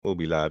We'll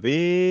be live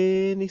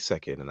any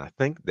second, and I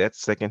think that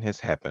second has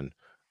happened.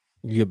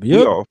 Yep, We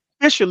yep. are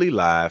officially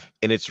live,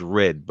 and it's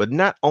red, but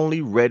not only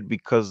red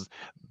because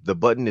the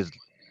button is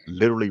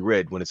literally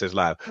red when it says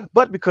live,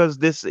 but because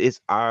this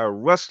is our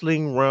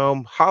Wrestling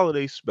Realm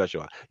holiday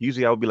special.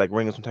 Usually, I would be like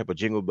ringing some type of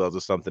jingle bells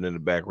or something in the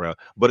background,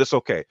 but it's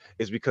okay.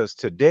 It's because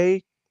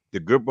today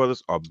the Good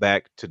Brothers are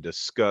back to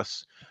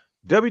discuss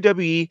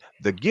WWE,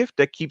 the gift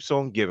that keeps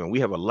on giving. We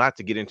have a lot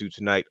to get into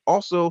tonight.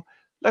 Also,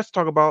 let's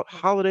talk about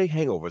holiday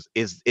hangovers.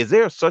 Is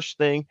there such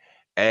thing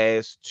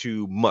as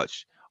too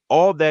much?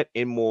 All that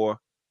and more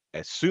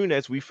as soon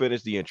as we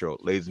finish the intro.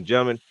 Ladies and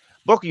gentlemen,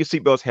 buckle your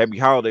seatbelts. Happy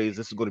holidays.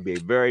 This is going to be a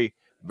very,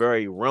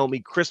 very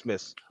realmy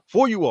Christmas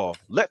for you all.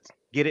 Let's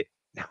get it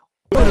now.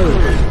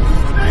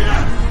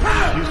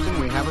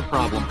 Houston, we have a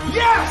problem.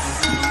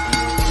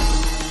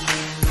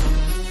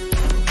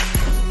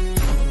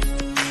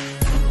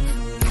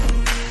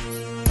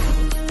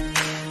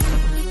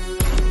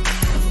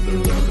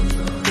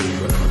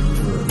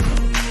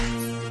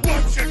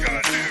 What you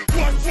gonna do?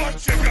 What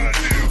you gonna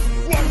do?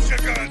 What you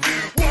gonna do?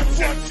 What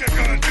you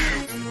gonna do?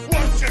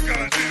 What you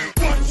gonna do?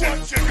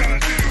 What you gonna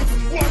do?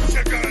 What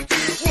you gonna do?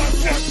 What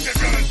you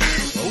gonna do?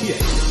 Oh, yeah.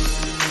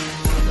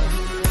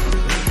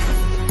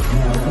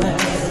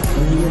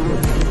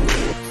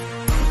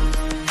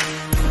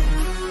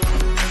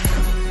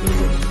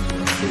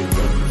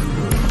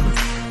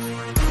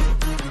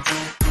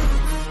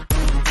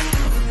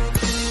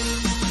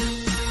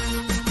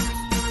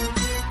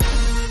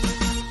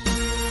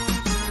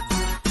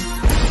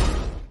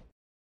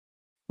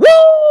 Woo!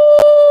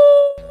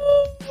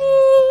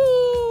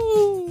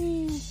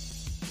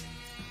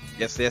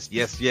 Yes, yes,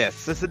 yes,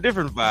 yes. It's a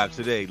different vibe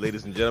today,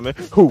 ladies and gentlemen.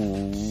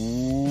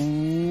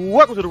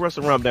 Welcome to the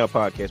Wrestling Realm Down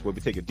podcast, where we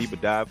take a deeper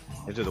dive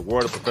into the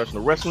world of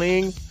professional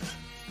wrestling.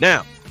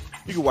 Now,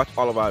 you can watch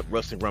all of our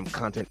Wrestling Realm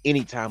content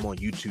anytime on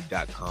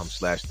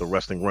youtube.com/The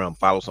Wrestling Realm.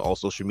 Follow us on all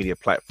social media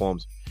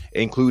platforms,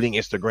 including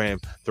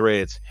Instagram,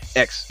 Threads,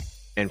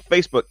 X, and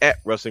Facebook at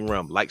Wrestling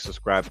Realm. Like,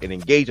 subscribe, and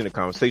engage in the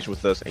conversation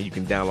with us. And you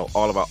can download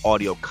all of our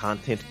audio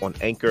content on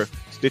Anchor,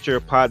 Stitcher,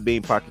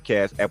 Podbean, Pocket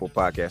Cast, Apple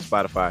Podcasts,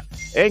 Spotify,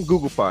 and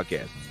Google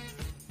Podcasts.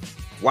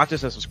 Watch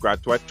us and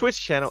subscribe to our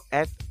Twitch channel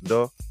at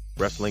The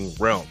Wrestling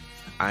Realm.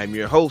 I'm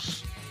your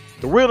host,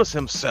 the realist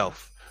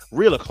himself,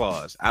 Real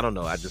Claus. I don't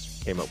know. I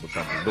just came up with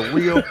something. The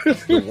real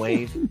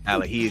Dwayne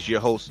Allen. He is your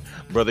host.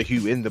 Brother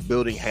Hugh in the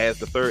building has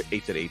the third A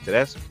to the A to the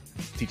S,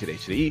 T to the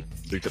H to the E,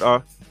 3 to the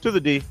R, to the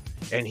D.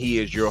 And he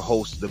is your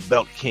host, the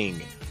Belt King,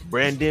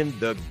 Brandon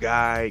the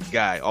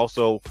Guy.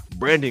 Also,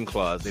 Brandon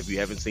Claus, if you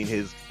haven't seen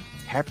his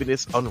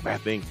Happiness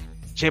Unwrapping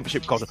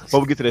Championship culture. But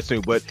we'll get to that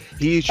soon. But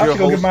he is I your should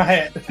go get host, my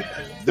hat.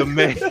 the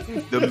man,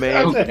 the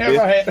man,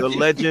 the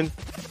legend,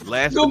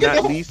 last but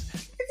not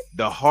least,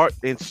 the heart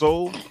and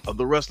soul of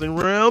the wrestling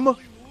realm,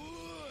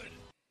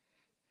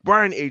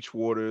 Brian H.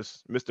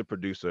 Waters, Mr.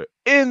 Producer,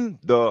 in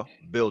the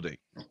building.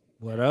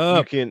 What You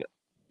up? can.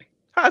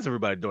 How's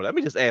everybody doing? Let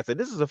me just ask that.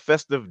 This is a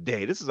festive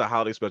day. This is a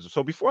holiday special.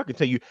 So before I can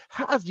tell you,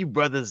 how's you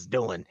brothers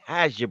doing?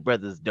 How's your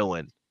brothers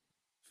doing?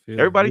 Feel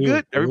Everybody real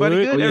good? Everybody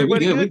good. Oh good? yeah, we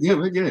Everybody good. We good? good.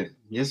 We good.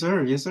 Yes,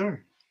 sir. Yes,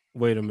 sir.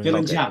 Wait a minute.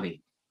 Feeling Okay.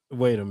 jolly.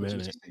 Wait a What you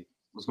minute. say?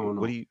 What's going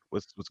on?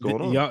 What's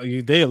going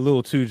on? They a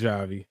little too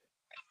jivey.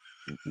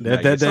 Now,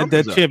 That yeah, that that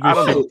that something's up. I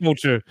don't championship know.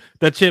 culture,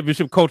 that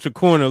championship culture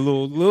corner, a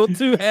little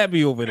too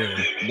happy over there.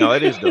 No,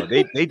 it is though.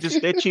 They're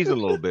cheesing a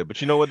little bit,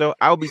 but you know what though?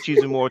 I'll be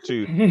cheesing more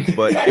too.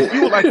 But if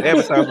you would like to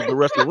advertise with the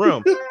wrestling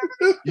realm,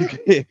 you can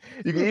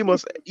you can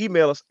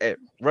email us at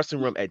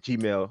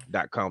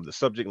wrestlingroom@gmail.com. The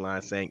subject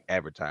line saying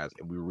advertise,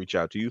 and we will reach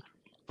out to you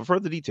for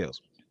further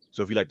details.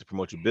 So if you'd like to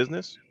promote your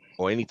business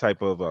or any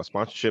type of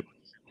sponsorship,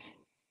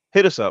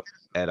 hit us up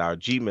at our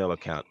Gmail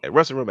account at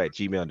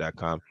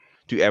wrestlingroom@gmail.com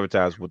to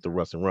advertise with the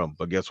wrestling room.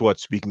 But guess what?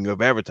 Speaking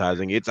of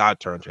advertising, it's our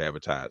turn to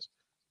advertise.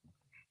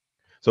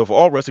 So for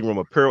all Wrestling Realm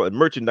apparel and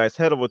merchandise,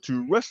 head over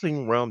to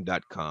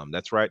wrestlingrealm.com.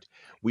 That's right.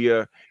 We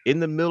are in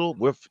the middle.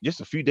 We're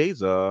just a few days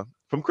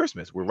from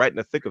Christmas. We're right in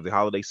the thick of the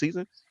holiday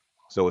season.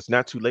 So it's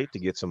not too late to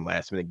get some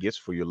last minute gifts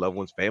for your loved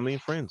ones, family,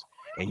 and friends.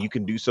 And you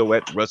can do so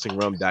at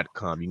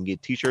wrestlingrealm.com. You can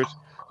get t-shirts,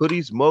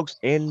 hoodies, mugs,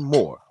 and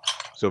more.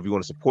 So if you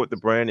want to support the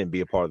brand and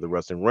be a part of the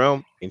Wrestling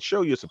Realm and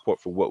show your support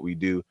for what we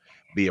do,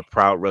 be a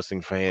proud wrestling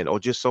fan or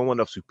just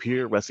someone of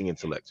superior wrestling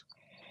intellect,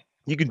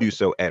 you can do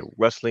so at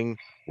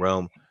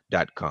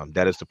wrestlingrealm.com.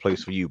 That is the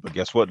place for you. But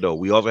guess what, though?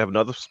 We also have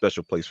another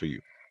special place for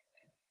you,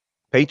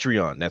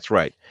 Patreon. That's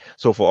right.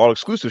 So for all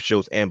exclusive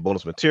shows and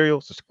bonus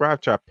material,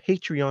 subscribe to our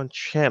Patreon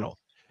channel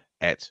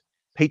at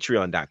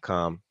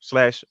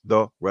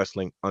patreon.com/the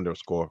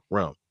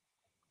wrestling_realm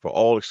for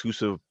all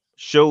exclusive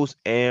shows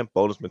and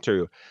bonus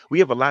material. We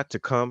have a lot to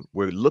come.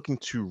 We're looking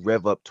to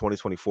rev up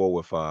 2024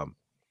 with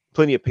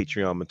plenty of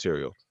Patreon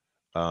material.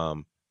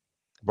 Um,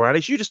 Brian,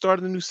 you just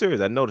started a new series.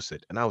 I noticed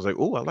it, and I was like,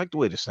 "Oh, I like the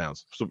way this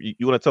sounds." So,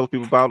 you want to tell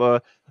people about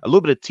a little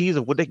bit of tease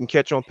of what they can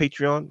catch on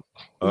Patreon?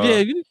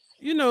 Yeah,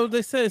 you know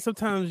they say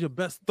sometimes your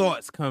best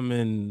thoughts come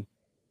in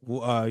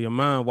your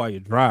mind while you're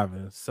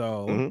driving.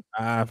 So Mhm.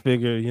 I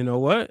figure, you know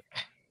what?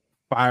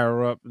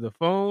 Fire up the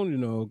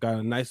phone. Got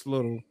a nice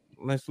little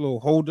nice little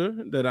holder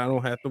that I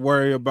don't have to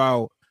worry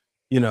about,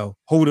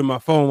 holding my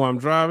phone while I'm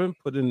driving.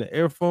 Put in the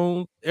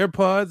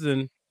AirPods,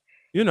 and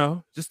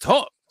just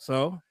talk.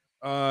 So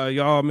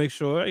y'all make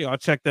sure y'all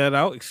check that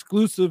out.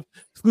 Exclusive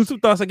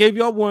thoughts. I gave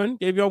y'all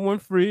one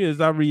free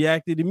as I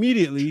reacted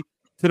immediately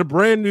to the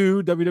brand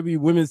new WWE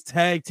Women's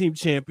Tag Team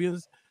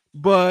Champions,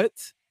 but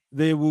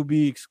they will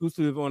be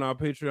exclusive on our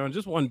Patreon,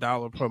 just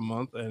 $1 per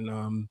month.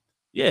 And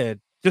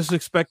just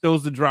expect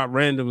those to drop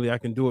randomly. I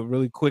can do it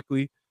really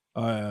quickly.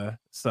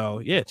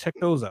 So check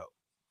those out.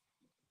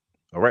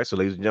 All right, so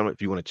ladies and gentlemen,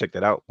 if you want to check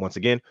that out, once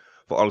again,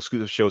 for all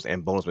exclusive shows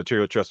and bonus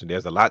material, trust me,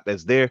 there's a lot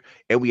that's there,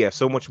 and we have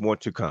so much more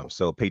to come.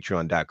 So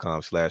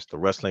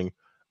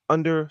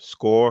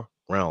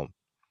patreon.com/thewrestling_realm.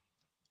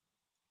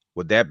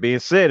 With that being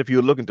said, if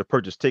you're looking to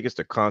purchase tickets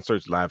to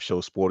concerts, live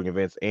shows, sporting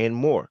events, and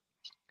more,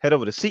 head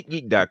over to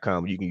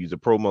SeatGeek.com. You can use the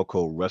promo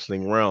code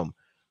WrestlingRealm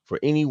for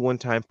any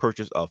one-time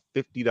purchase of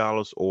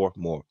 $50 or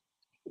more.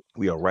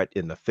 We are right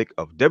in the thick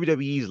of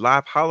WWE's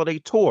live holiday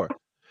tour.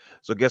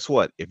 So guess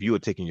what? If you are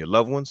taking your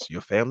loved ones,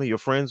 your family, your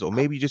friends, or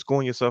maybe just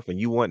going yourself and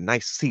you want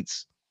nice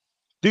seats,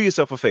 do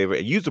yourself a favor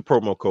and use the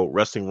promo code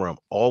WrestlingRealm,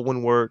 all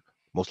one word,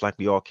 most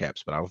likely all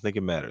caps, but I don't think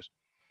it matters,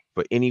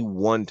 for any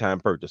one-time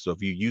purchase. So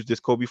if you used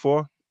this code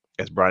before,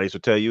 as Brian used to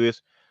tell you,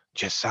 is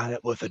just sign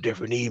up with a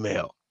different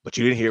email, but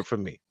you didn't hear it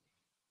from me.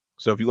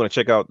 So if you want to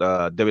check out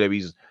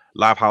WWE's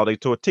live holiday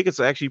tour, tickets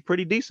are actually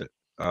pretty decent.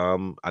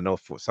 I know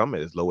for some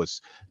as low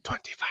as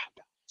 $25,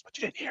 but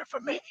you didn't hear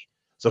from me.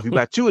 So if you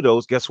buy two of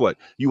those, guess what?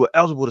 You are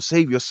eligible to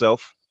save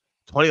yourself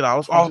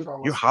 $20 off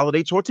your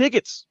holiday tour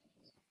tickets.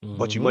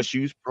 But you must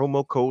use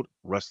promo code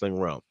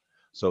WrestlingRealm.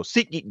 So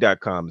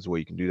SeatGeek.com is where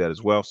you can do that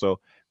as well. So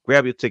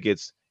grab your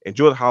tickets,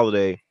 enjoy the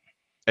holiday,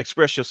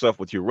 express yourself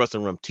with your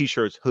Wrestling Realm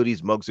t-shirts,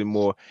 hoodies, mugs, and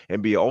more,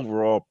 and be an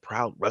overall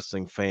proud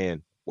wrestling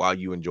fan while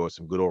you enjoy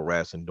some good old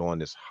wrestling during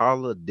this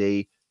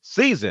holiday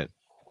season.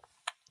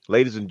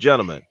 Ladies and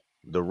gentlemen,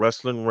 the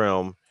Wrestling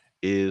Realm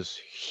is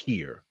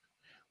here.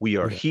 We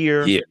are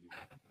here.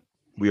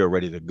 We are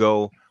ready to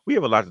go. We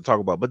have a lot to talk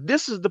about, but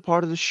this is the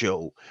part of the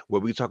show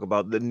where we talk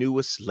about the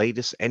newest,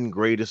 latest, and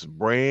greatest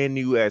brand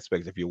new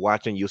aspects. If you're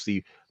watching, you'll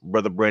see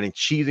Brother Brandon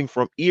cheesing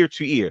from ear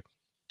to ear.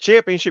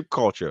 Championship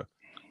culture.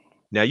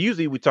 Now,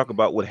 usually we talk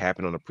about what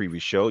happened on the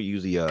previous show,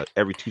 usually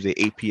every Tuesday,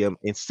 8 p.m.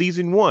 in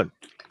season 1.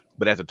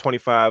 But after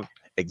 25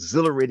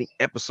 exhilarating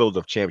episodes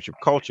of Championship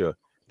culture,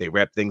 they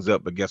wrap things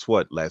up. But guess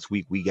what? Last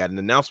week, we got an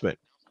announcement.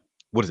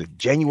 What is it?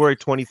 January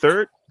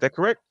 23rd? Is that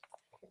correct?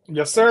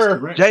 Yes,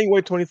 sir.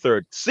 January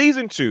 23rd,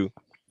 season 2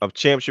 of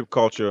Championship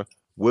culture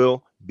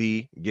will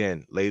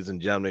begin. Ladies and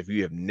gentlemen, if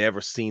you have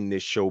never seen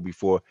this show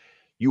before,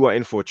 you are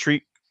in for a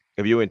treat.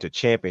 If you're into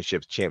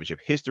championships, championship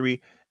history,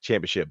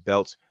 championship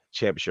belts,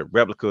 championship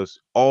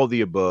replicas, all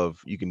the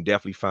above, you can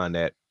definitely find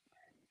that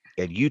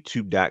at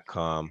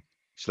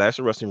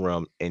youtube.com/wrestling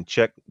realm and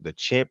check the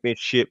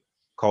championship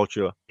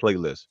culture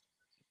playlist.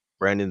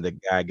 Brandon, the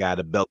guy,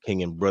 the Belt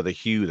King, and Brother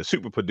Hugh, the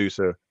super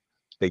producer,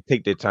 they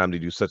take their time to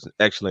do such an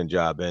excellent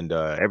job. And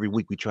every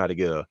week we try to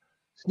get a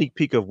sneak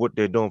peek of what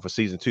they're doing for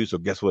season 2. So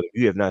guess what?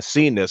 If you have not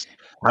seen this,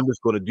 I'm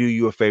just going to do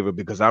you a favor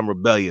because I'm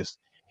rebellious.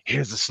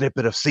 Here's a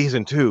snippet of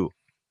season 2.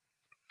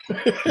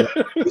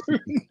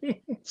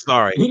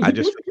 Sorry, I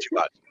just freaked you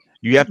out.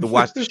 You have to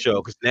watch the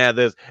show because now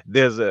there's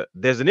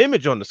an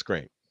image on the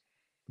screen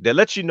that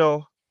lets you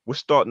know we're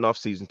starting off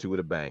season 2 with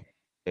a bang,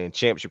 and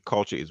championship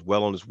culture is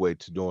well on its way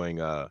to doing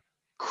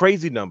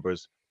crazy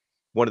numbers.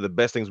 One of the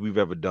best things we've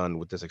ever done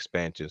with this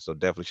expansion. So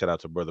definitely shout out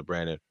to Brother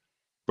Brandon,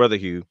 Brother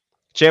Hugh.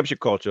 Championship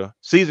culture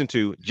season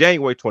 2,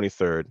 January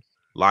 23rd,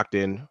 locked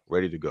in,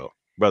 ready to go.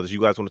 Brothers,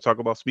 you guys want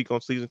to speak on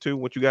season 2?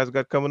 What you guys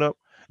got coming up?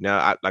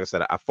 Now, like I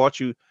said, I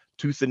fought you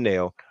tooth and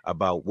nail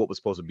about what was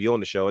supposed to be on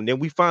the show, and then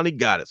we finally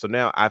got it. So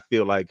now I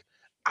feel like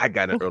I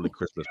got an early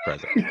Christmas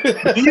present.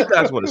 Do you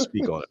guys want to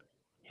speak on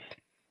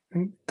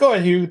it? Go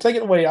ahead, Hugh. Take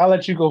it away. I'll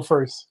let you go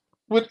first.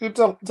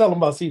 Tell them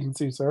about season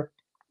 2, sir.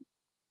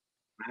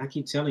 I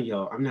keep telling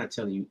y'all, I'm not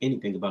telling you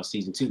anything about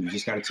season 2. You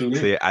just got to tune in.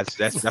 See,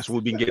 that's what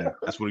we've been getting.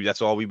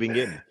 That's all we've been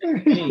getting.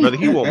 Brother,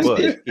 he won't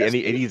budge, and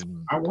he's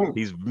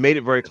made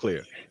it very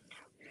clear.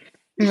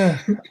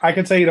 I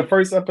can tell you the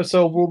first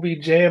episode will be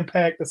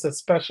jam-packed. It's a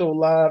special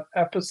live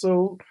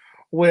episode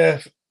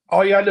with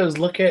all you gotta do is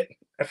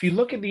if you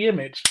look at the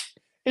image,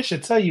 it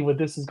should tell you what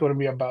this is going to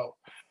be about.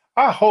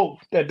 I hope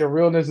that the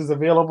realness is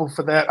available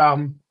for that.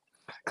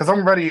 Because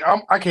I'm ready.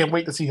 I can't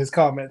wait to see his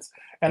comments.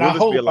 And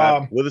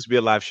will this be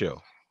a live show?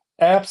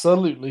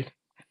 Absolutely.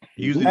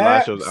 Usually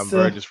live shows, I'm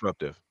very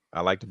disruptive.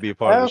 I like to be a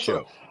part of the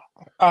show.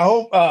 I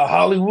hope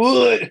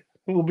Hollywood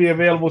will be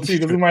available too,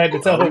 because we might have to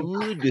tell him.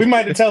 We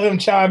might have to tell him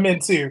chime in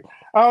too.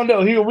 I don't know.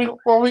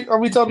 Are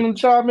we telling him to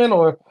chime in,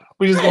 or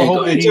we just gonna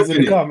hope that he's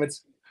in the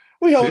comments?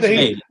 We hope that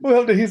he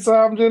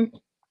chimes in.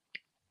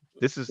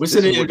 We're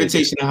sending an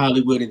invitation to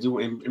Hollywood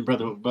and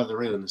brother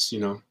Realness. They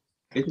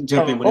can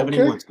jump in whenever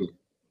they want to.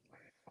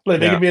 Like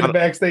they can be in the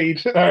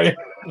backstage. All right.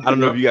 I don't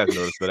know if you guys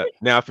noticed, but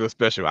now I feel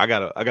special. I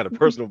got a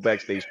personal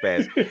backstage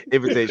pass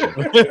invitation.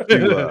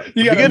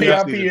 You got a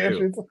VIP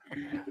entrance.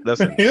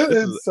 Listen,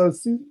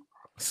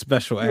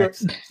 Special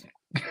access.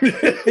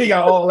 He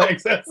got all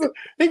access.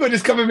 He gonna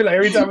just come in and be like,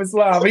 every time it's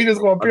live, he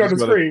just gonna appear on the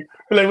screen.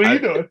 Be like, what are you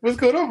doing? What's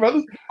going on,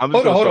 brothers?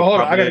 Hold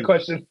on. I got a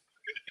question.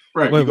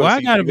 Right. Wait, why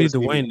I gotta be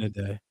Dwayne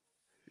today?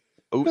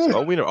 Oops.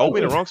 Oh, we in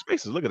the wrong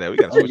spaces. Look at that. We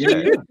gotta switch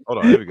that. Hold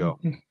on. There we go.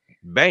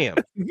 Bam.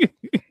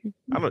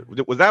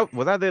 Was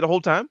I there the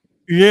whole time?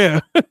 Yeah.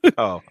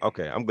 Oh,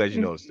 okay. I'm glad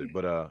you noticed it,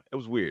 but it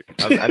was weird.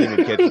 I didn't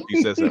even catch what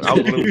you said something. I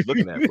was the one who was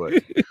looking at,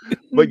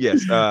 but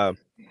yes.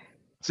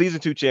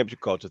 Season 2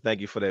 championship culture. Thank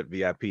you for that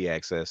VIP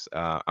access.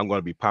 I'm going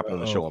to be popping on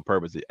the show on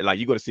purpose. Like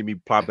you're going to see me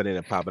popping in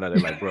and popping out.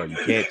 They're like, bro, you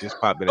can't just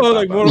pop in. And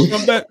like Mortal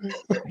Kombat.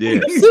 Yeah.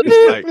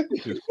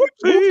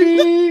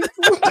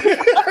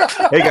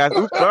 Hey guys,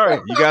 oops, sorry.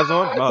 You guys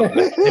on? No,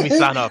 let me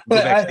sign off. Go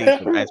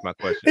backstage and ask my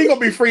question. He gonna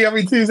be free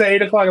every Tuesday,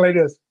 8:00 like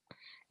this.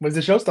 When's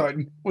the show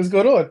starting? What's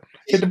going on?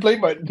 Hit the play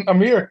button.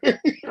 I'm here.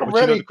 I'm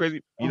ready.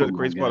 You know the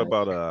crazy part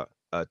about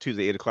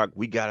Tuesday 8:00.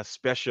 We got a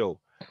special.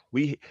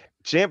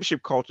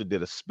 Championship Culture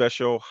did a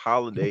special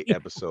holiday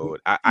episode.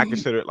 I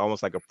consider it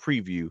almost like a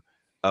preview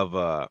of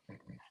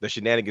the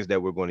shenanigans that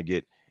we're going to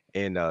get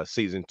in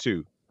season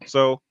 2.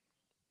 So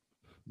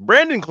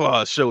Brandon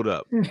Claus showed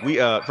up. We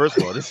first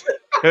of all, this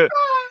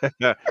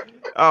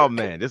oh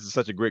man, this is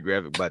such a great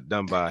graphic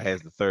done by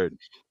Has the Third.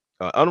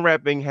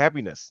 Unwrapping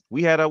happiness.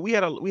 We had some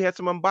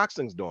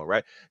unboxings doing,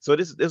 right? So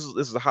this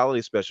is a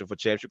holiday special for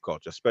Championship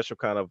Culture, a special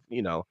kind of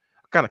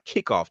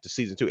kickoff to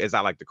season 2, as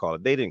I like to call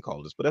it. They didn't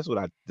call this, but that's what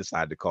I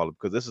decided to call it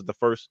because this is the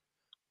first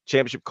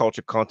Championship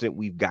Culture content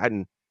we've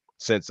gotten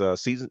since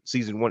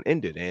season 1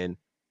 ended. And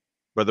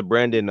Brother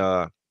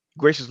Brandon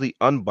graciously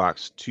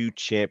unboxed 2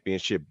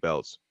 championship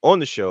belts on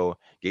the show,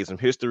 gave some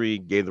history,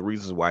 gave the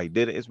reasons why he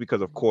did it. It's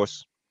because, of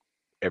course,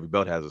 every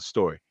belt has a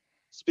story.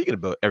 Speaking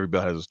of belt, every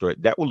belt has a story.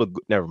 That will look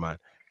good. Never mind.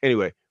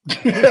 Anyway,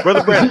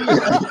 Brother Brandon,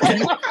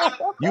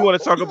 you want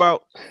to talk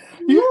about?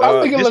 I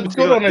think it looks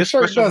good on the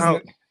shirt, doesn't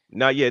it?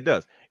 No, yeah, it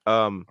does.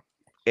 And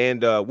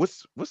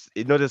what's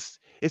this?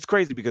 It's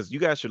crazy because you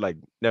guys should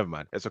never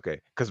mind. It's okay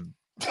because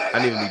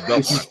I need a new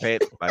belt for my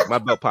pants. Like my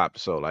belt popped,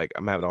 so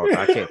I'm having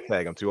I can't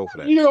tag. I'm too old for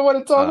that. You don't want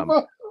to talk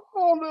about?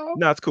 Oh no.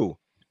 No, it's cool.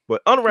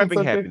 But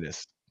unwrapping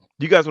happiness.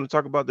 You guys want to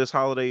talk about this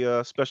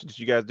holiday special that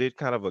you guys did,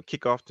 kind of a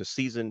kickoff to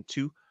season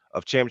 2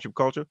 of Championship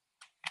Culture?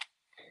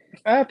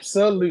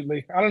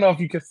 Absolutely. I don't know if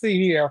you can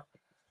see here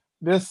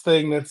this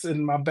thing that's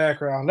in my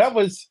background. That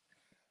was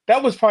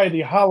probably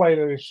the highlight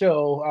of the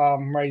show,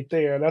 right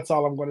there. That's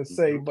all I'm going to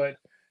say. But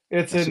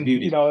it's it's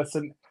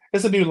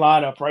a new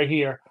lineup right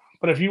here.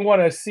 But if you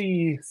want to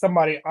see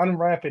somebody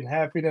unwrapping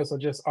happiness or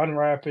just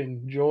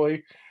unwrapping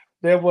joy,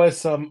 there was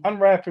some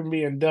unwrapping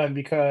being done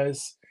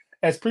because,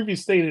 as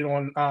previously stated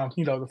on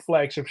the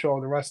flagship show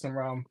of the Wrestling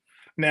Realm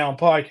Now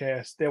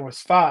podcast, there was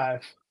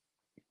 5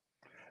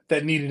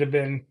 that needed to have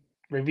been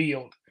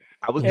revealed.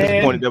 I was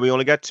disappointed that we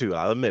only got 2.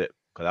 I'll admit it,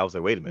 because I was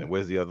like, wait a minute,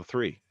 where's the other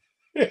 3?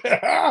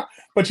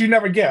 But you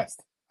never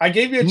guessed. I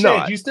gave you a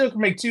chance. You still can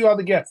make 2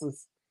 other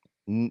guesses.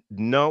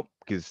 No,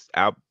 because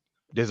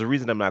there's a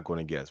reason I'm not going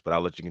to guess, but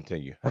I'll let you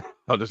continue.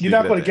 You're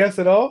not going to guess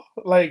at all?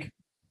 Like,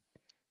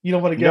 you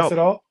don't want to guess at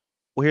all?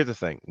 Well, here's the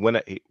thing. When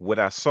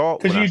I saw,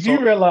 because you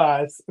do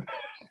realize,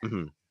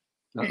 you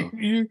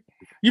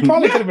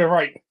probably could have been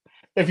right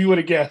if you would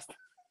have guessed.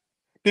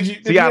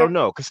 Did I don't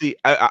know. Because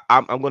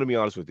I'm going to be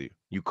honest with you.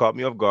 You caught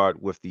me off guard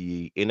with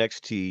the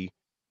NXT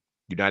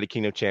United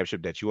Kingdom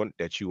Championship that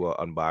you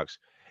unboxed,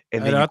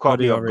 and then you caught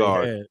me off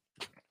guard.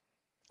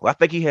 Well, I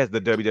think he has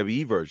the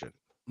WWE version.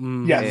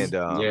 Yes.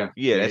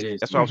 And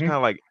that's why I was kind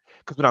of like,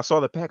 because when I saw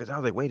the package, I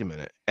was like, wait a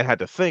minute, and I had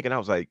to think, and I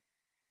was like,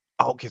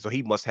 oh, okay, so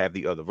he must have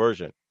the other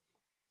version.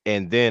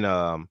 And then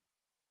and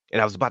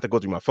I was about to go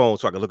through my phone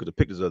so I could look at the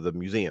pictures of the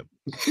museum.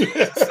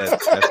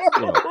 That's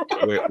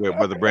where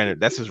Brother Brandon,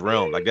 that's his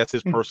realm, like that's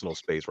his personal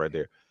space right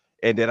there.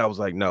 And then I was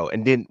like, no.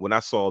 And then when I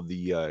saw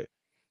the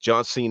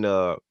John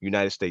Cena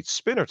United States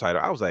Spinner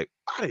title, I was like,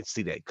 I didn't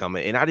see that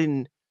coming. And I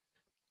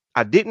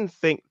didn't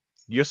think,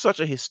 you're such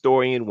a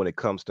historian when it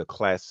comes to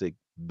classic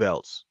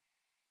belts.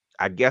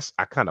 I guess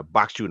I kind of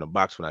boxed you in a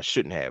box when I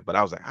shouldn't have, but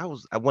I was like, I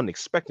wasn't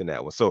expecting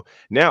that one. So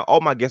now all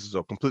my guesses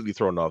are completely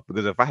thrown off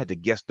because if I had to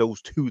guess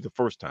those 2 the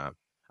first time,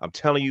 I'm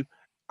telling you,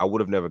 I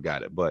would have never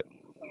got it. But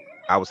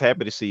I was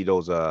happy to see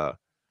those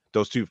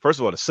 2. First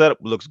of all, the setup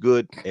looks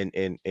good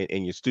in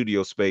your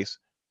studio space.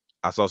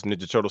 I saw some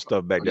Ninja Turtle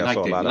stuff back there. I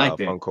saw a lot of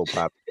Funko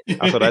Pop.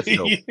 I thought that's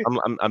dope.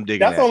 I'm digging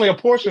that. That's only a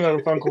portion of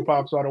the Funko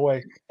Pops, by the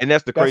way. And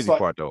that's the crazy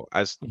part, though.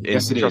 Trust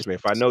me,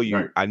 if I know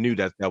you, I knew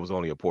that was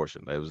only a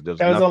portion. There was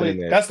nothing in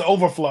there. That's the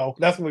overflow.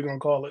 That's what we're gonna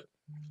call it.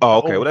 Oh,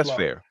 okay. Well, that's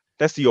fair.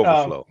 That's the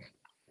overflow.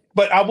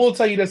 But I will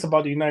tell you this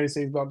about the United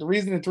States belt. The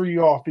reason it threw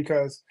you off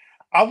because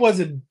I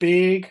wasn't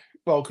big.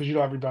 Well, because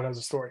everybody has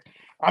a story.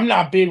 I'm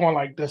not big on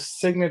like the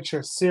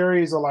signature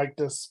series or like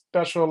the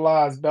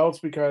specialized belts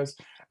because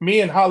me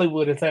and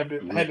Hollywood have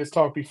had this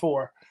talk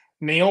before.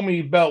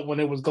 Naomi belt, when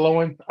it was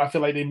glowing, I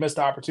feel like they missed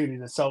the opportunity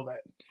to sell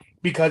that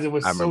because it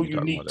was so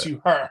unique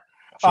to her.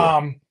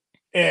 Sure.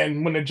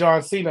 And when the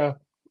John Cena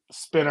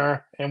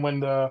spinner and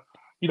when the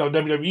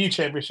WWE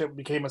Championship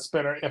became a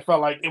spinner, it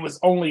felt like it was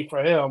only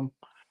for him.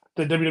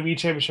 the WWE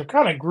Championship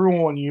kind of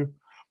grew on you.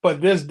 But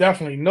this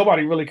definitely,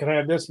 nobody really could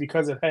have this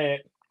because it had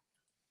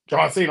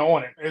John Cena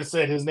on it. It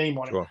said his name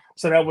on it.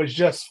 So that was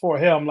just for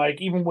him.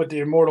 Like, even with the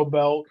Immortal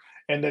belt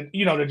and the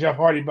Jeff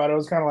Hardy belt, it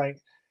was kind of like,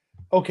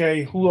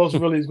 okay, who else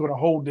really is going to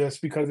hold this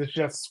because it's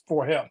just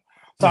for him.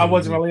 So I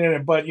wasn't really in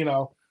it. But,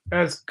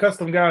 as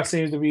Custom Guy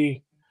seems to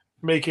be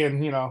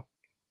making,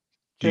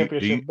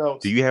 championship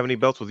belts. Do you have any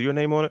belts with your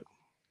name on it?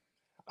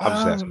 I'm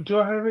just asking. Do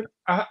I have it?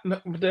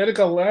 The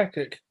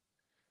Intergalactic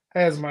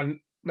has my...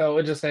 No,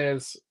 it just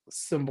has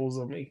symbols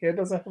of me. It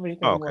doesn't have anything.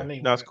 Oh, okay.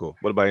 No, that's cool.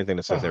 What about anything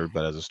that says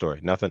everybody has a story?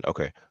 Nothing?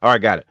 Okay. All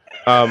right, got it.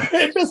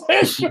 It just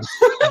has...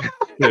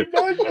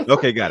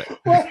 Okay, got it.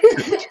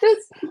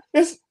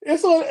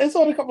 It's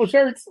on a couple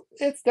shirts.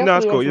 It's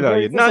definitely it's cool.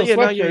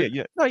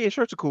 Yeah.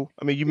 Shirts are cool.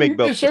 I mean, you make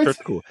belts. Shirts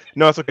are cool.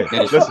 No, it's okay.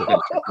 Listen,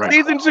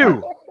 season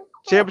 2,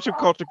 Championship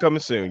Culture coming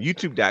soon.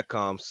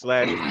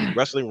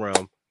 YouTube.com/Wrestling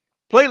Realm.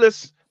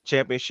 Playlist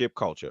Championship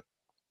Culture.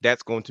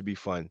 That's going to be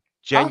fun.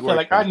 January I feel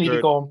like 23rd. I need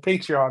to go on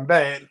Patreon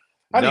bad.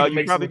 No,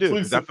 you probably do.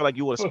 Because I feel like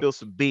you want to spill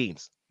some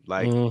beans,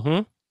 like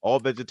all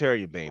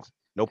vegetarian beans,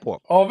 no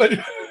pork. All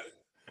vegetarian.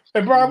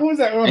 Hey, Brian, what was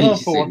that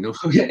for?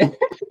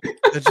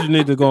 That you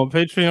need to go on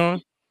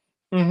Patreon.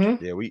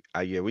 Yeah,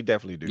 we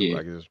definitely do. Yeah.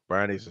 Like,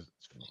 Brian is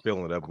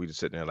filling it up. We just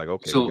sitting there like,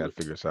 okay, we got to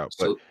figure this out.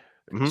 But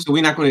so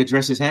we're not going to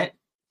address his hat.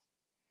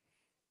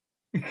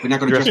 We're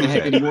not going to address the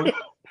hat anymore.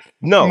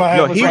 No,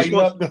 he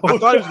was. I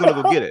thought he was going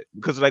to go get it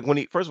because, like, when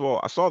he first of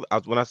all,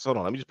 when I saw it.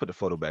 Let me just put the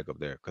photo back up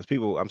there because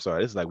people. I'm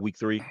sorry, this is like week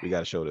 3. We got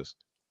to show this.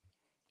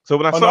 So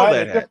when I saw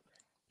that hat,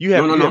 you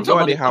have no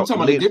idea how. I'm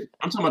talking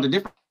about the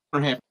different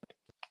hat.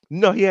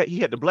 No, he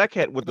had the black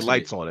hat with the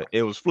lights on it.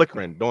 It was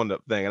flickering doing the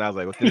thing, and I was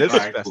like, okay, "This is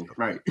festive." Cool.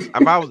 Right.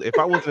 If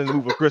I wasn't in the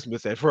mood for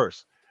Christmas at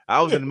first,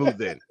 I was in the mood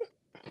then.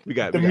 We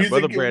got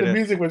Brother Brandon. The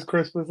music was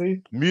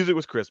Christmassy. Music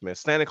was Christmas.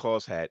 Santa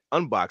Claus hat,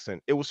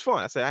 unboxing. It was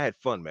fun. I said I had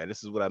fun, man.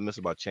 This is what I miss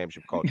about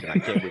Championship Culture. I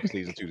can't wait for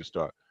season 2 to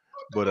start.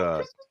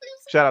 But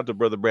shout out to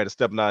Brother Brandon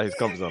stepping out of his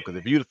comfort zone. Because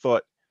if you'd have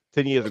thought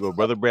 10 years ago,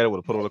 Brother Brandon would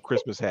have put on a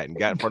Christmas hat and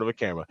got in front of a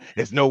camera,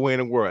 there's no way in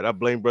the world. I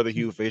blame Brother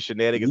Hugh for his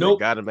shenanigans and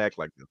got him act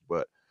like this.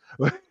 But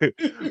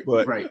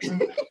right.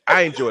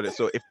 I enjoyed it.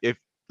 So if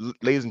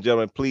ladies and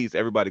gentlemen, please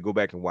everybody go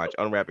back and watch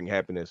Unwrapping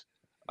Happiness,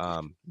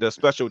 the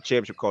special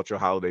Championship Culture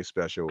holiday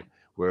special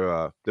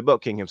where the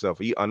Belt King himself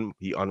he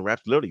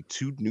unwrapped literally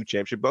 2 new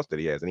championship belts that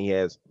he has, and he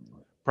has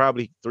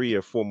probably 3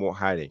 or 4 more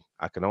hiding.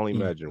 I can only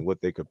imagine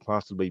what they could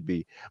possibly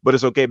be, but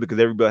it's okay because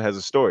every belt has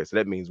a story, so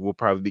that means we'll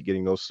probably be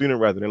getting those sooner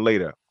rather than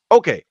later.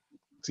 Okay,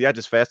 see, I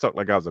just fast talked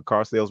like I was a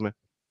car salesman.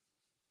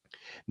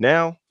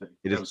 Now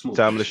it is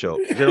time of the show.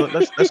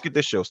 Gentlemen, let's get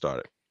this show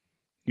started.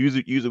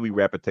 Usually we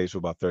wrap it takes for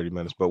about 30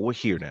 minutes, but we're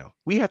here now.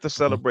 We have to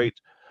celebrate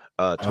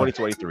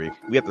 2023.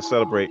 We have to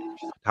celebrate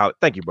how.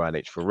 Thank you, Brian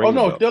H. for ringing.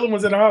 Oh no, Dylan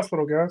was in the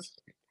hospital, guys.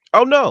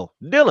 Oh no,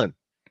 Dylan.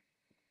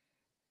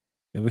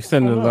 Yeah, we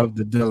sending love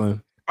to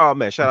Dylan. Oh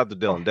man, shout out to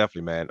Dylan,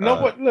 definitely, man. No,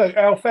 but look,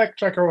 our fact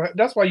checker.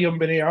 That's why you haven't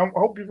been here.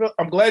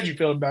 I'm glad you're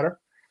feeling better.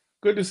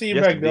 Good to see you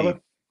back, Dylan.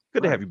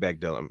 Good to have you back,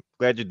 Dylan.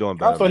 Glad you're doing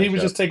better. I thought he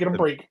was just taking a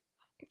break.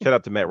 Shout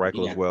out to Matt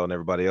Reichel as well and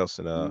everybody else.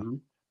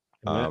 And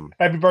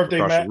happy birthday,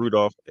 Matt.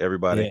 Rudolph,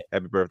 everybody. Yeah.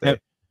 Happy birthday.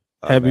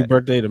 Happy Matt.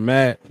 Birthday to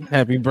Matt.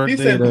 Happy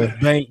birthday to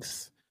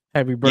Banks.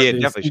 Happy birthday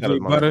to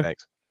CJ Butter.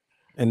 Banks.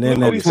 And then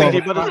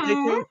CJ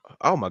Butter.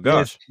 Oh my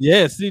gosh.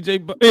 Yes,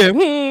 CJ Butter.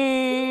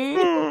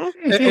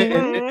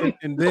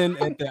 And then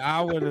at the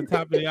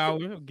top of the hour,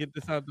 get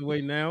this out the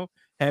way now.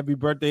 Happy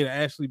birthday to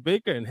Ashley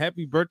Baker and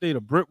happy birthday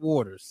to Britt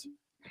Waters.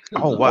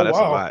 Oh wow, that's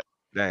a lot.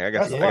 Dang, I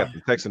got some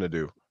texting to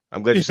do.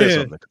 I'm glad you said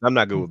something. I'm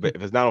not good with it.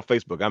 If it's not on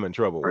Facebook, I'm in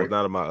trouble. Right. It's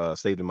not on my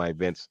saved in my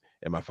events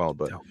in my phone.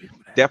 But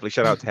definitely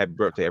shout out to happy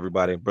birthday,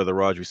 everybody. Brother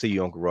Raj, we see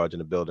you, Uncle Raj, in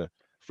the building.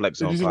 Flex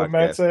Zone podcast. What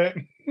Matt said?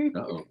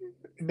 No,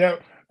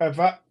 if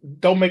I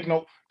don't make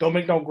no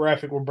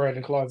graphic with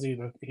Brandon Claus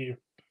either here.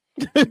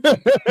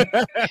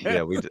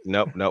 Yeah,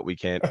 nope, we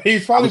can't.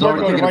 He's probably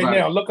working on it right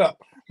now. Look up.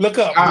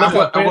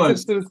 I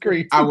was to the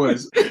screen. I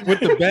was with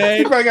the bag.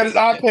 He probably got his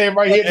iPad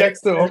right here next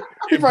to him.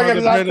 He probably got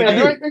his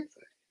iPad right next.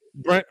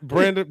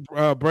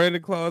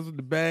 Brandon Claus with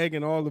the bag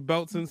and all the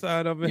belts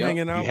inside of it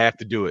hanging out. You have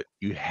to do it.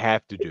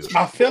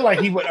 I feel like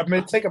he would. I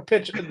mean, take a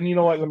picture. You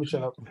know what? Let me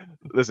shut up.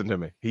 Listen to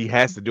me. He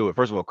has to do it.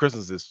 First of all,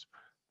 Christmas is.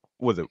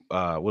 Was it?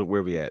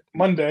 Where are we at?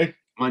 Monday.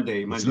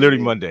 It's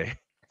literally Monday.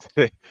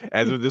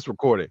 As of this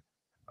recording,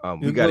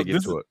 we got to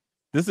get to it.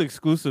 This is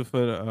exclusive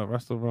for the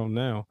Wrestling Realm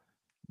now.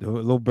 The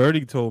little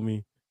birdie told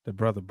me that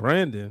Brother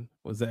Brandon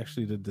was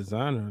actually the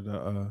designer of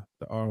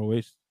the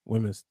ROH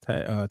Women's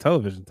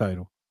television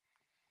title.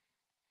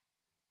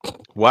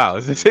 Wow,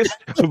 is this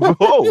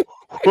whoa?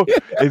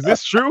 Is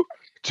this true?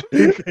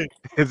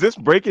 Is this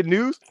breaking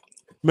news?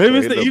 Maybe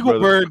it's the eagle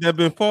bird that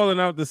been falling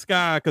out the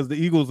sky because the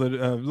Eagles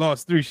have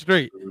lost 3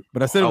 straight.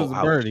 But I said it was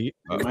a birdie.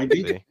 I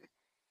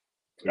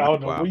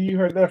don't know where you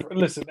heard that from.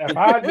 Listen, if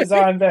I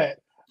designed that,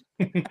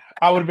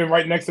 I would have been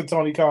right next to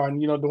Tony Khan,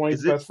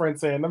 Dwayne's best friend,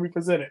 saying, "Let me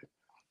present it."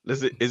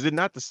 Listen, is it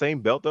not the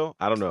same belt though?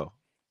 I don't know.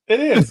 It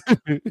is.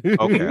 Okay,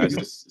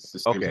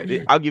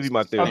 okay. I'll give you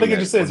my theory. I think it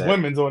just says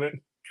women's on it.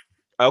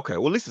 Okay,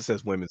 well, at least it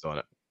says women's on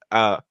it.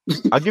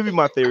 I'll give you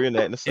my theory on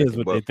that in a Here's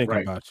second. what they think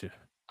right. about you.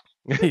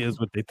 Here's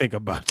what they think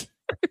about you.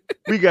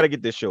 We got to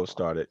get this show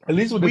started. At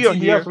least with the We are TBS,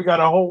 here. we got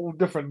a whole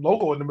different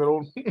logo in the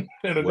middle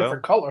and a Well,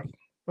 different color.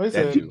 They that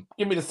said, too.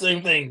 "Give me the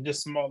same thing,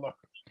 just smaller."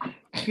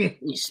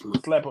 You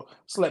smart.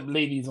 slap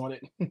ladies on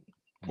it.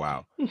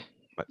 Wow,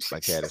 my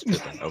cat is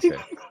tripping. Okay.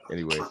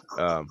 Anyways,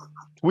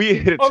 we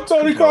here to I'm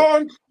Tony talk about-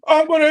 Khan.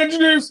 I'm going to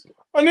introduce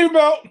a new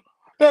belt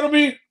that'll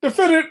be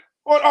defended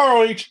on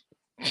ROH.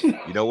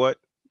 You know what?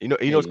 You know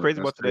what's Yeah, crazy that's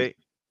about today?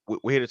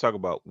 We're here to talk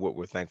about what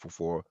we're thankful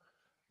for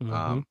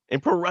Mhm.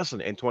 in pro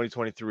wrestling in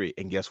 2023.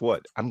 And guess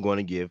what? I'm going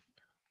to give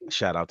a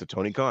shout out to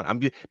Tony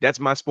Khan. That's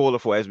my spoiler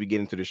for as we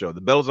get into the show.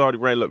 The bell's already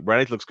ready. Look,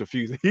 Brandon looks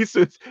confused. You see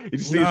his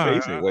face?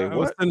 Wait, I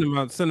was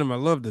what? sending my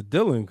love to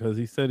Dylan because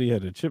he said he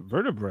had a chipped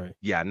vertebrae.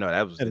 Yeah, no,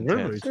 that was Had a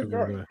vertebrae intense. chipped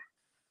God. away.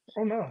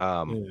 Oh no!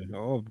 Yeah,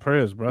 all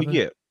prayers, brother.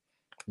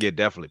 Yeah,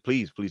 definitely.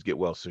 Please get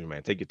well soon,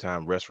 man. Take your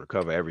time, rest,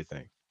 recover,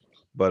 everything.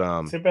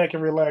 But Sit back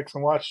and relax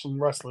and watch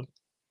some wrestling.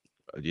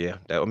 yeah,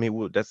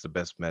 that's the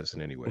best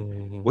medicine anyway.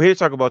 Mhm. We're here to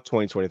talk about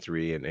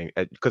 2023, and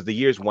because the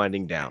year's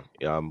winding down.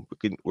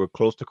 We're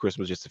close to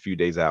Christmas, just a few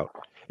days out,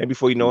 and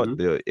before you know it,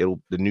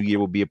 the new year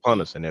will be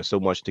upon us, and there's so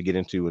much to get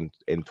into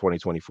in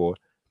 2024.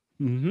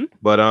 Mhm.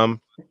 But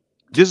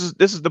this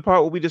is the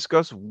part where we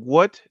discuss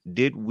what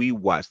did we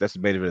watch. That's the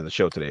main event of the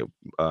show today.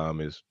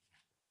 Is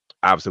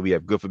obviously we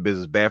have good for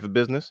business, bad for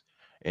business,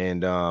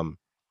 and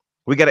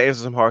we got to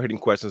answer some hard hitting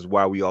questions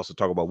while we also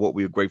talk about what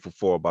we are grateful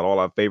for, about all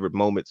our favorite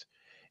moments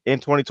in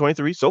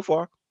 2023 so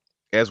far,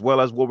 as well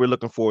as what we're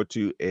looking forward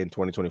to in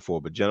 2024.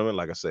 But gentlemen,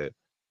 like I said,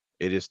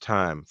 it is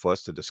time for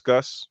us to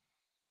discuss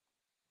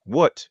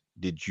what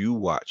did you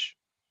watch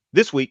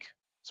this week,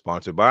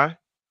 sponsored by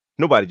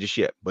nobody just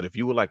yet. But if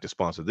you would like to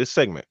sponsor this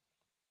segment,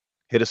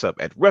 hit us up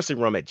at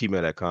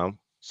wrestlingrum@gmail.com.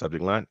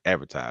 Subject line,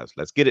 advertise.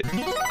 Let's get it.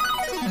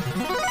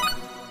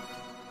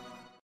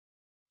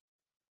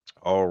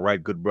 All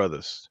right, good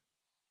brothers.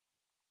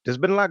 There's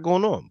been a lot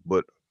going on,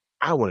 but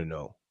I want to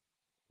know,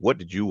 what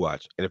did you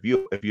watch? And if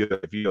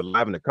you're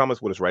live in the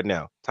comments with us right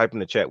now, type in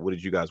the chat, what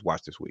did you guys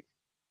watch this week?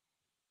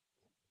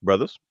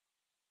 Brothers?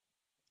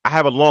 I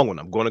have a long one.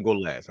 I'm going to go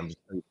last. I'm just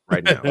telling you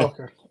right now.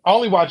 Okay. I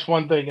only watched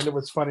one thing, and it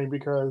was funny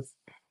because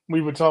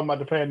we were talking about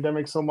the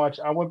pandemic so much.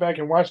 I went back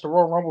and watched the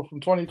Royal Rumble from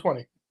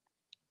 2020.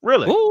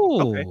 Really?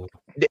 Ooh. Okay.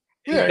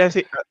 Yeah. That's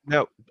it.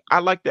 Now, I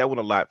like that one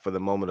a lot for the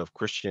moment of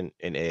Christian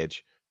and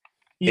Edge.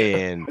 Yeah.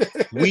 And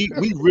we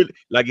really,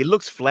 like, it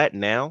looks flat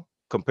now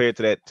compared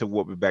to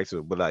what we're back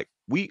to. But like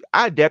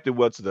I adapted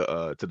well to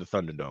the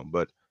Thunderdome.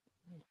 But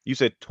you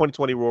said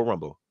 2020 Royal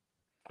Rumble.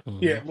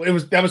 Yeah,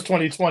 that was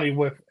 2020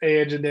 with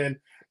Edge, and then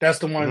that's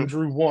the one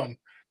Drew won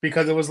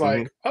because it was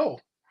like,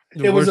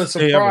 it was a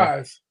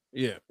surprise.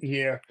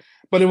 Yeah,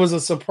 but it was a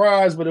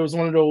surprise. But it was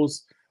one of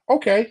those.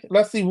 Okay,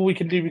 let's see what we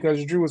can do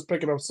because Drew was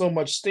picking up so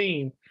much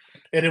steam,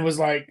 and it was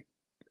like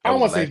I don't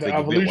want to say the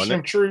evolution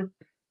of Drew.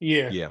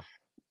 Yeah.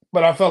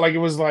 But I felt like it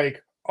was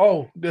like,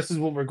 oh, this is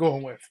what we're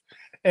going with,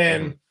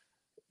 and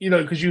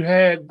because you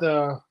had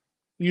the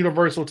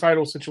Universal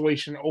title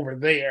situation over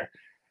there.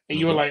 And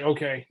you were like,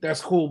 okay,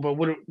 that's cool, but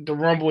what the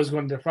Rumble is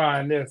going to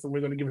define this, and we're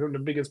going to give him the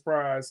biggest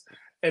prize.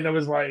 And it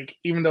was like,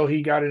 even though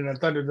he got it in a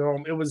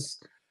Thunderdome,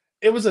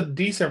 it was a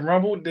decent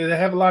Rumble. Did it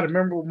have a lot of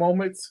memorable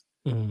moments?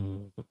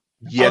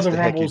 Yes, other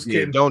Rumbles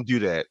don't do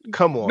that.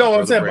 Come on. No,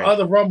 I'm saying but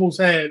other Rumbles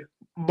had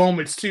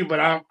moments too, but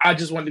I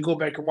just wanted to go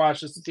back and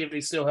watch just to see if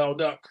they still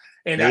held up.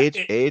 And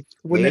Edge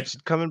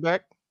coming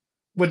back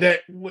with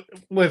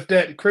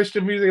that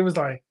Christian music, it was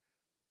like,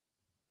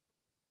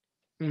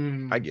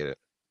 I get it.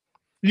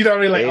 You know what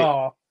I mean?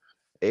 Like,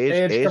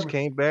 Edge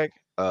came back.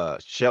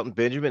 Shelton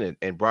Benjamin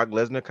and Brock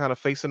Lesnar kind of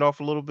facing off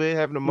a little bit,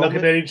 having a moment.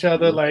 Looking at each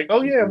other like,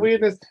 oh yeah, we're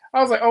in this.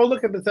 I was like, oh,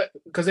 look at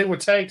because they were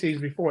tag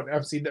teams before the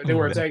FCW. They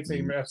were a tag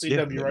team at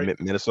FCW, right?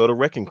 Minnesota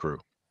Wrecking Crew.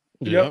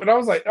 Yep. And I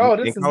was like, oh,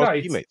 this is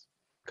nice. Teammates.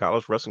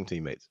 College wrestling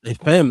teammates. They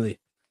family.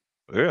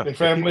 Yeah. They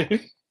family.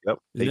 Yep.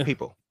 They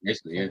people.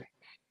 Yeah.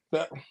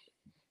 What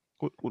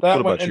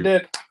about you? And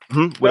then,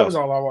 that was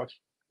all I watched.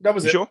 That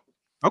was it. Sure?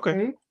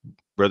 Okay.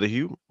 Brother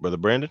Hugh, Brother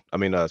Brandon.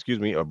 Excuse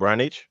me,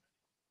 Brian H.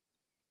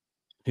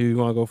 Who you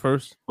want to go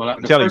first? Well,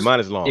 I'm telling you, mine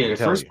is long. Yeah,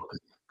 because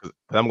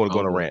I'm going to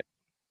go on a rant.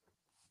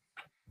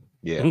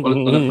 Yeah. Well,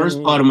 the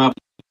first part of my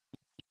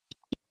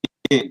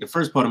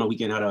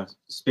weekend, I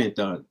spent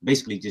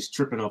basically just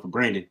tripping off of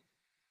Brandon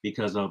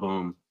because of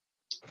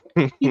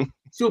he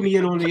filled me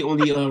in on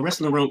the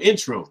Wrestling Wrealm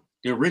intro,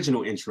 the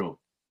original intro,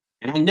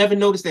 and I never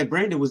noticed that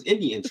Brandon was in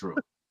the intro.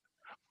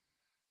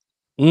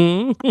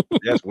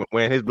 Yes,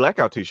 wearing his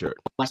blackout T-shirt.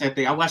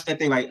 I watched that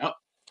thing like, I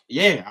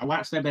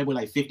watched that bad boy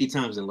like 50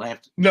 times and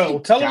laughed. No,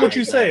 tell him what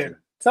you said.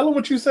 Tell him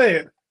what you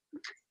said.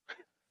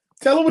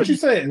 Tell him what you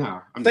said.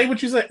 No, say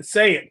what you said.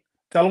 Say it.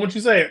 Tell him what you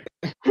said.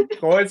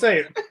 Go ahead and say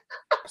it.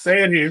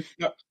 Say it, Hugh.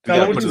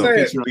 Tell him what you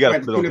said. We got to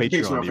put it on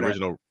Patreon, the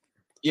original.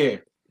 Yeah.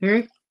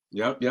 Yep.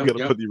 You got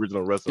to put the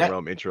original Wrestling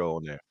Wrealm intro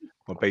on there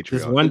on Patreon.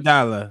 Just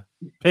 $1.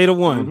 Pay the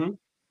one.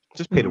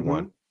 Just pay the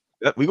one.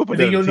 We gonna put And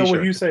that then on you'll a know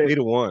what t-shirt. you Just said. pay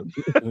the one.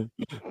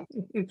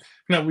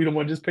 No, we don't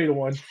want just pay the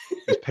one.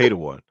 Just pay the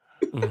one.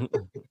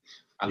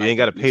 I You ain't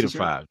got to that. pay the Next t-shirt.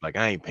 5. Like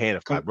I ain't paying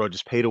the 5, bro.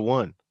 Just pay the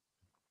one.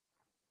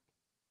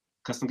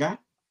 Custom guy.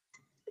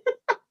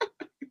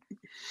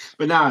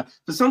 But nah,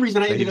 for some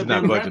reason I He's ended up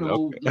not down the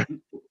budgeting. rabbit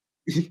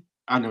hole.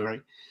 I know,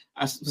 right?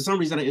 For some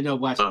reason I ended up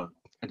watching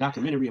a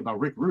documentary about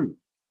Rick Rude.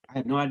 I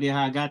have no idea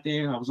how I got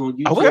there. I was on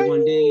YouTube Okay.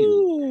 one day, and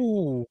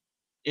Ooh.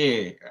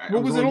 yeah, I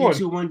What was was on it on?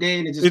 YouTube one day,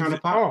 and it just It's- kind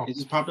of popped. oh. It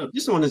just popped up,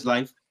 just on his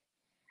life,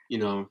 you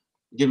know,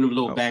 giving him a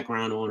little Oh.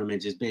 background on him,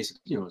 and just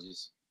basically,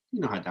 just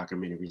how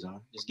documentaries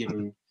are, just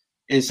giving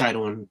insight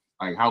on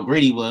like how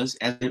great he was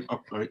as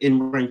an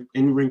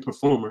in-ring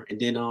performer, and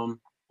then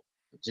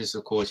just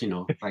of course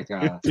like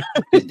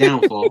his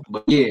downfall.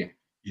 But yeah,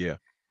 Yeah.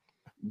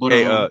 but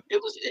Hey,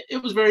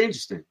 it was very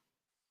interesting.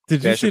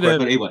 Did you That's see your that?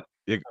 But anyway,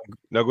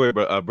 No, go ahead,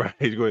 bro. Brian,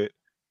 go ahead.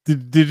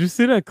 Did you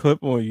see that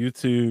clip on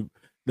YouTube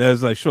that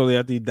was like shortly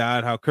after he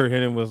died? How Kurt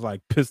Hennig was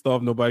like pissed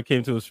off nobody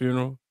came to his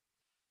funeral.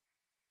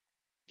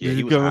 Yeah, Did he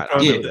you was come hot. I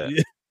across remember it?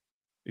 that.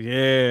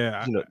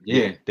 Yeah. You know,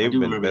 yeah, I they've do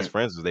been remember best that.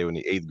 friends since they were in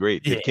the 8th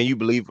grade. Yeah. Can you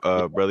believe,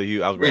 brother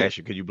Hugh? I was gonna Yeah. ask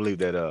you, could you believe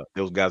that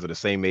those guys are the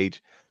same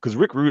age? Because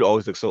Rick Rude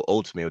always looked so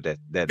old to me with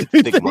that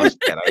thick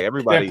mustache. Like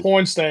everybody, That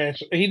porn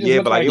stash. He just yeah,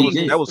 looked but like like it he was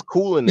did. that was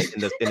cool in the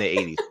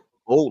 80s.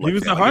 Old He like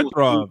was that. a Like, it was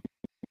cool. heartthrob.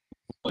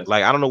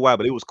 Like I don't know why,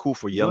 but it was cool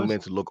for He young was. men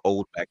to look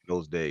old back in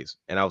those days.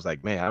 And I was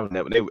like, man, I would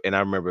never. And I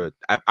remember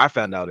I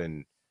found out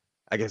in,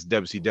 I guess,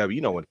 WCW.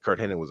 You know, when Kurt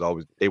Hennig was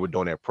always, they were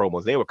doing their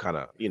promos. They were kind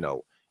of,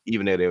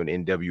 even though they were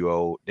in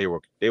NWO, they were,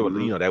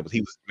 Mhm.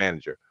 he was the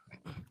manager.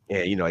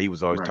 And he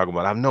was always Right. talking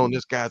about, I've known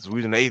this guy since we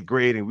was in the 8th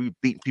grade, and we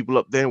beating people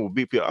up then. We'll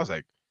beat people. I was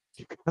like,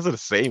 you guys are the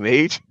same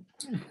age.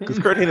 Because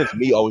Kurt Hennig to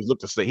me always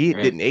looked the same. He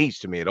Yeah. didn't age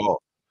to me at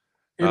all.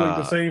 He looked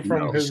the same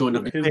from his showing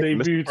up his He came from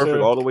Mr. debut Perfect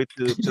to all the way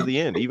to the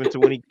end,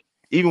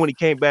 even when he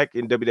came back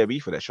in WWE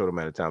for that short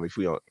amount of time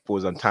before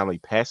his untimely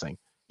passing.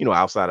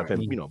 Outside of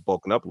him,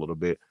 bulking up a little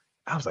bit.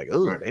 I was like,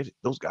 oh, Right.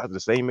 those guys are the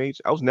same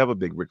age. I was never a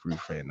big Rick Rude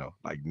fan though.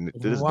 Like to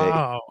this day,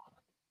 Wow.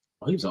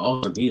 Oh, he was an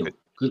awesome heel.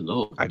 Good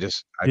lord. I couldn't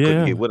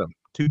Yeah. get with him.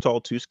 Too tall,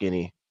 too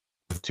skinny,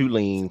 too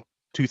lean,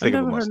 too I thick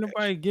of a never heard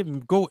mustache. nobody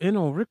go in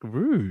on Rick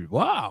Rude.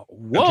 Wow.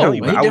 I'm telling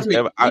you, Whoa. man, He I was definitely-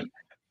 never.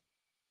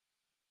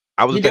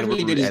 I was He a fan of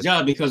definitely Rick did Rude his as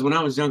job because when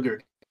I was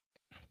younger,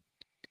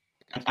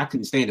 I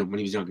couldn't stand him when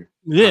he was younger.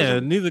 Yeah,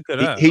 neither could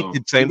I. he So,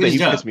 did the same he did thing.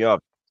 his He pissed job. me off.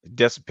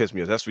 That's pissed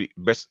me off. That's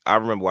best. I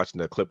remember watching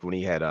the clip when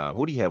he had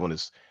who did he have on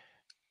his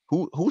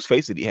whose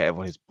face did he have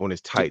on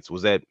his tights?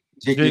 Was that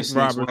Jake Jake Snake's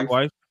Roberts' wife.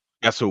 wife.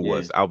 that's who it Yeah.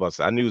 was? I was about to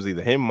say, I knew it was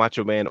either him,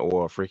 Macho Man,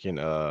 or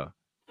freaking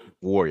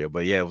Warrior.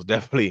 But yeah, it was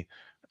definitely.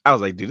 I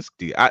was like, dude,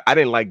 I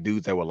didn't like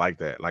dudes that were like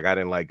that. Like I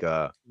didn't like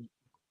Oh,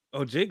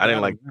 Jake. I didn't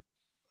got like him.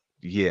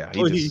 yeah.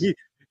 Oh,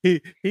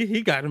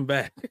 he got him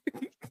back.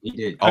 He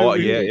did. Oh I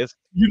mean, yeah, He did. it's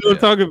You know what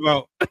I'm talking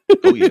about.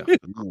 oh yeah.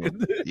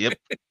 Yep.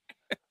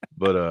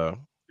 But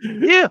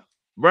yeah.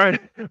 Brian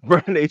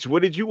H,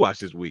 what did you watch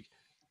this week?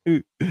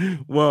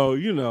 Well,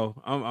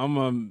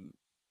 I'm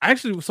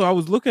actually, so I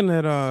was looking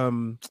at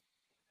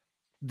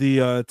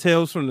the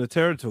Tales from the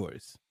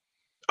Territories.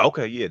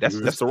 Okay, yeah, that's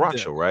the Rock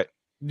show, right?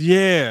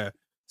 Yeah.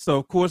 So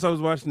of course I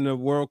was watching the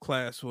World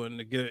Class one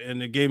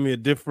and it gave me a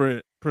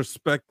different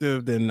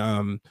perspective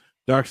than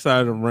Dark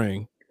Side of the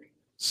Ring.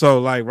 So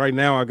like right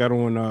now I got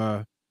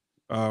on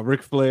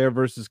Ric Flair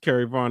versus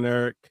Kerry Von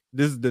Erich.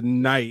 This is the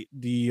night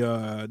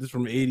this is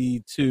from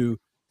 82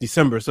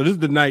 December. So this is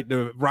the night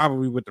the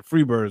rivalry with the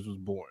Freebirds was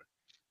born.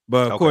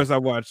 But of course I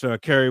watched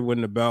Kerry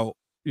win the belt,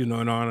 in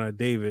honor of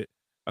David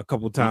a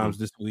couple times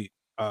this week.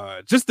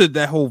 Just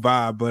that whole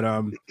vibe. But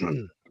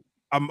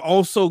I'm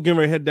also getting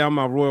ready to head down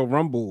my Royal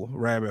Rumble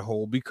rabbit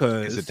hole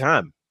because it's the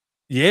time.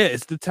 Yeah,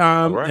 it's the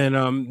time. Right.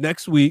 And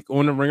next week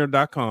on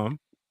theringer.com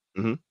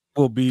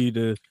will be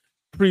the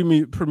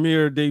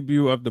premiere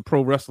debut of the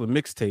Pro Wrestling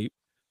Mixtape,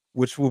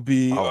 which will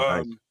be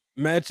nice.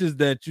 matches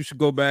that you should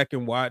go back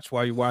and watch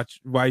while you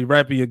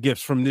wrapping your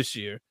gifts from this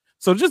year.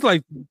 So just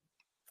like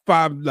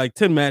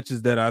 10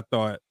 matches that I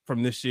thought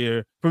from this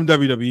year from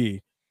WWE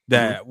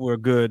that were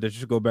good that you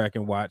should go back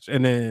and watch.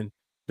 And then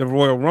the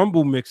Royal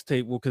Rumble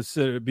mixtape will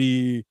consider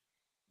be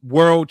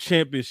World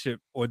Championship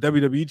or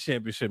WWE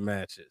Championship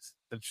matches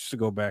that you should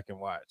go back and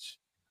watch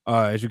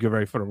as you get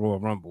ready for the Royal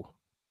Rumble.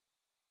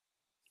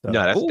 So,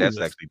 No, that's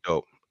actually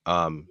dope.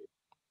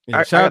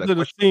 Shout out to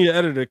the senior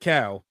editor,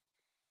 Cal.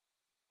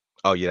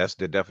 Oh yeah, that's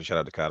definitely shout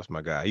out to Kyle. That's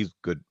my guy. He's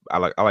good. I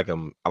like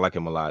him. I like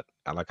him a lot.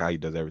 I like how he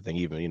does everything,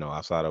 even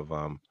outside of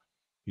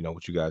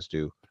what you guys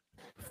do.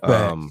 What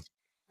I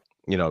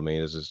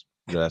mean, it's just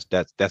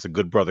that's a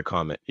good brother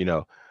comment.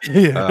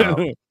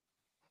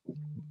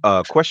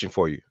 Question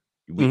for you.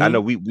 I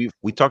know we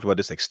talked about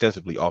this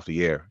extensively off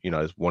the air.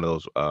 It's one of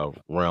those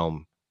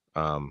Wrealm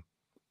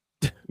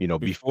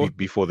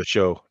before the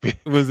show.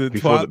 Was it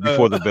before the bell?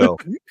 Before the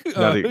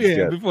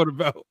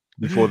bell.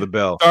 Before the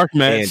bell. Dark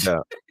match.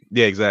 And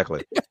yeah,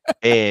 exactly.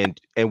 and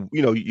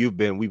we've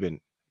been,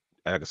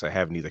 like I said,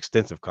 having these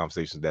extensive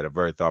conversations that are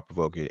very thought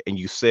provoking. And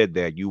you said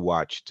that you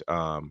watched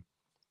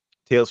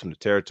Tales from the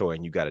Territory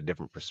and you got a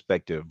different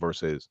perspective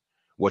versus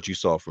what you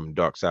saw from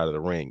Dark Side of the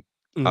Ring.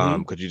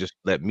 Mhm. Could you just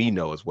let me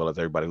know, as well as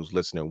everybody who's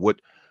listening,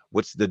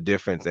 what's the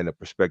difference and the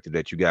perspective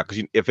that you got?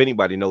 Because if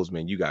anybody knows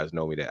me, and you guys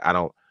know me, that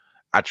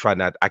I try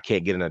not, I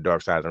can't get in the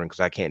Dark Side of the Ring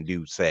because I can't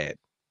do sad.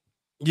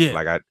 Yeah.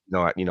 Like that's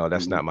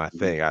not my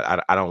thing.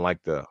 I don't like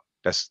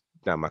that's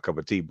not my cup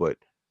of tea. But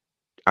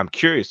I'm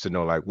curious to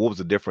know, like, what was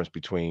the difference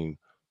between,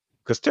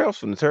 because Tales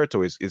from the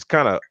Territory is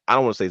kind of, I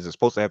don't want to say, it's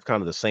supposed to have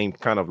kind of the same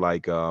kind of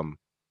like kind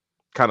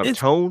of It's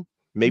tone,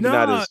 maybe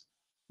not nah. as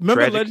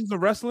Remember tragic. Legends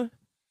of Wrestling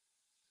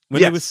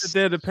when they would sit Yes.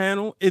 there at the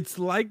panel? It's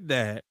like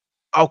that,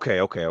 Okay.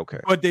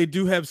 but they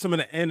do have some of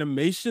the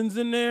animations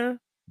in there.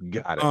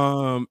 Got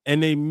it.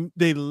 And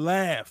they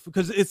laugh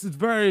because it's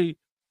very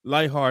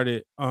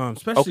lighthearted. Okay.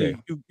 Especially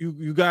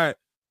you got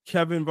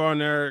Kevin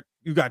Von Erich,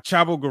 you got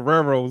Chavo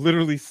Guerrero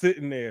literally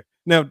sitting there.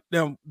 Now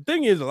the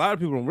thing is, a lot of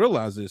people don't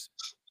realize this.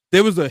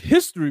 There was a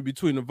history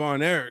between the Von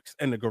Erichs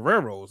and the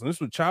Guerreros, and this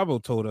is what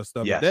Chavo told us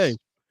the other day. Yes.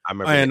 I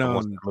remember And I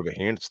remember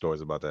hearing stories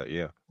about that.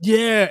 Yeah.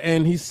 yeah,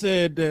 and he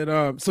said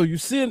that so you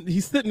see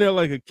he's sitting there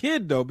like a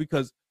kid though,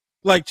 because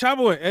like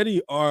Chavo and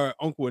Eddie are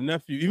uncle and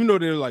nephew, even though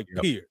they're like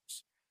Yep.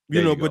 peers,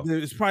 There you but go.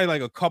 it's probably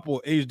like a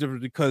couple age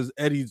difference because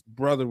Eddie's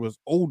brother was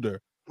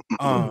older.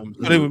 So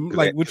they were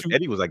like what you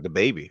Eddie was like the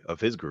baby of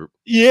his group.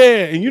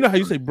 yeah, and you know how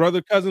you say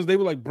brother cousins, they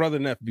were like brother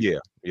nephew.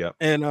 Yeah.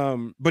 And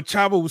but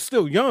Chavo was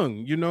still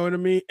young, you know what I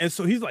mean? And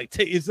so he's like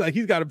it's like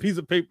he's got a piece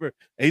of paper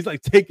and he's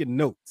like taking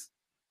notes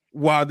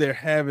while they're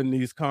having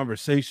these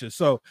conversations.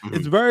 So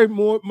it's very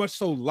much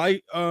so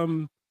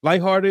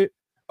lighthearted.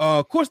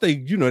 Of course they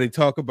they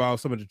talk about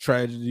some of the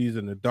tragedies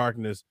and the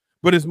darkness,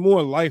 but it's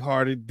more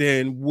lighthearted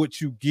than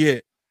what you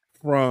get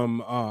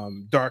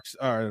from Dark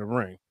Side of the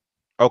Ring.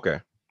 Okay.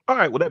 All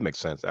right. Well, that makes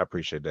sense. I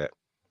appreciate that.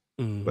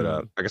 But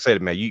like I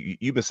said, man,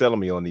 you've been selling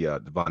me on the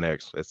Von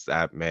X.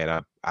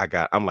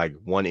 I'm like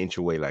 1 inch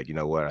away. Like, you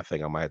know what? I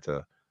think I might have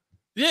to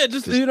Yeah,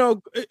 just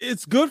just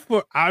it's good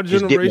for our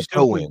just get my generation.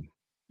 toe in.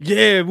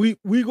 Yeah, we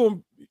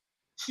gonna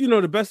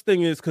the best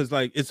thing is because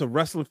like it's a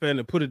wrestling fan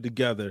that put it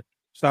together.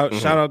 Shout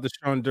out to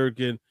Sean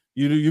Durkin.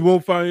 You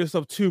won't find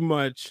yourself too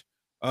much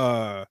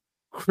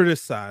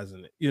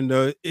criticizing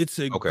it. It's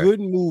a Okay. good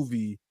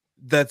movie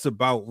that's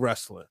about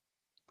wrestling.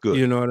 Good.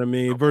 You know what I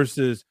mean?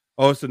 Versus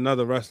it's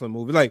another wrestling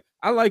movie. Like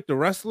I like The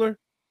Wrestler,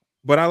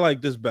 but I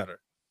like this better.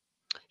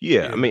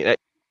 Yeah, I mean,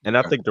 and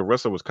I think The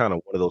Wrestler was kind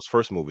of one of those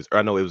first movies.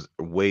 I know it was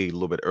a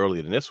little bit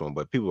earlier than this one,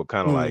 but people were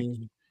kind of like,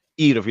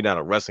 even if you're not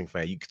a wrestling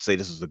fan, you could say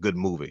this is a good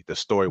movie. The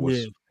story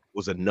was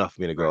enough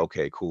for me to go,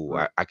 okay, cool.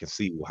 I can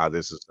see how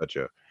this is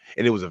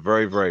and it was a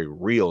very, very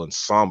real and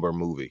somber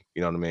movie.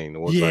 You know what I mean?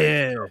 It was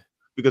like,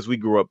 because we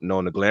grew up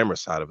knowing the glamour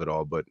side of it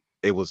all, but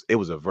it was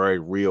a very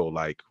real,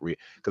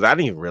 because I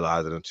didn't even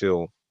realize it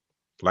until,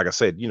 like I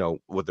said,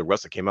 with The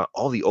Wrestler came out,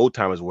 all the old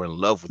timers were in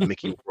love with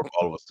Mickey Rourke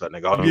all of a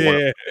sudden. Like,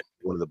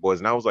 one of the boys,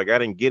 and I was like, I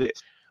didn't get it.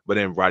 But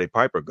then Roddy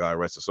Piper, God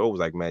rest his soul, was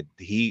like, man,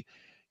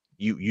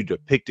 you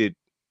depicted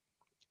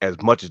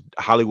as much as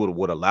Hollywood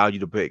would allow you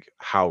to pick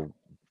how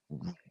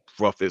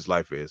rough his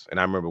life is. And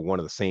I remember one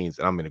of the scenes,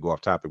 and I'm going to go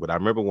off topic, but I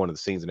remember one of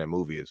the scenes in that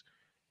movie is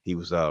he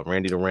was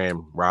Randy the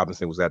Ram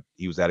Robinson was at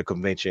a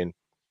convention,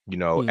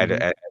 at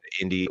an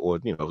indie, or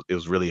it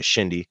was really a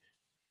shindy,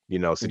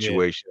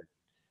 situation.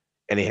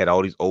 And they had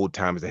all these old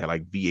timers that had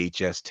like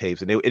VHS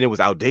tapes, and it was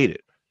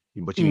outdated.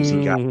 But you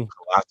see guys with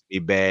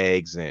colostomy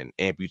bags and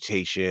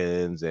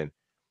amputations, and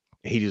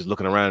he just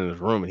looking around in his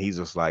room, and he's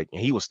just like,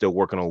 and he was still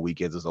working on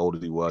weekends as old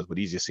as he was, but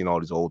he's just seen all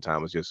these old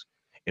timers just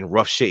in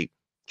rough shape,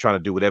 trying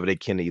to do whatever they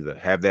can to either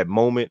have that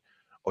moment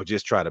or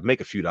just try to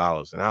make a few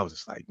dollars. And I was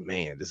just like,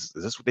 man, is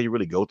this what they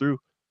really go through?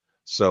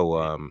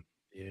 So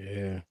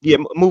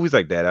movies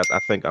like that, I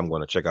think I'm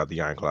going to check out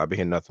The Iron Claw. I've been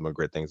hearing nothing but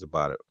great things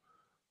about it.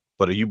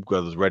 But are you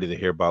brothers ready to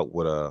hear about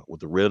what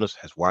the realness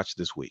has watched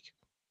this week?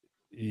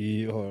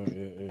 Yeah,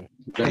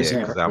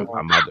 because I'm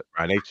about to,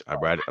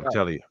 I'm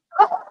telling you,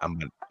 I'm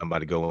about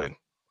to go in.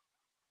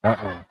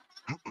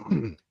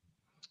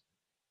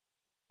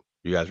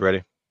 You guys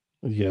ready?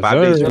 Yes,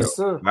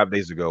 5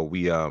 days ago,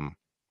 we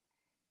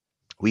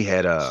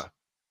had a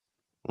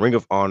Ring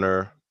of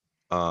Honor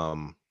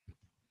Final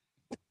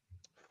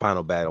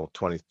Battle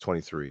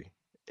 2023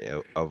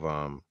 of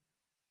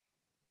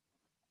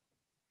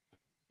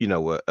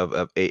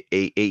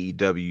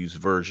AEW's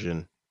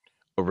version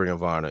of Ring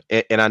of Honor.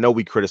 And I know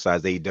we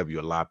criticize AEW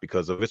a lot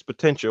because of its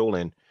potential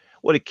and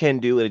what it can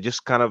do, and it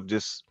just kind of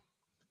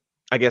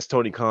I guess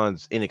Tony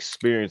Khan's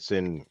inexperience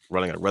in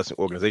running a wrestling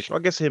organization. I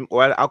guess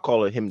I'll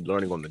call it him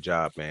learning on the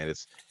job, man.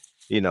 It's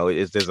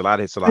there's a lot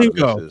of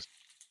misses.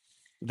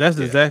 That's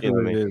exactly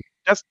what it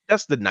is.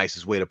 That's the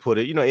nicest way to put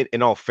it.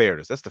 In all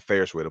fairness, that's the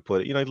fairest way to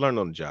put it. He learned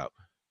on the job.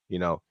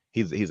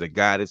 He's a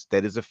guy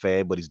that is a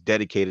fan, but he's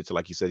dedicated to,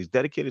 like you said, he's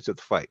dedicated to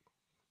the fight.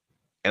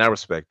 And I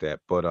respect that.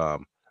 But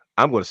I'm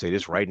going to say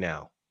this right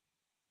now.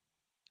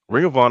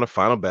 Ring of Honor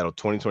Final Battle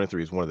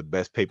 2023 is one of the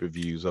best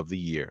pay-per-views of the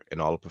year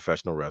in all of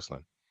professional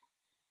wrestling.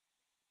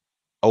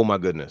 Oh my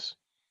goodness.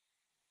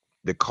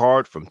 The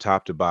card from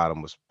top to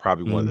bottom was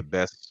probably one of the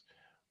best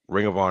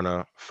Ring of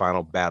Honor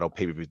Final Battle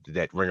pay-per-views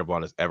that Ring of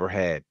Honor has ever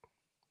had.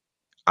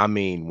 I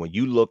mean, when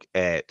you look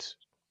at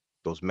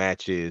those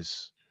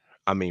matches,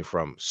 I mean,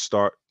 from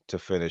start to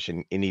finish,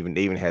 and even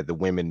they even had the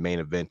women main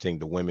eventing,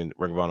 the women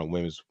Ring of Honor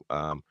Women's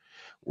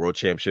World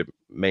Championship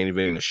main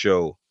eventing the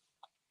show.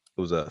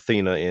 It was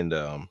Athena and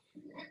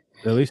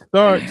Billy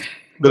Starks. Billy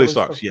Billy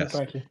Starks, Starkey, yes.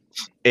 thank you.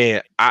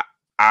 And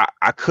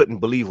I couldn't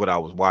believe what I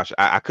was watching.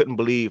 I couldn't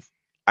believe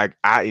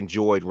I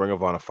enjoyed Ring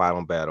of Honor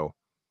Final Battle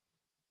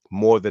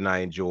more than I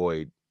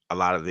enjoyed a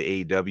lot of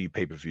the AEW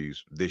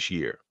pay-per-views this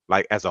year.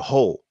 Like as a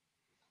whole,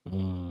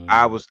 Mm.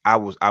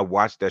 I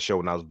watched that show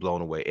and I was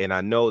blown away. And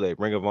I know that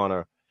Ring of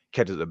Honor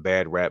catches a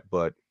bad rap,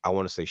 but I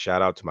want to say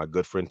shout out to my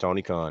good friend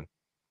Tony Khan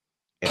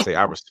and say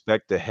I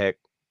respect the heck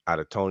out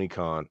of Tony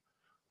Khan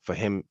for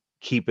him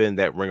keeping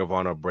that Ring of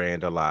Honor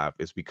brand alive.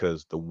 Is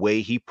because the way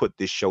he put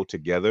this show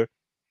together,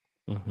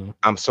 Mhm.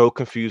 I'm so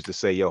confused to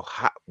say, yo,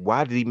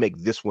 why did he make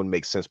this one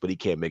make sense, but he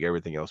can't make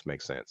everything else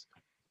make sense?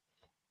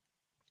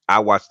 I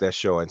watched that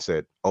show and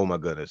said, "Oh my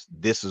goodness,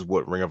 this is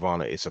what Ring of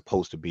Honor is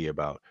supposed to be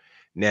about."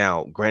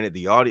 Now, granted,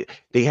 the audience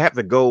they have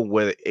to go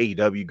where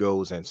AEW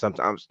goes, and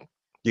sometimes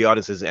the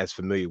audience isn't as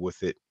familiar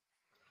with it.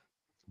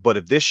 But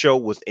if this show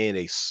was in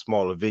a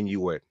smaller venue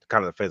where it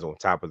kind of the fans on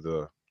top of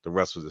the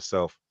wrestlers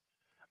itself,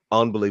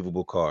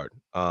 unbelievable card.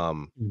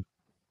 Mm.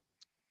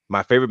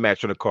 My favorite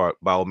match on the card,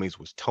 by all means,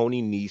 was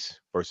Tony Nese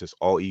versus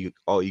All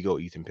Ego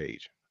Ethan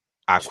Page.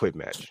 I quit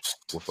match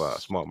with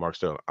Smart Mark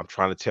Sterling. I'm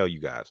trying to tell you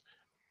guys,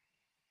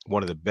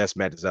 one of the best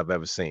matches I've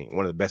ever seen.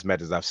 One of the best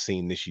matches I've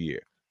seen this year.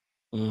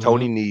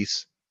 Tony Mhm.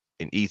 Nese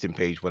and Ethan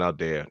Page went out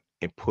there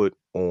and put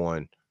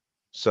on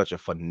such a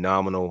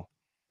phenomenal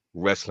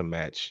wrestling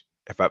match.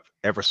 If I've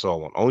ever saw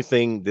one, only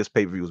thing this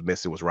pay per view was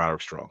missing was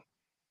Roderick Strong.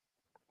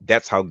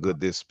 That's how good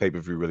this pay per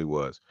view really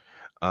was.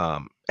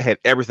 Had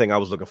everything I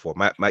was looking for.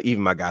 My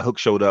even my guy Hook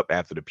showed up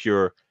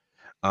after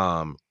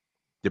um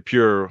the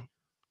pure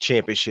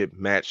championship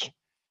match,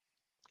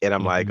 and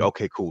I'm like, Mhm.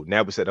 okay, cool.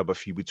 Now we set up a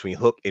feud between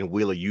Hook and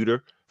Wheeler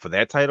Yuta for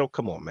that title.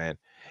 Come on, man,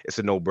 it's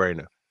a no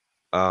brainer.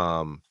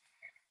 Um,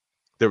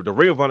 the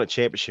Ring of Honor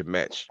Championship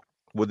match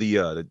with the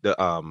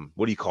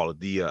what do you call it?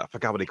 I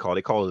forgot what they call it.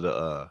 They call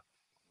it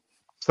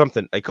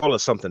something. They call it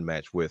something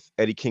match with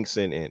Eddie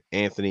Kingston and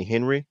Anthony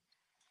Henry.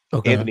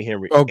 Okay. Anthony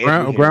Henry.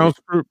 Grounds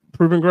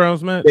proving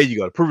grounds match. There you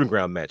go. The proving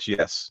ground match.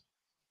 Yes,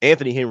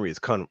 Anthony Henry is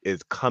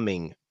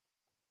coming.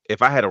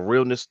 If I had a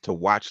realness to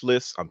watch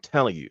list, I'm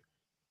telling you,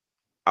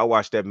 I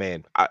watched that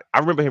man. I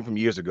remember him from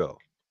years ago,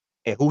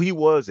 and who he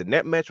was in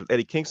that match with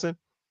Eddie Kingston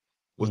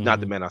was not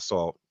the Mhm. man I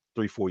saw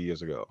 3 4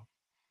 years ago.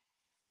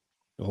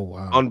 Oh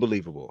wow.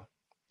 Unbelievable.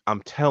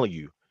 I'm telling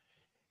you,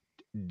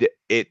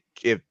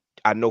 if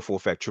I know for a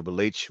fact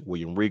Triple H,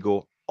 William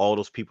Regal, all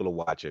those people are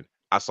watching.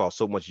 I saw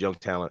so much young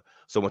talent,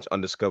 so much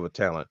undiscovered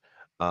talent.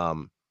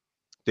 Um,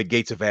 the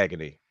Gates of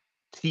Agony,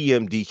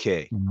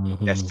 TMDK,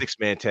 that Mhm.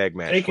 6-man tag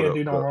match They for can't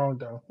do no the wrong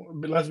though.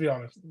 But let's be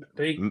honest. m-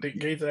 The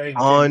Gates of Agony can't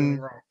do anything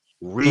wrong.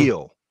 Hmm.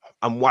 unreal.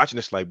 I'm watching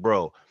this like,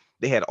 bro,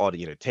 they had all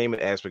the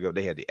entertainment aspect of it,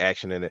 they had the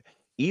action in it.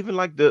 Even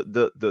like the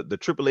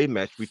AAA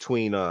match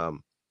between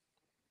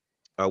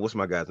what's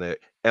my guy's name?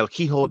 El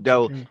Hijo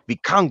del Fucking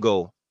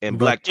Vikingo and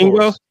Black Black Kingo?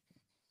 Taurus.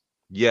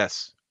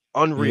 Yes,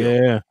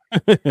 unreal.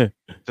 Yeah.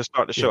 To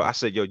start the show, Yeah. I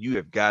said, "Yo, you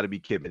have got to be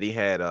kidding me." They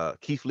had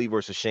Keith Lee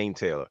versus Shane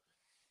Taylor.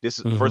 This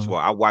is first of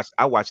Mhm. all,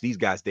 I watched these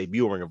guys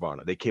debut in Ring of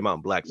Honor. They came out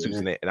in black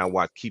suits Yeah. and I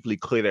watched Keith Lee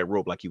clear that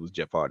rope like he was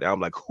Jeff Hardy. I'm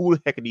like, who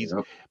the heck are these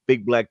Yep.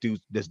 big black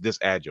dudes this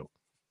agile?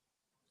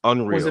 was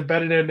it Unreal.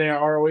 better than their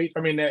ROH? I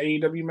mean that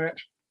AEW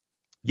match?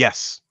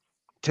 Yes,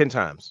 10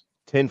 times,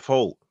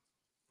 tenfold,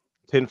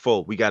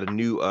 tenfold. We got a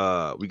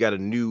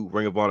new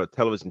Ring of Honor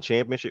television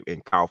championship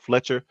in Kyle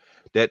Fletcher.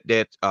 That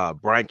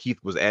Brian Keith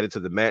was added to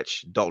the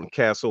match. Dalton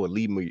Castle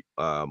and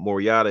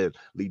Moriarty, and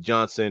Lee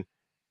Johnson,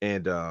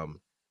 and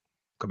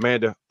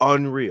Commander.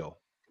 Unreal.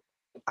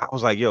 I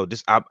was like, yo,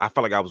 I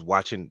felt like I was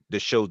watching the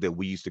shows that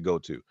we used to go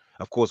to.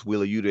 Of course,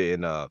 Wheeler Yuta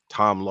and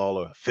Tom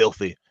Lawler,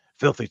 filthy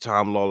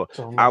Tom Lawler.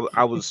 So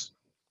I was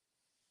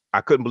I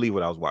couldn't believe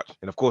what I was watching.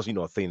 And of course,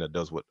 Athena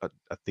does what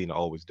Athena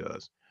always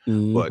does.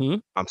 But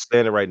Mhm. I'm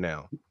standing right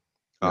now.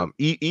 Yep.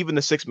 Even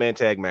the 6-man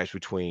tag match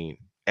between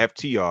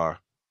FTR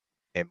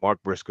and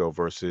Mark Briscoe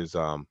versus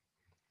the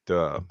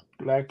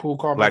Blackpool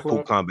Combat Blackpool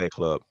Club. Combat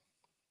Club,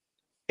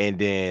 and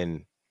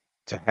then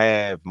to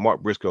have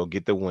Mark Briscoe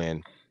get the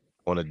win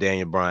on a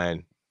Daniel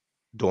Bryan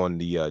doing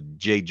the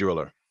Jay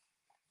Driller.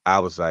 I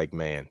was like,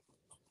 man,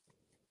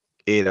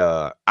 it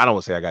I don't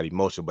want to say I got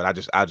emotional, but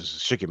I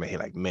just shook in my head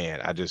like,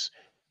 man,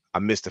 I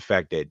missed the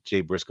fact that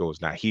Jay Briscoe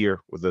is not here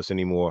with us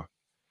anymore.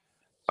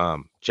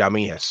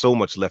 Jamin has so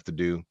much left to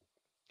do.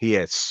 He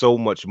had so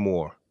much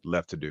more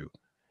left to do.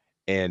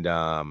 And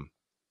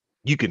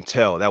you can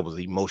tell that was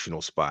an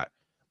emotional spot.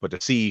 But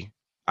to see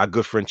our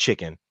good friend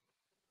Chicken,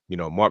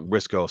 Mark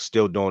Briscoe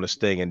still doing his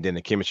thing, and then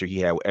the chemistry he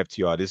had with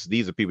FTR.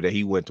 These are people that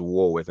he went to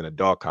war with in a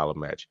dog collar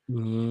match.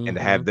 And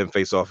to have Mhm. them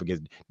face off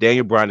against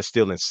Daniel Bryan is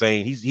still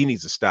insane. He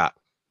needs to stop.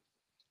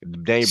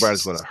 Daniel Bryan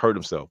is going to hurt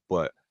himself,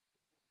 but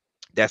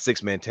that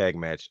 6-man tag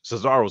match,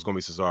 Cesaro is going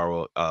to be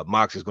Cesaro.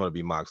 Mox is going to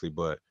be Moxley,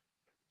 but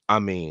I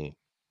mean,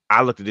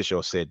 I looked at this show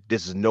and said,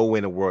 "This is no way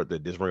in the world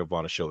that this Ring of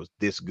Honor show is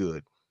this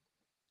good,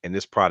 and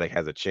this product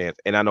has a chance."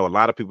 And I know a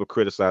lot of people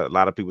criticize. A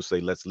lot of people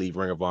say, "Let's leave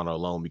Ring of Honor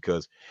alone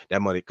because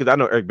that money." Because I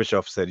know Eric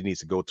Bischoff said he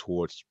needs to go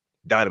towards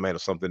Dynamite or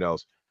something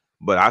else.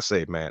 But I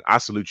say, man, I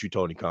salute you,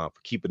 Tony Khan,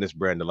 for keeping this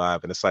brand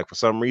alive. And it's like for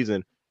some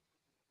reason,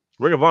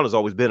 Ring of Honor has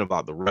always been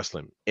about the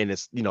wrestling, and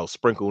it's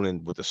sprinkled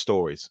in with the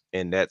stories,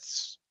 and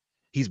that's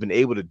he's been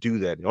able to do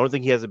that. The only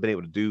thing he hasn't been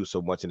able to do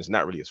so much, and it's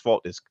not really his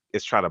fault, is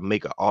try to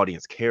make an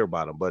audience care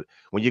about him. But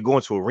when you're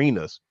going to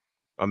arenas,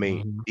 I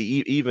mean, Mhm.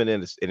 even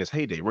in his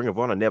heyday, Ring of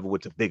Honor never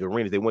went to big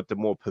arenas. They went to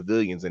more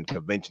pavilions and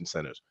convention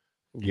centers.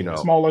 You Yeah. know,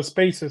 Smaller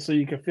spaces so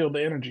you can feel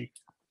the energy.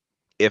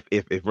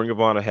 if Ring of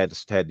Honor had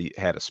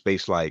a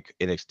space like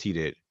NXT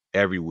did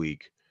every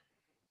week,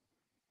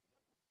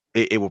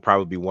 it will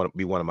probably be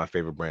one of my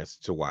favorite brands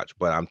to watch.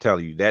 But I'm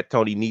telling you, that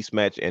Tony Nese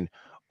match and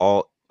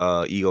all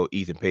Ego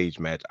Ethan Page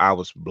match, I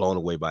was blown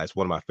away by. It's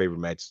one of my favorite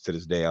matches to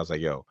this day. I was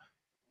like, yo,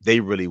 they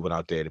really went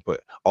out there to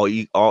put all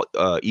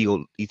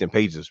Ego Ethan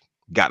Page has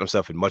got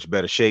himself in much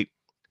better shape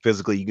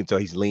physically. You can tell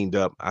he's leaned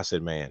up. I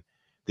said, man,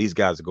 these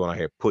guys are going out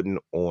here putting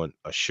on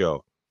a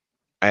show,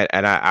 and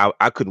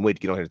I couldn't wait to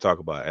get on here to talk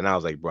about it. And I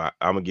was like, bro,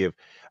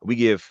 we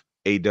give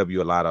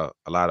AW a lot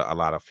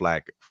of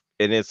flack,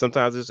 and then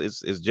sometimes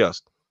it's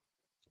just.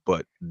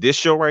 But this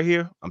show right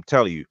here, I'm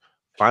telling you,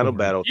 Final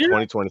Battle Yeah.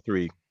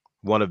 2023,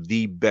 one of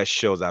the best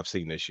shows I've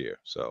seen this year.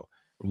 So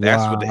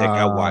that's what the heck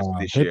I watched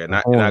this Hit year, the and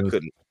I horns.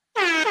 couldn't.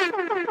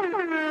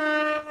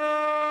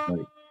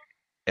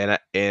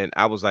 And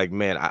I was like,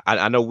 man,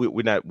 I know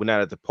we're not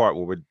at the part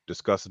where we're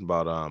discussing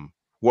about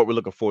what we're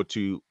looking forward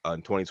to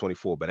in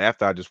 2024. But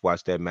after I just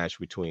watched that match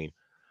between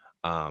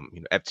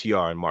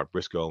FTR and Mark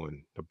Briscoe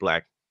and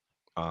the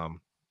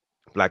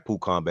Blackpool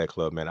Combat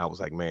Club, man, I was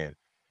like, man,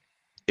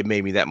 it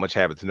made me that much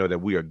happy to know that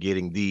we are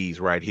getting these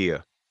right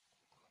here.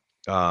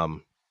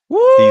 These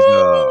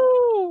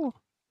Woo!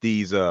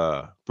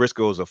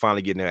 Briscoes are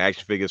finally getting their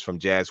action figures from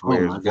Jazz Oh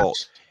Ware's my Vault.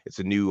 gosh. It's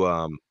a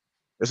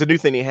new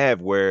thing they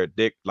have where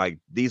they like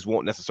these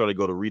won't necessarily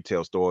go to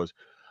retail stores,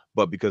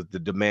 but because the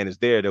demand is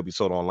there, they'll be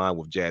sold online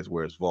with Jazz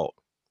Ware's Vault.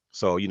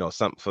 So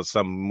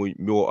some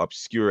more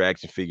obscure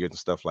action figures and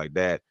stuff like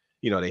that,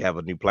 they have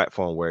a new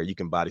platform where you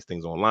can buy these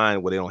things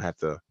online where they don't have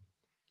to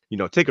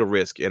take a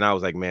risk. And I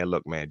was like, man,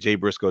 look, man, Jay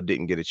Briscoe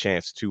didn't get a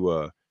chance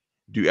to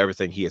do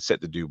everything he had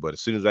set to do. But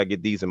as soon as I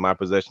get these in my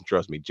possession,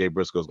 trust me, Jay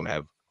Briscoe's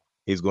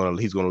he's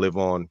gonna live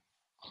on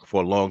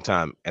for a long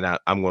time. And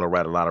I'm gonna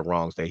right a lot of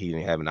wrongs that he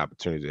didn't have an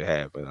opportunity to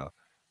have. And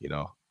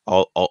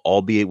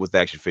albeit with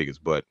action figures,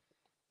 but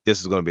this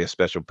is gonna be a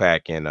special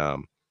pack. And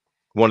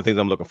one of the things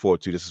I'm looking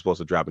forward to, this is supposed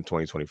to drop in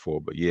 2024.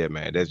 But yeah,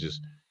 man, I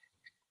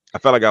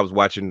felt like I was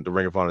watching the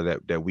Ring of Honor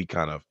that we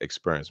kind of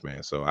experienced,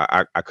 man. So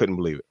I couldn't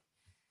believe it.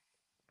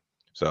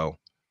 So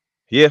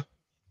yeah,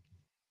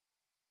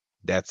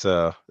 that's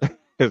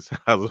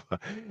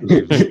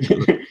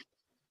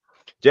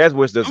Jazz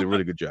West does a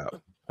really good job.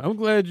 I'm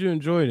glad you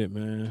enjoyed it,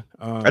 man.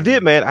 I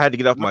did, man. I had to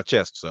get off my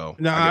chest, so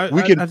No,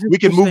 we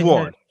can move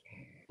on.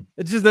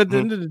 It's just at the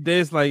end of the day,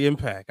 it's like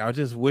Impact. I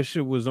just wish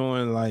it was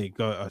on like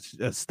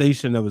a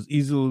station that was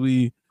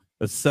easily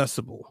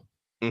accessible,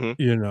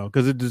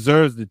 because it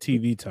deserves the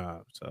TV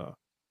time. So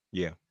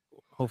yeah,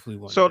 hopefully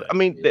one. So I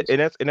mean,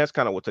 that's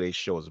kind of what today's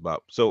show is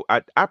about. So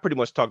I pretty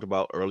much talked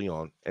about early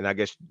on, and I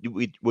guess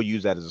we'll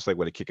use that as a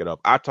segue to kick it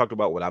up. I talked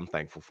about what I'm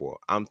thankful for.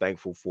 I'm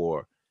thankful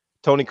for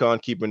Tony Khan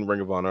keeping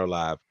Ring of Honor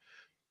alive,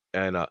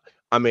 and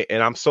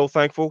and I'm so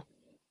thankful,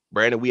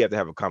 Brandon. We have to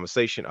have a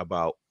conversation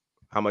about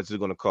how much it's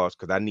going to cost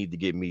because I need to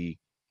get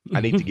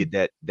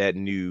that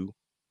new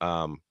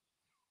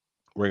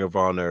Ring of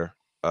Honor.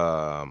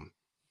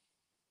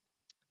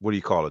 What do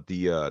you call it?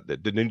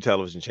 The new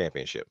television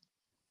championship.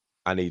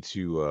 I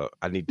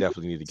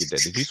definitely need to get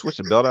that. Did you switch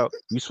the belt out?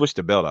 You switched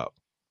the belt out.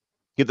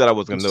 You thought I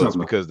was gonna notice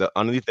because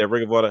underneath that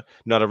Ring of Honor,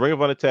 the Ring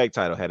of Honor tag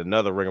title had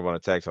another Ring of Honor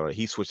tag title.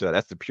 He switched it out.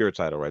 That's the pure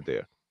title right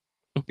there.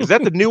 Is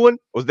that the new one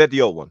or is that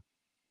the old one?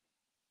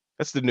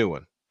 That's the new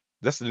one.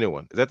 That's the new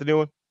one. Is that the new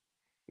one?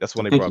 That's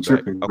when they brought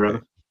back. Okay.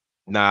 Brother.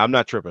 Nah, I'm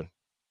not tripping.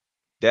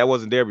 That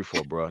wasn't there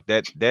before, bro.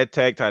 That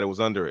tag title was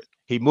under it.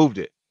 He moved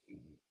it.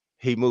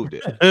 As soon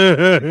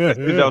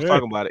as I was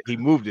talking about it, he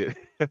moved it.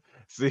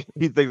 See,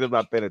 he thinks I'm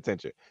not paying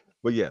attention.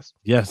 But yes,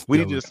 we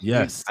need just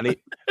yes. I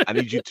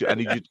need you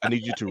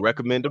to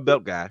recommend a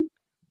belt guy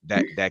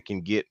that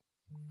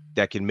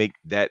can make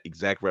that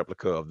exact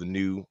replica of the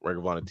new Ring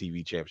of Honor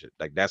TV championship.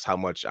 Like that's how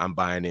much I'm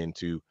buying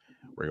into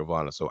Ring of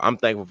Honor. So I'm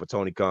thankful for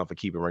Tony Khan for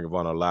keeping Ring of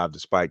Honor alive,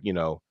 despite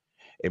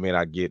it may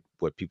not get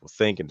what people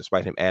think, and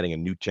despite him adding a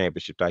new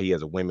championship. He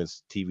has a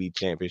women's TV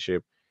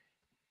championship.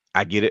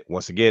 I get it.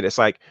 Once again, it's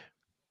like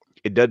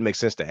it doesn't make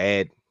sense to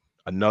add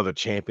another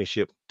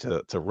championship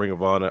to Ring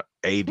of Honor,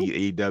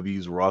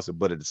 AEW's roster,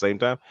 but at the same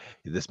time,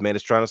 this man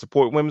is trying to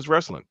support women's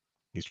wrestling.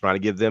 He's trying to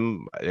give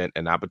them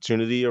an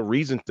opportunity, a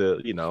reason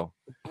to,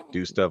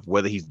 do stuff,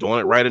 whether he's doing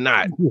it right or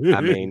not.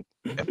 I mean,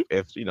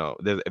 if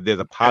there's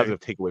a positive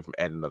takeaway from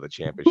adding another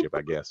championship,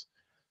 I guess.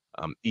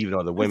 Even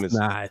though the women's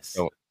nice.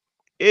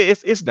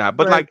 It's not,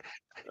 but like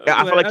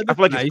I feel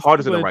like his heart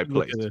is in the right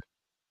place.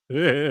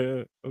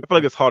 Yeah. I feel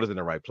like his heart is in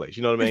the right place.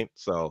 You know what I mean?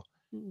 So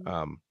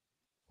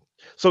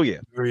yeah.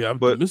 Very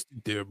optimistic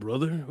there,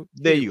 brother.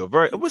 There you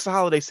go. What's the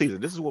holiday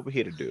season? This is what we're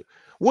here to do.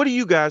 What are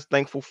you guys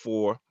thankful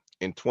for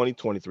in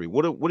 2023?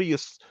 What are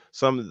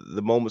some of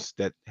the moments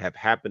that have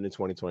happened in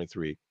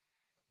 2023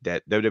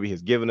 that WWE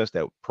has given us,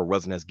 that pro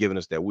wrestling has given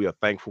us, that we are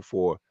thankful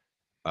for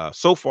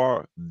so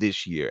far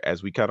this year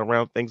as we kind of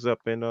round things up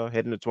and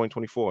head into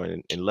 2024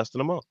 in less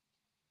than a month?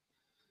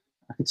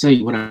 I can tell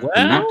you what I'm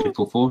not Well,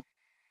 thankful for.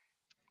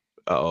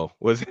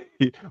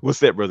 What's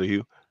that, brother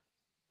Hugh?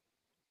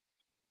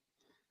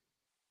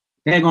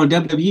 Daggone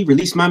WWE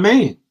released my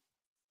man.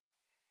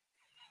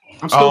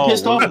 I'm still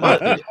pissed off about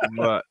that.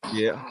 But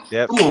yeah.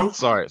 Come on.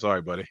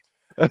 Sorry, buddy.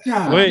 wait,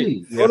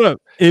 Golly. hold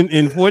up.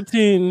 In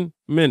 14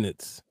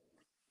 minutes,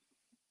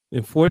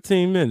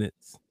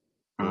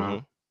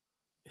 Mhm.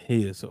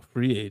 he is a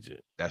free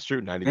agent. That's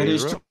true. 90 That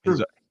days is in a row.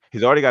 true.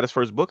 He's already got his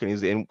first booking.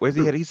 He's in. Where's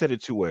he headed? He said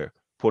it to where?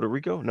 Puerto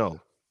Rico? No,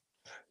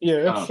 Yeah,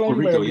 it's Puerto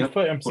only Rico, way yeah. for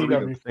Puerto Rico.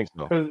 MCW. I think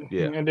so. 'Cause-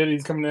 Yeah. And then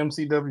he's coming to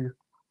MCW.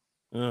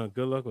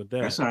 Good luck with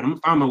that. That's all right. I'm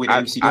gonna find my way to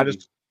I MCW.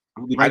 just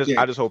I'm gonna be right there.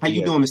 I just hope How he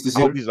you has- doing, Mr. I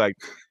hope Zero? he's like.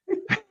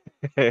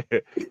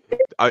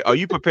 Are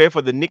you prepared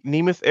for the Nick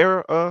Nemeth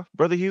era,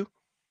 brother Hugh?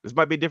 This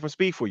might be a different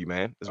speed for you,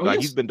 man. It's Oh, like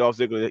yes. he's been Dolph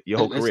Ziggler your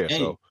whole That's- career. hey,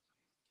 So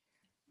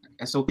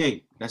That's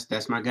okay.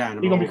 That's my guy.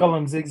 He gonna be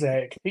calling him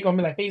Zigzag. He gonna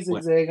be like, "Hey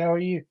Zigzag, how are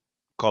you?"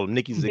 call him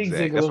Nicky Big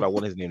Zigzag. That's Ziggler. what I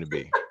want his name to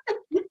be.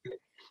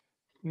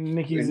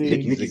 Nicky Nicky Zig.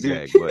 Nicky Nicky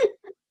Zigzag, Zig. but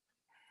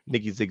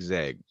Nicky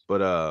Zigzag.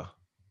 But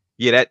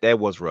yeah, that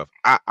was rough.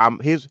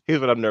 Here's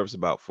what I'm nervous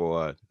about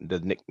for the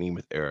Nick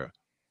Nemeth era.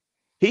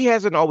 He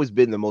hasn't always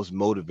been the most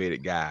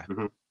motivated guy,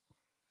 Mhm.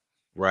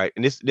 right?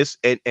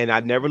 And and I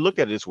never looked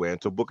at it this way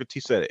until Booker T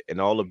said it. In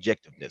all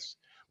objectiveness,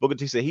 Booker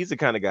T said he's the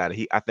kind of guy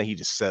that I think he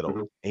just settled. Mhm.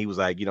 And he was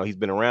like, he's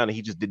been around and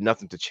he just did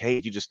nothing to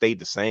change. He just stayed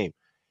the same.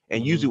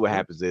 And usually what Mhm.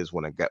 happens is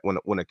when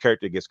a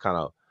character gets kind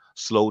of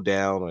slowed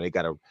down, or they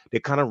kind of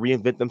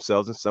reinvent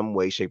themselves in some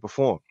way, shape, or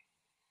form.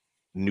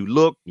 New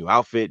look, new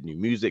outfit, new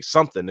music,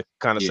 something to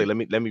kind of say, Yeah.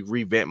 let me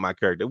revamp my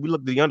character. We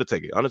look at the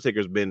Undertaker.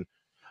 Undertaker's been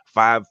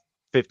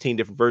 15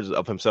 different versions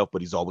of himself,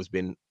 but he's always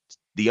been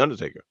the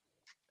Undertaker.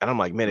 And I'm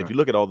like, man, if Right. you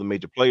look at all the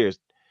major players,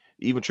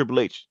 even Triple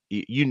H,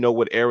 you know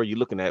what era you're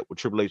looking at with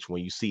Triple H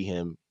when you see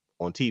him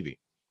on TV.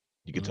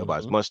 You can tell by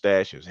his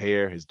mustache, his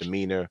hair, his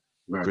demeanor.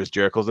 Right. Chris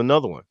Jericho's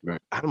another one.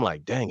 Right. I'm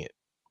like, dang it.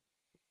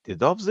 Did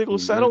Dolph Ziggler Mhm.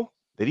 settle?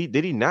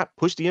 Did he not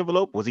push the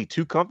envelope? Was he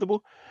too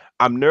comfortable?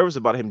 I'm nervous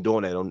about him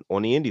doing that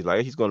on the indies.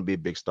 Like, he's going to be a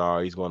big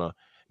star. He's going to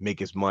make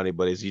his money,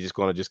 but is he just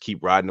going to just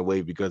keep riding the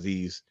wave because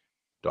he's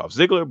Dolph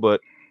Ziggler?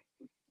 But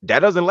that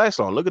doesn't last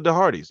long. Look at the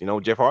Hardys.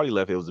 Jeff Hardy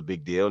left. It was a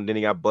big deal, and then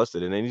he got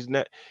busted, and then he's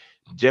not.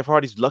 Jeff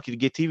Hardy's lucky to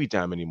get TV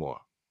time anymore.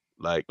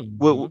 Like,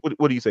 what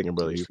are you thinking,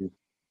 brother? That's true.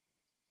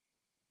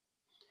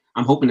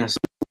 I'm hoping that's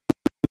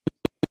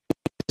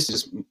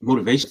just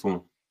motivation for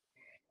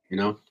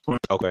him.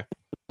 Okay.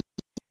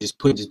 Just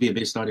be a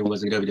big star than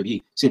was in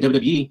WWE. See, in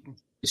WWE,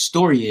 the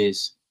story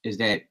is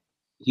that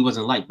he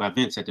wasn't liked by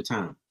Vince at the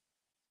time.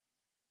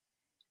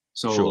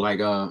 So Sure.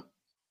 like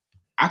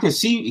I can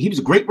see he was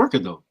a great worker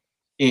though,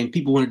 and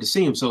people wanted to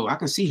see him. So I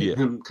can see Yeah.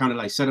 him kind of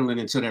like settling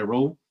into that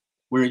role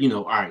where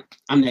all right,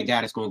 I'm that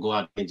guy that's gonna go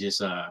out and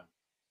just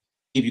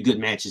give you good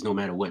matches no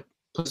matter what.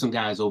 Put some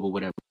guys over,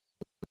 whatever.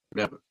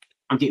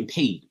 I'm getting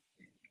paid.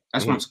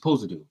 That's what I'm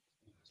supposed to do.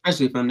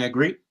 Especially if I'm that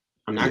great,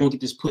 I'm not gonna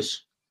get this push.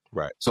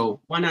 Right.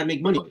 So why not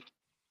make money?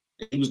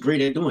 He was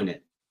great at doing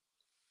that.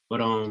 But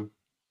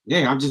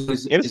yeah, I'm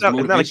just. And it's not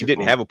like you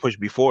didn't have a push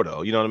before,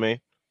 though. You know what I mean?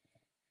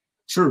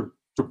 True.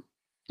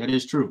 That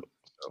is true.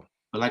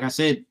 But like I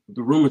said,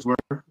 the rumors were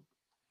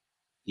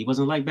he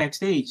wasn't liked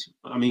backstage.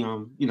 I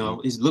mean,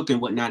 his look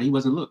and whatnot. He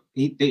wasn't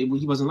he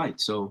wasn't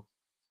liked. So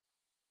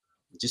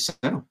just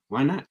settle.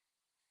 Why not?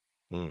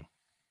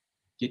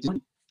 Get the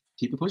money.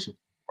 Keep it pushing.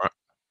 Right.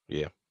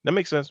 Yeah, that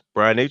makes sense.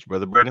 Brian H,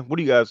 brother Brandon, what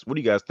are you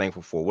guys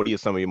thankful for? What are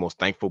some of your most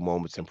thankful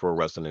moments in pro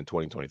wrestling in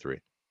 2023?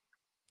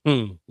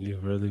 You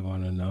really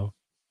want to know?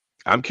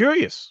 I'm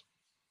curious.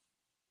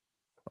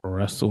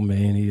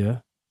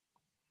 WrestleMania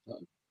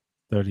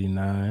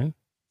 39.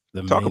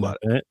 The Talk main about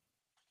event.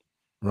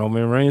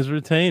 Roman Reigns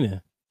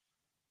retaining.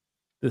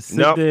 To sit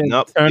Nope, there and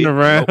nope, turn yeah,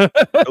 around.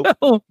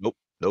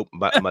 Nope. I'm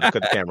about to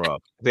cut the camera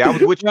off. See, I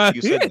was with you. when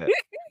You said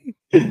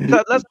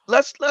that.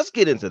 Let's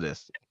get into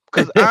this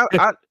because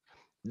I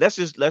let's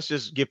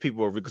just give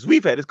people because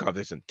we've had this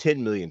conversation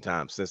 10 million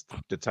times since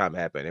the time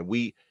happened, and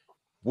we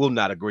will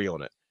not agree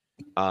on it.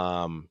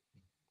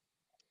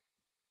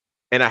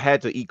 And I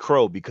had to eat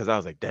crow because I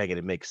was like, dang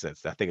it makes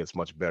sense. I think it's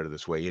much better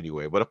this way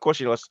anyway. But of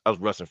course, us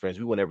wrestling fans,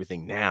 we want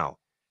everything now,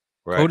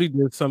 right? Cody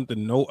did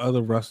something no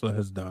other wrestler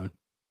has done.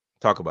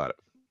 Talk about it.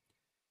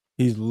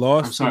 He's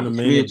lost I'm sorry. in the Can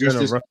main we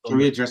event of Can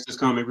we address this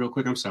comment real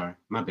quick? I'm sorry.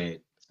 My bad.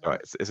 All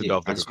right, it's a Yeah,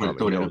 Dolph I Ziggler just want to comment.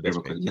 throw You that know up there that's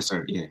real quick. me. Yes,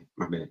 sir. Yeah,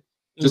 my bad.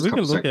 We Just a can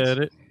couple look seconds. at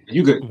it.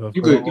 You good? But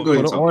You good? You For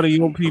good? the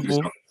audio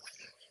people,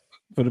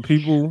 for the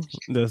people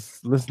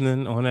that's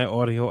listening on that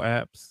audio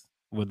apps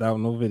without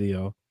no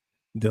video,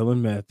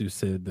 Dylan Matthews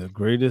said the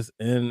greatest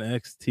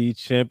NXT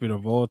champion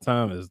of all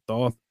time is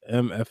Dolph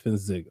MF and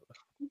Ziggler.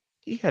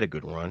 He had a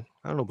good run.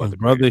 I don't know about His the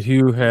brother greatest.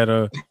 Hugh had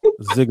a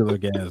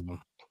Ziggler-gasm.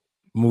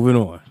 Moving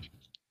on.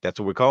 That's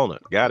what we're calling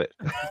it. Got it.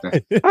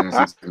 That's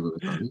exactly what we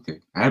thought. Okay.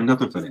 I have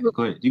nothing for that.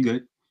 Go ahead. You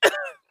good?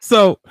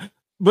 So,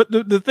 but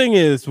the thing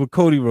is, what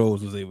Cody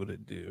Rhodes was able to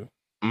do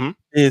Mhm.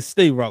 is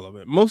stay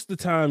relevant. Most of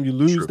the time, you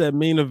lose True. that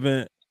main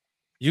event,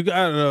 you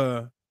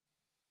gotta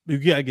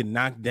get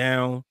knocked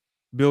down,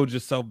 build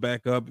yourself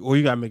back up, or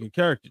you gotta make a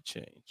character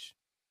change,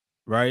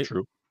 right?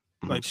 True.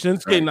 Mhm. Like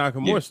Shinsuke Right.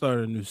 Nakamura Yeah.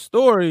 started a new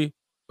story,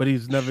 but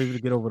he's never able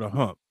to get over the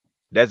hump.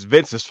 That's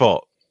Vince's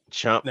fault.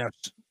 Chump.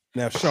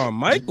 Now Shawn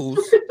Michaels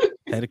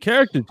had a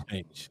character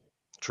change.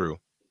 True.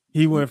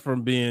 He went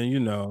from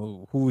being,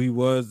 who he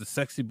was, the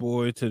sexy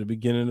boy, to the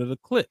beginning of the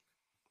Clique.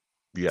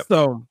 Yep.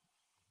 So,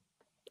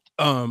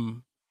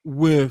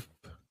 with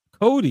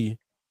Cody,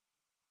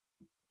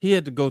 he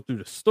had to go through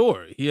the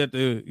story. He had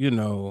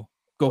to,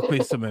 go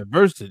face some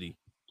adversity,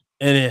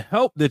 and it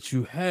helped that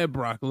you had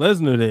Brock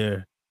Lesnar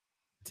there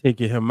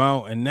taking him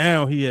out, and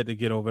now he had to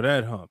get over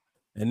that hump.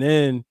 And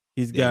then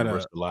he's got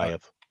Inverse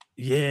Goliath.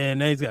 and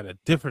now he's got a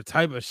different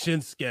type of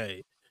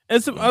Shinsuke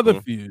and some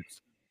other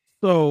feuds.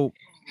 So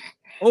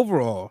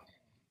overall,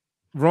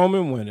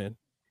 Roman winning.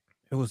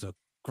 It was a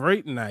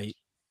great night.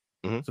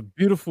 It's a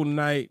beautiful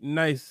night,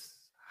 nice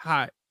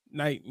hot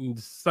night in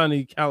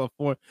sunny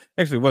California.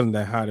 Actually, it wasn't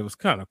that hot. It was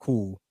kind of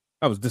cool.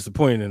 I was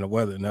disappointed in the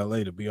weather in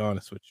LA, to be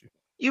honest with you.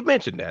 You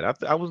mentioned that.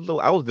 I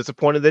was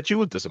disappointed that you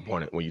was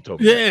disappointed when you told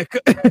me. Yeah,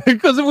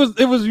 because it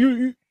was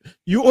you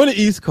on the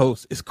East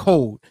Coast. It's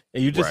cold,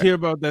 and you just Right. hear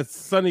about that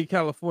sunny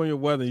California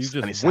weather. You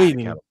Sunny just side of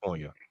waiting,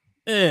 California.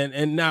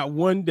 and not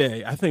one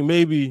day. I think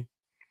maybe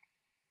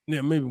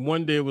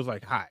one day it was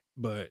like hot,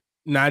 but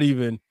not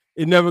even.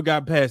 It never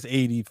got past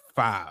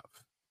 85,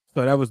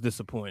 so that was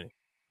disappointing.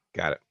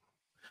 Got it.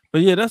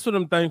 But yeah, that's what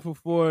I'm thankful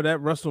for. That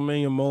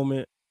WrestleMania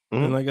moment.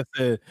 And like I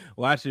said,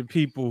 watching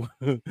people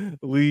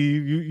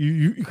leave,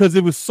 you because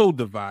it was so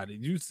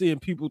divided. You seeing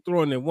people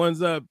throwing their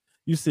ones up,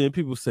 you seeing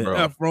people saying Bro.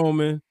 F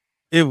Roman.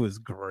 It was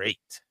great.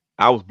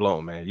 I was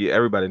blown, man. Yeah,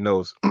 everybody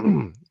knows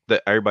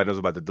that everybody knows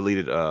about the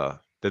deleted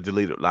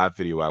live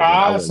video.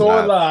 I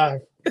saw it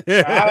live.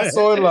 I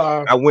saw it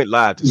live. I went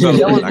live to That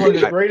celebrate. was one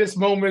of the greatest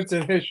moments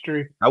in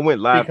history. I went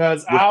live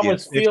because with I the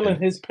was intention-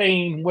 feeling his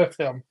pain with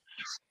him.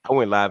 I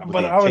went live with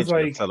But the I was intention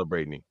like- of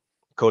celebrating.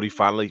 Cody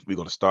finally, we're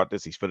gonna start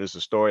this. He's finished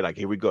the story. Like,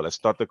 here we go. Let's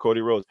start the Cody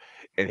Rhodes.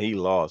 And he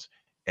lost.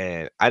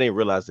 And I didn't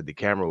realize that the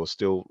camera was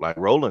still like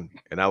rolling.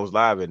 And I was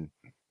live, and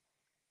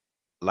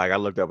like I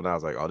looked up and I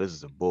was like, oh, this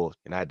is a bull.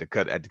 And I had to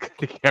cut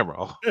the camera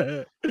off.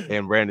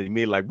 And Brandon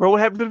me like, bro, what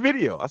happened to the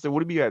video? I said,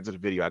 what do you mean to the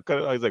video? I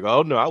cut it. He's like,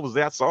 oh no, I was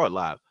there. I saw it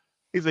live.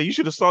 He said, you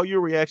should have saw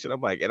your reaction.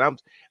 I'm like, and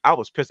I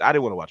was pissed. I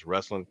didn't want to watch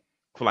wrestling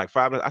for like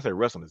 5 minutes. I said,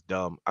 wrestling is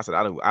dumb. I said,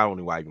 I don't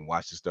know why I even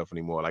watch this stuff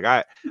anymore. Like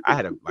I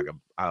had a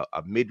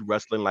mid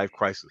wrestling life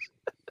crisis.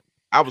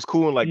 I was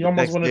cool and like You the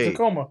almost next went into day,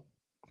 coma.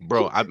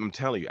 bro. I'm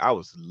telling you, I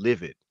was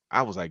livid.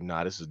 I was like,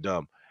 nah, this is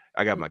dumb.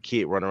 I got my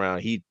kid running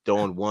around. He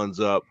throwing ones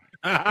up.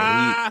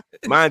 And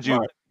mind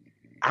you,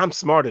 I'm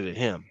smarter than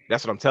him.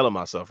 That's what I'm telling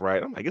myself,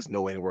 right? I'm like, it's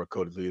no way in the world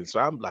Cody do this. So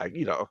I'm like,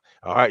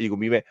 all right, you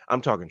gonna be mad.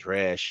 I'm talking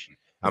trash.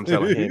 I'm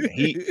telling him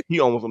he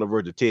almost on the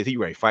verge of tears. He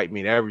ready to fight me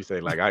and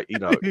everything. Like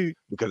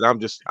because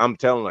I'm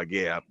telling like,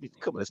 yeah,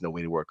 come on, there's no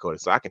way to work Cody.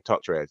 So I can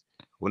talk trash.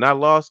 When I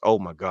lost, oh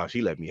my gosh,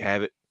 he let me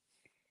have it.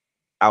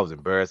 I was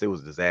embarrassed. It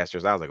was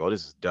disastrous. I was like, oh,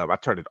 this is dumb. I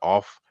turned it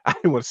off. I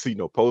didn't want to see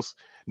no posts,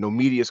 no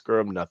media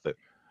scrum, nothing.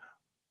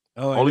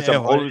 I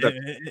turned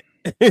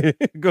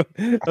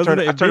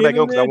it back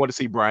on because I wanted to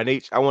see Brian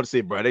H. I want to see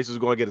if Brian H. was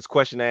going to get his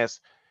question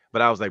asked,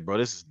 but I was like, bro,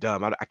 this is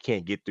dumb. I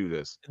can't get through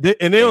this.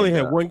 And they only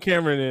had one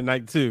camera in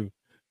night 2.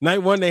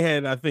 Night 1 they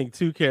had, I think,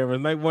 2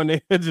 cameras. Night 1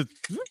 they had just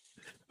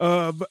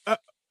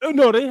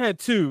no, they had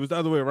 2. It was the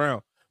other way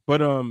around.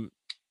 But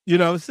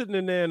I was sitting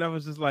in there and I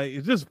was just like,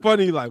 it's just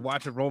funny, like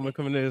watching Roman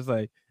coming in. It's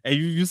like, and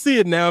you see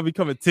it now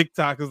becoming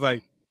TikTok. It's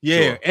like,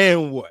 yeah, Sure.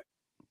 And what?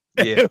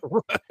 Yeah,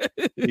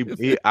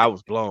 I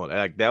was blown.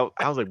 Like that,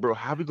 I was like, bro,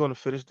 how are we gonna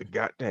finish the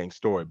goddamn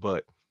story?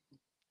 But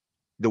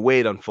the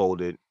way it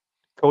unfolded,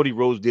 Cody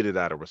Rhodes did it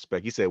out of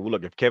respect. He said, well,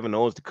 look, if Kevin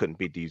Owens couldn't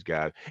beat these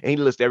guys, and he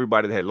listed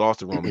everybody that had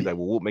lost to Roman, he's like,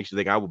 well, what makes you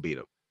think I will beat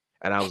him?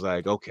 And I was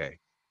like, okay,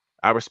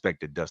 I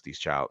respected Dusty's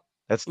child.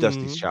 That's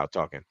Dusty's child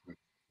talking.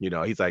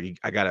 He's like,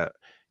 I gotta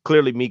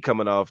clearly me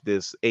coming off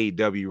this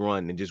AEW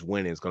run and just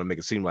winning is gonna make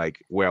it seem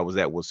like where I was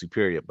at was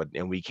superior,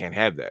 and we can't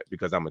have that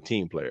because I'm a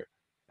team player.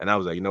 And I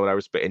was like, you know what, I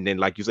respect. And then,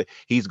 like you said,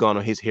 he's gone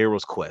on his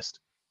hero's quest.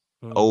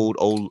 Old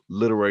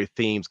literary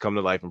themes come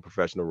to life in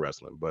professional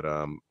wrestling. But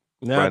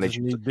now I just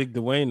need Big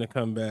Dwayne to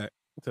come back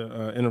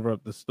to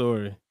interrupt the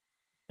story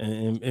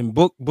and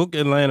book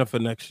Atlanta for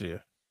next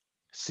year.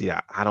 See,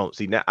 I don't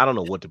see now. I don't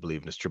know what to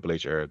believe in this Triple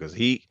H era because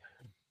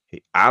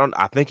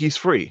I think he's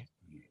free,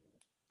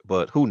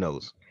 but who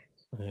knows?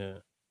 Yeah.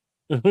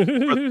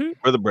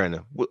 Brother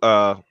Brandon, what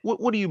are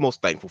you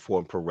most thankful for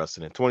in pro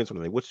wrestling in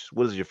 2020?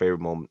 What is your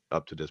favorite moment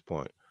up to this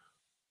point?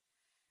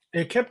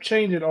 It kept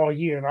changing all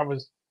year, and I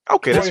was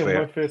okay. That's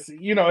fair. with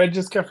it. It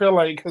just kept feeling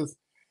like because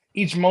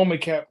each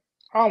moment kept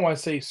I don't want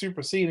to say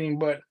superseding,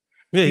 but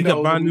Yeah, he you kept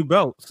know, buying new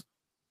belts.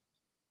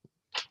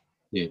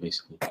 Yeah,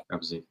 basically. That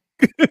was it.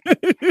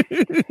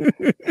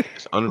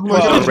 Just,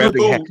 Well,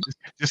 unwrapping, no.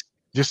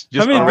 just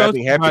How many belts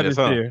unwrapping you buy happiness,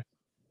 this huh? year?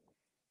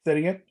 say it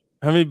again.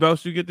 How many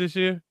belts you get this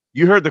year?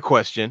 You heard the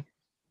question.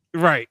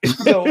 Right.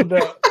 So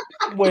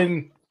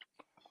when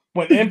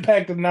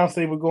Impact announced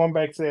they were going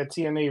back to their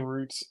TNA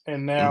roots,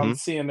 and now I'm Mhm.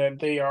 seeing that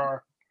they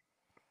are.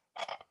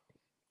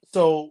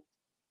 So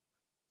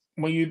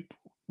when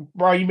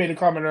Brian, you made a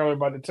comment earlier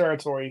about the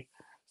territory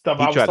stuff.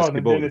 He I was tried to talking to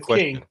skip over the Dennis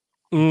King. question.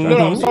 He tried No,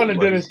 to I was skip talking over to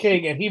the Dennis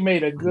King, and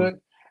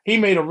he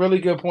made a really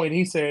good point.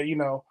 He said, you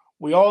know,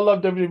 we all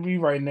love WWE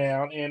right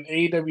now, and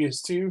AEW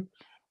is too,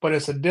 but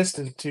it's a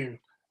distant two.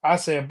 I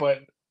said,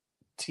 but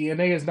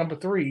TNA is number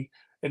 3,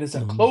 and it's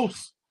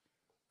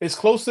it's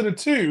closer to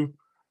 2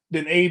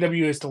 than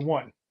AEW is to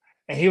 1.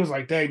 And he was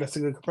like, dang, that's a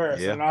good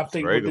comparison. Yeah, And I that's a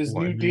think very with good this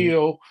new point.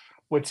 deal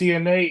with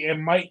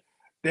TNA,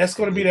 that's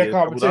going to be Maybe that a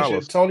couple competition.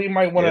 dollars. Tony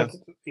might Yeah. want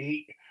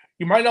to,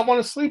 you might not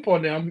want to sleep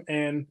on them.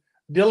 And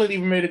Dylan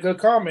even made a good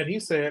comment. He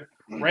said,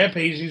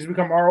 Rampage needs to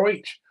become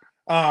ROH.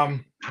 I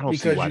don't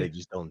see Because why they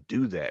just don't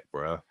do that,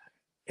 bro.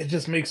 it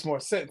just makes more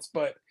sense.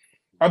 But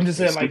I'm just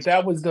saying, Makes like, sense.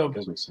 that was the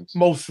Does make sense.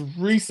 most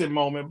recent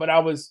moment. But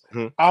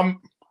Mhm.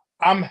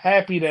 I'm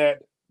happy that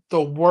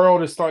the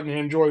world is starting to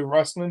enjoy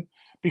wrestling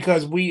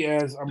because we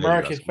as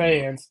American wrestling, bro.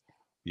 fans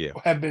Yeah.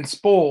 have been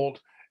spoiled,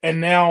 and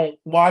now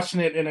watching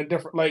it in a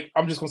different, like,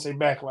 I'm just gonna say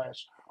Backlash.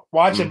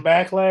 Watching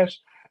Backlash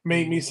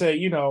made me say,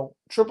 you know,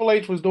 Triple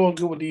H was doing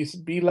good with these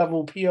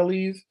B-level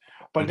PLEs,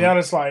 but now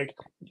it's like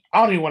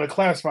I don't even want to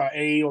classify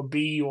A or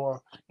B,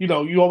 or you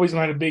know, you always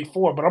gonna have a big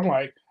 4, but I'm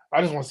like,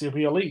 I just want to see a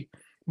PLE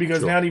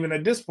because Sure. now even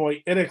at this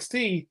point,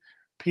 NXT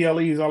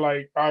PLEs are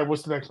like, all right,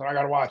 what's the next one? I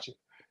gotta watch it.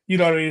 You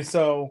know what I mean?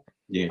 So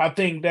Yeah. I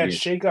think that Yeah.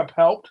 shakeup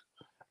helped.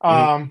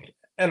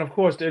 And of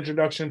course, the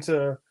introduction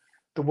to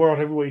the World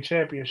Heavyweight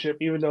Championship,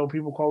 even though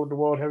people call it the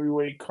World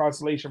Heavyweight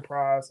Consolation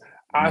Prize,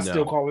 I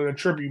still No. call it a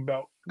tribute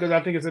belt because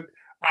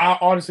I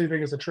honestly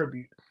think it's a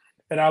tribute.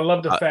 And I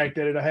love the fact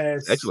that it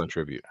has, Excellent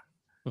tribute.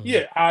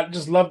 yeah, I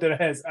just love that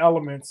it has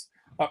elements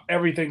of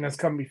everything that's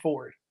come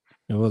before it.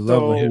 I would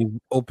love when So, he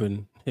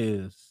opened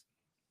his.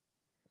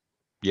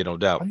 Yeah, no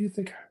doubt.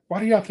 why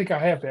do y'all think I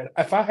have that?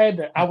 If I had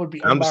that, I would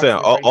be I'm just unboxing saying.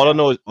 it right All I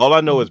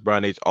now. know is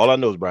Brian H. All I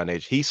know is Brian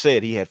H. He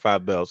said he had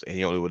 5 belts and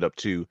he only went up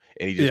 2,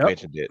 and he just Yep.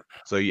 mentioned it.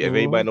 So if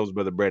anybody knows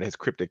Brother Brad, his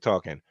cryptic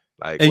talking,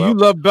 like, And well, you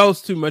love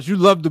belts too much. You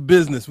love the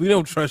business. We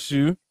don't trust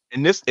you.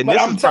 and this But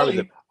is I'm probably telling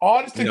you,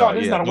 honest to God,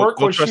 this is not a don't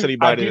workhorse trust shoot.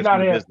 anybody that's in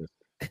the business.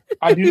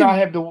 I do not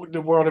have the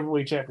World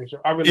Heavyweight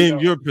Championship. I really In don't.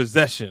 your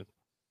possession.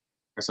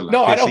 That's a lot.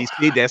 No, I Yeah, don't.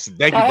 see,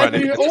 thank you, I Brian.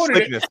 haven't even That's the ordered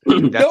slickness.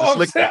 it. That's the I'm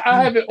slickness. saying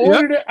I haven't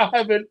ordered it. I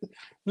haven't.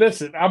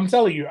 Listen, I'm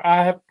telling you,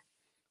 I have.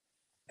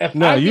 If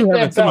No, I you get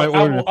haven't. that belt, Somebody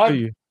I ordered will. it for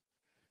you.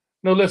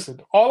 No, listen.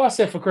 All I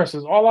said for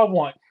Christmas, all I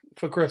want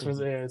for Christmas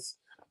is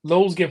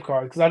Lowe's gift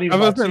card because I need I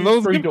was about gonna say 2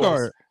 Lowe's free gift doors.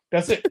 card.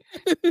 That's it.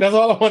 That's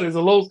all I want is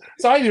a Lowe's.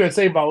 So I didn't even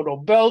say about no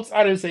belts.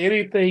 I didn't say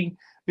anything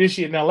this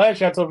year. Now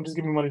last year I told him just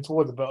give me money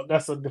towards the belt.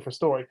 That's a different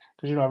story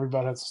because you know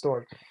everybody has a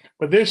story.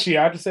 But this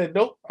year I just said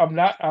nope. I'm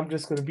not. I'm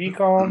just going to be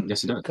calm,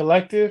 Yes, it does.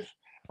 collective.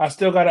 I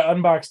still got to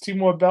unbox 2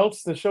 more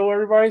belts to show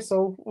everybody.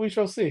 So we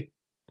shall see.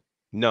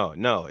 No,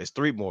 it's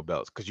 3 more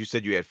belts because you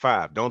said you had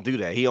 5. Don't do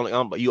that. He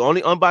only you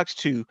only unboxed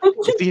 2.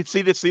 You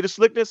see the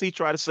slickness. He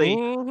tried to say,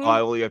 "Oh,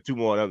 I only have 2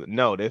 more."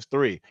 No, there's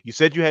 3. You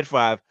said you had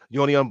 5.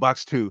 You only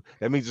unboxed 2.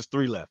 That means there's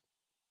 3 left.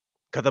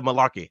 Cut the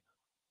malarkey.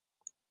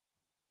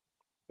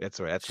 That's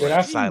right. That's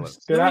right.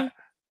 Silence. Did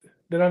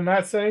I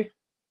not say?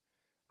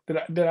 Did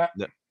I?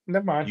 No,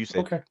 Never mind. you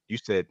said Okay.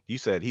 he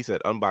said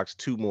unbox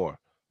 2 more.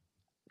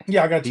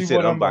 Yeah, I got He 2 said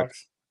more to unbox. unbox.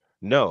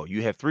 No,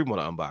 you have 3 more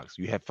to unbox.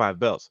 You have 5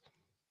 belts.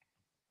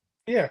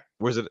 Yeah.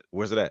 Where's it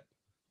at?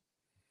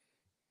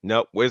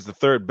 Nope. Where's the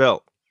 3rd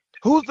belt?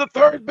 Who's the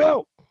 3rd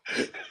belt?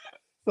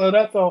 So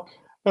that's all.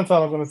 That's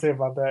all I'm going to say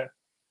about that.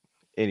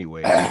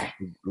 Anyway, the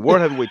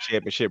World Heavyweight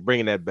Championship,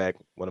 bringing that back,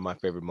 one of my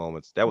favorite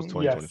moments. That was Yes.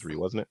 2023,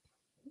 wasn't it?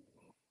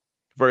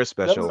 Very That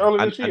special. was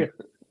early this year.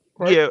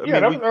 Right? Yeah, I Yeah,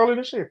 mean, that was early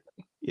this year.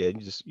 yeah, you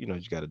just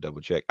got to double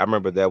check. I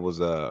remember that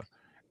was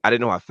I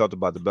didn't know how I felt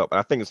about the belt, but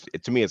I think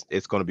to me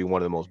it's going to be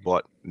one of the most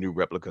bought new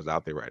replicas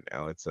out there right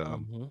now. It's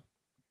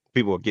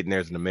people are getting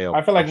theirs in the mail.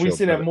 I feel like I'm we sure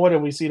see that more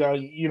than we see the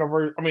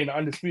the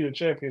Undisputed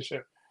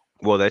Championship.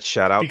 Well, that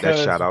shout out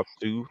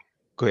to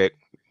go ahead.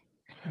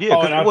 Yeah,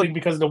 and I think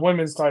because of the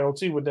women's title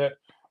too, with that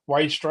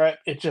white strap,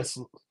 it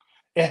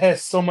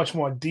has so much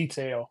more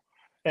detail.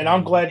 And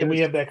I'm glad that we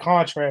have that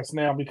contrast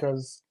now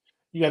because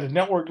you got the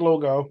network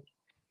logo,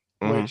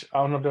 which I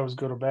don't know if that was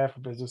good or bad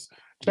for business.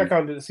 Check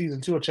out the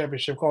season 2 of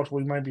Championship Culture.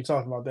 We might be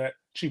talking about that.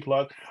 Cheap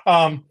plug.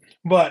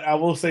 But I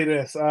will say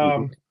this: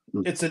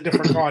 it's a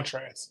different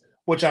contrast,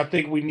 which I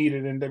think we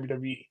needed in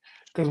WWE.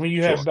 Because when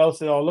you have belts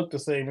that all look the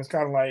same, it's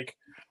kind of like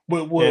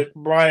what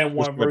Brian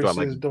won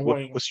versus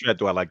Dwayne. What strat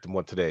do I like the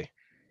one today?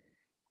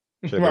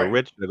 Should I go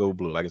red? Should I go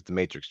blue? Like it's the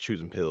Matrix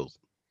choosing pills.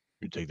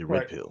 You take the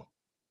red pill.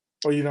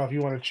 Or if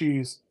you want to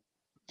choose,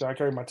 do I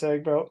carry my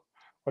tag belt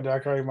or do I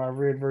carry my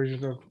red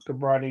version of the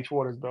Brian H.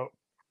 Waters belt?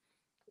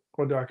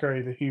 or do I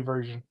carry the He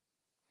version?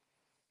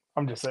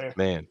 I'm just saying.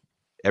 Man,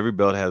 every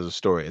belt has a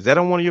story. Is that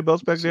on one of your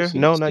belts back there?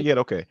 No, not yet.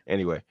 Okay.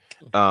 Anyway,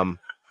 no,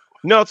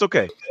 it's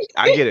okay.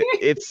 I get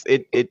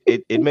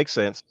it. It makes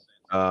sense.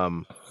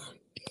 Um,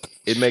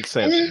 it makes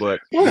sense. But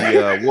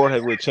the World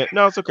Heavyweight Champ.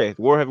 No, it's okay.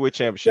 World Heavyweight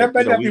Championship. That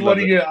might not We be love one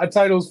of it. your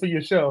titles for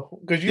your show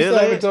because you Is still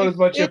haven't it? told us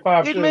about your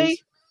 5 It shows.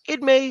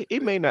 may.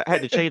 It may not. I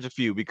had to change a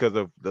few because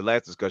of the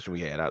last discussion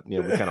we had. We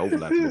kind of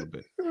overlapped a little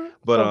bit.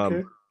 But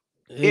Okay.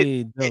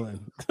 Hey, Dylan.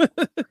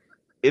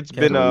 it's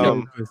been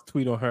Kevin put his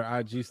tweet on her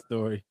IG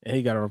story, and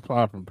he got a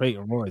reply from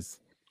Peyton Royce.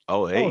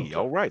 Oh, hey,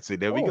 all right. See,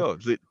 there we go.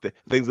 See,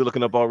 things are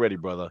looking up already,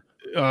 brother.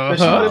 Does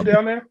she live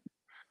down there?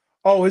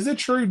 Oh, is it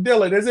true,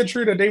 Dylan? Is it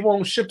true that they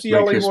won't ship to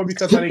y'all Merry anymore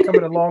Christmas. because now they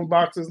come in long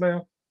boxes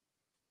now?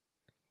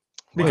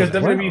 Because Wow.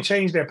 WWE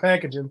changed their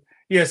packaging.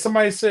 Yeah,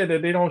 somebody said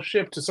that they don't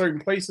ship to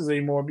certain places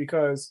anymore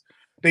because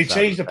they Size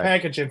changed of the the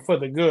packaging for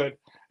the good.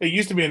 It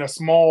used to be in a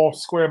small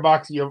square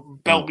box, your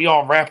belt be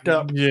all wrapped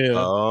up,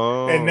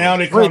 Yeah. and now Oh,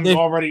 they Wait, come they-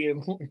 already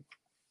in.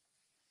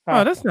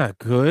 Oh, that's not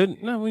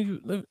good. Not when you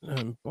live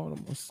in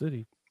Baltimore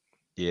City.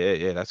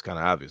 yeah, that's kind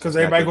of obvious. Because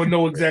That's not everybody good gonna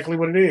know for you. exactly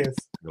what it is.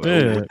 Like, oh,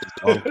 Yeah. what's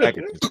this on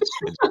package?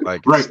 It's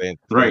like Right,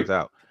 stands right.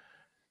 out.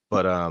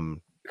 But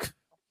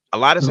a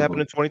lot has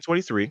happened in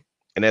 2023,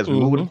 and as we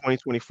move into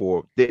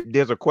 2024,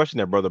 there's a question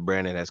that Brother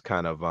Brandon has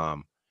kind of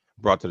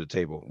brought to the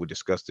table. We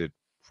discussed it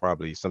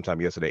probably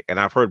sometime yesterday, and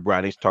I've heard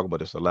Brian H talk about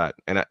this a lot.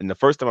 And the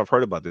first time I've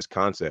heard about this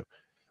concept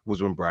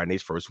was when Brian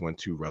H first went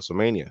to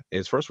WrestleMania,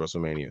 his first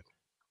WrestleMania,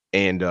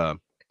 and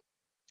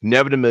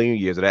never in a million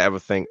years did I ever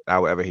think I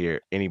would ever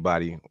hear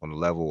anybody on the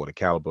level or the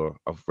caliber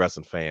of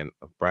wrestling fan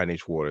of Brian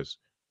H. Waters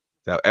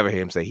that I'll ever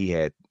hear him say he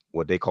had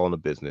what they call in the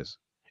business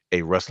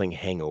a wrestling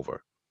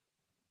hangover.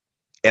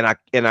 And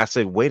I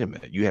said, wait a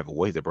minute, you have a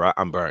waiter, bro.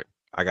 I'm burnt.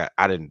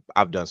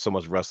 I've done so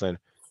much wrestling.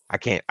 I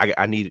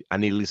need at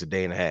least a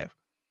day and a half.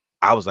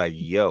 I was like,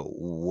 yo,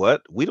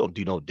 what? We don't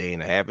do no day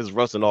and a half. It's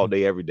wrestling all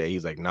day, every day.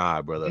 He's like,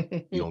 nah, brother,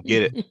 you don't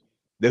get it.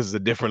 This is a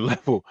different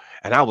level.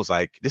 And I was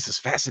like, this is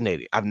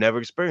fascinating. I've never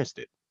experienced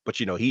it. But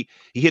he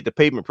hit the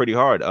pavement pretty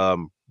hard.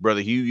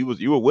 Brother Hugh,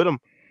 you were with him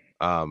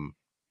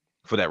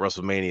for that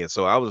WrestleMania.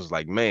 So I was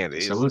like, man,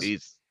 it's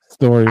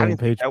Story I on didn't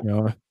think that.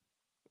 Patreon.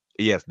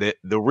 Yes,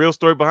 the real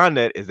story behind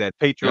that is at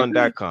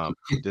patreon.com.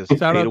 Just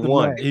Shout pay out the to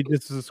one. Matt. He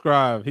just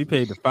subscribed. He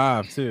paid the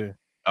 $5 too.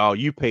 Oh,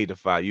 you paid the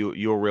 $5.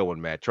 You're a real one,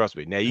 Matt. Trust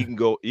me. Now you can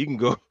go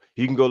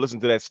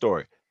listen to that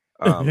story.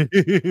 But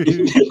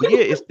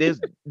yeah,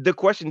 the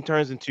question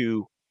turns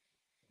into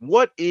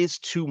what is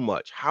too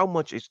much? How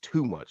much is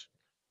too much?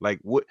 Like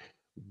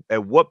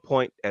at what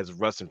point as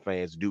wrestling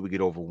fans do we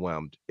get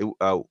overwhelmed?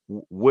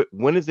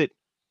 When is it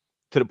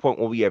to the point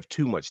where we have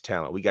too much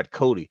talent? We got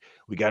Cody,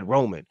 we got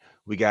Roman,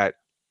 we got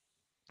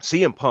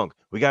CM Punk,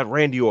 we got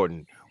Randy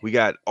Orton, we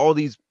got all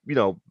these, we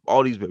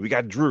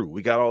got Drew,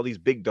 we got all these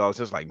big dogs.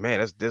 It's like,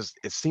 man, it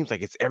seems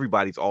like it's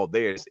everybody's all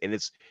there. And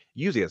it's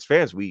usually as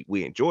fans, we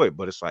enjoy it,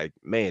 but it's like,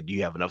 man, do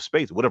you have enough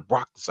space? What if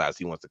Brock decides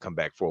he wants to come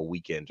back for a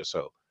weekend or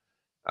so?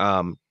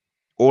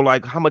 Or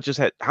like how much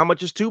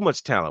is too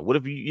much talent? What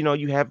if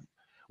you have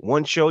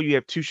one show, you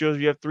have two shows,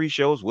 you have three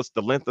shows? What's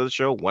the length of the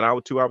show? 1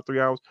 hour, 2 hours, 3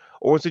 hours?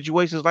 Or in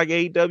situations like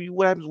AEW,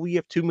 what happens when you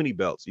have too many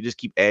belts? You just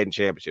keep adding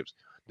championships.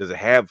 Does it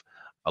have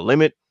a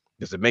limit?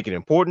 Does it make it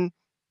important?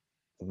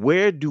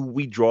 Where do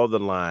we draw the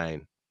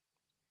line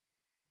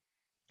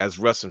as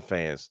wrestling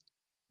fans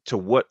to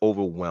what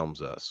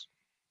overwhelms us?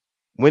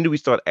 When do we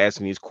start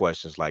asking these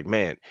questions like,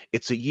 man,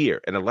 it's a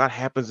year and a lot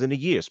happens in a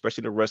year,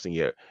 especially the wrestling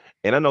year.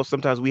 And I know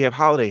sometimes we have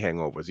holiday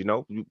hangovers,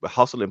 you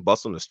hustle and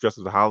bustle and the stress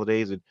of the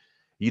holidays. And,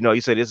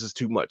 you say this is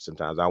too much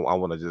sometimes. I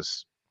want to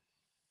just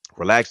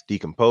relax,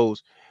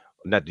 decompress,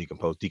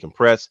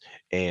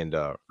 and,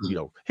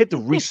 hit the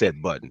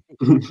reset button.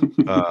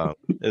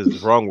 Is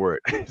the wrong word.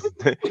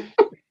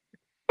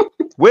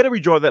 Where do we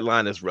draw that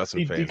line as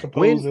wrestling fans?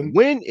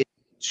 When is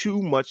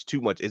too much?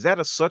 Is that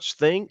a such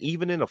thing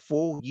even in a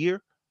full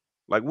year?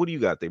 Like, what do you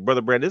got there,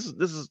 Brother Brand? This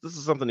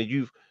is something that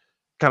you've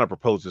kind of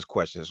proposed this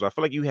question. So I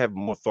feel like you have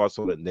more thoughts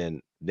on it than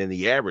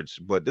the average.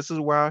 But this is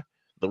why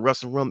the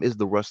wrestling realm is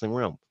the wrestling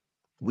realm.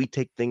 We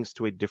take things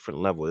to a different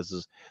level. This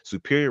is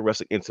superior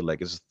wrestling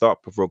intellect. It's a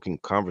thought-provoking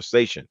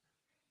conversation.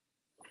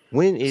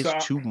 When is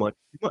too much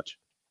too much?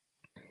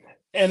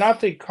 And I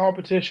think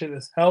competition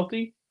is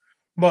healthy,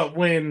 but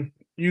when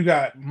you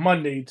got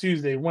Monday,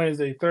 Tuesday,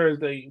 Wednesday,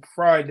 Thursday,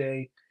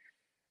 Friday,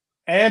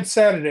 and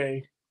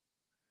Saturday,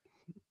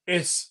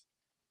 it's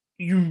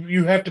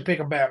you have to pick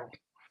a battle.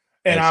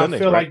 And I Sundays,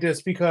 feel right? like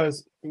this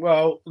because,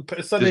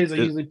 Sundays are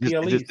usually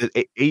PLEs. Does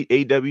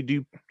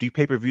AEW do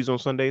pay-per-views on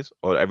Sundays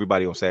or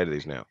everybody on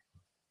Saturdays now?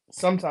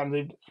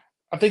 Sometimes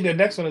I think the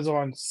next one is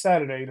on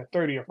Saturday, the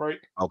 30th, right?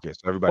 Okay,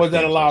 so everybody. Or is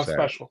that a live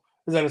special?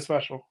 Is that a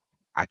special?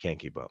 I can't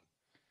keep up.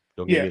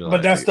 Don't yeah,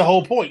 but that's the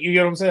whole point. You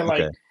get what I'm saying?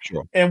 Like,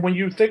 sure. And when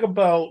you think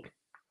about,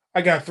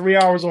 I got 3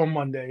 hours on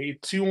Monday,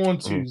 2 on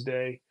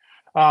Tuesday,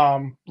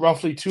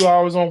 roughly 2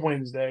 hours on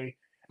Wednesday.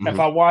 If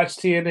I watch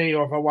TNA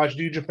or if I watch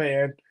New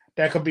Japan,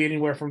 that could be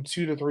anywhere from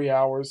 2 to 3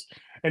 hours.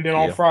 And then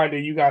on Yeah.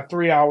 Friday, you got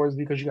 3 hours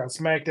because you got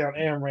SmackDown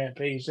and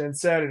Rampage. Then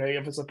Saturday,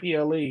 if it's a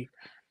PLE,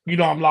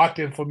 I'm locked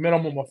in for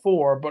minimum of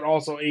 4, but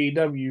also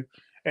AEW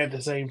at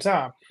the same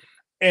time.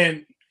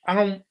 And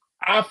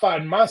I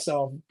find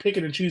myself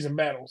picking and choosing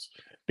battles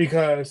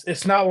because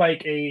it's not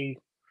like a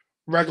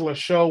regular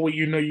show where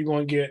you're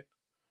going to get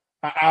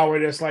an hour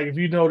that's like, if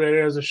you know that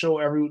there's a show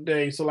every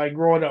day. So, like,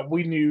 growing up,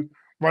 we knew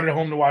running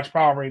home to watch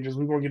Power Rangers,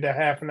 we're going to get that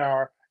half an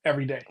hour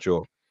every day.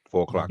 Sure.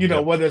 4 o'clock.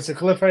 Whether it's a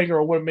cliffhanger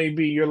or what it may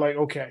be, you're like,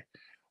 okay.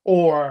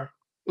 Or,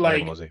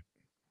 like,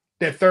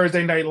 that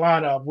Thursday night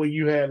lineup where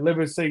you had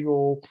Living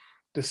Single,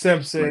 The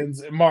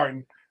Simpsons, and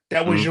Martin.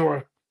 That was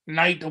your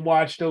night to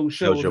watch those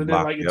shows. And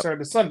then, like, it turned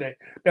to Sunday.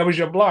 That was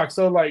your block.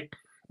 So, like,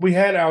 we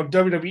had our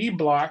WWE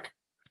block,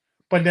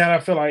 but now I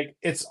feel like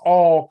it's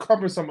all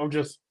cumbersome of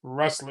just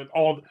wrestling.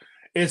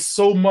 It's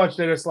so much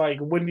that it's like,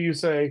 when do you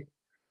say,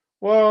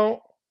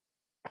 well,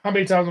 how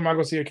many times am I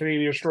going to see a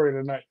Canadian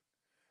Destroyer tonight?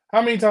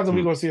 How many times are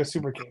we going to see a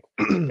Super King?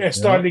 It's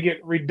starting to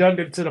get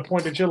redundant to the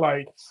point that you're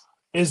like,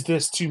 is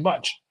this too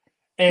much?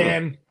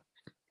 And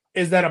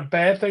is that a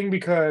bad thing?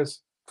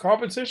 Because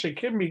competition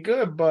can be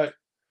good, but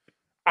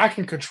I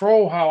can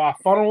control how I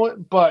funnel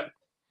it. But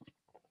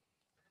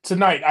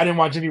tonight, I didn't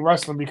watch any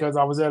wrestling because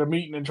I was at a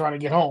meeting and trying to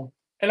get home.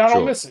 And I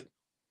don't miss it.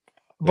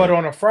 But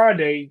on a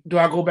Friday, do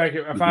I go back?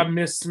 If I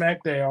miss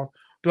SmackDown,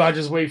 do I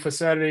just wait for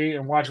Saturday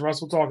and watch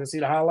Wrestle Talk and see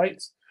the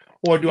highlights?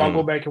 Or do I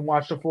go back and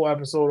watch the full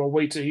episode or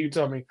wait till you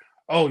tell me,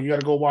 oh, you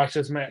got to go watch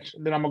this match?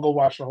 And then I'm going to go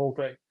watch the whole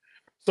thing.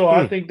 So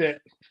I think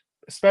that,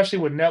 especially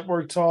with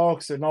network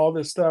talks and all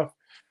this stuff,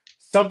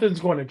 something's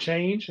going to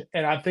change.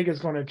 And I think it's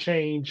going to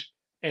change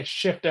and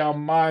shift our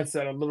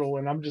mindset a little.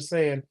 And I'm just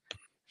saying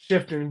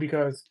shifting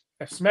because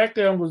if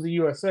SmackDown was the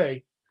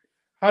USA,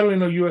 how do we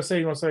know USA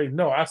is going to say,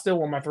 no, I still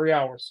want my 3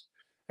 hours?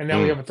 And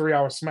now we have a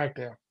 3-hour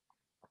SmackDown.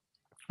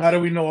 How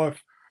do we know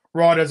if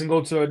Raw doesn't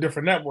go to a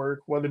different network,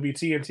 whether it be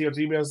TNT or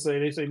TBS,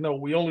 they say, no,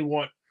 we only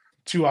want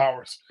 2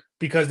 hours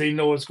because they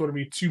know it's going to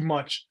be too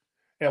much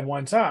at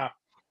one time.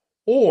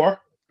 Or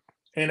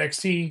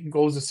NXT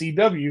goes to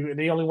CW and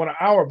they only want an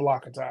hour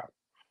block of time.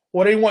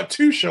 Or they want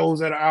 2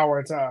 shows at an hour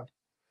at a time.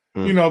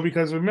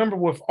 Because remember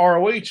with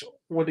ROH,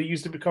 when they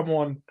used to become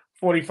on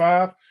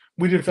 45,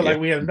 we didn't feel like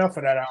we had enough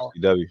of that hour.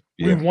 CW.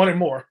 We wanted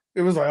more.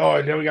 It was like,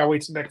 oh, then we got to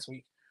wait till next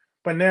week.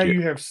 But now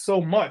you have so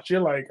much.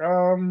 You're like, but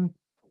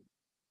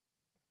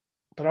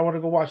I want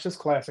to go watch this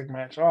classic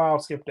match. Oh, I'll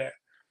skip that.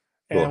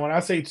 And when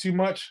I say too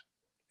much,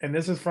 and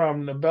this is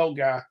from the belt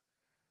guy,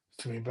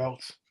 too many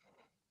belts.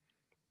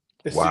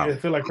 It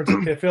feel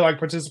like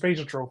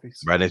participation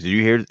trophies. Right, did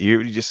you hear what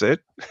you just said?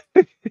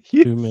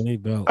 Too many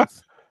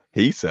belts.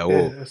 He said,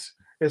 "Whoa."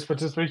 It's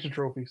participation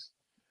trophies.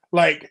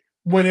 Like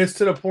when it's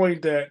to the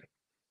point that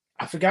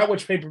I forgot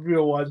which pay-per-view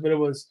it was, but it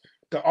was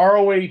the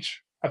ROH.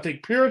 I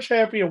think Pure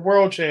Champion,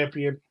 World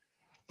Champion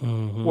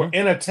were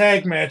in a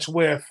tag match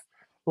with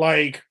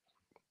like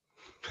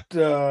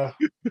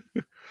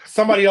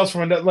somebody else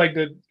from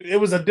it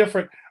was a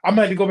different. I'm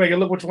gonna have to go back and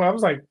look which one. I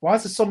was like, why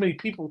is there so many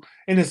people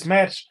in this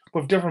match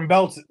with different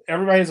belts?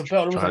 Everybody has a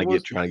belt. It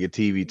was trying to get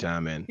TV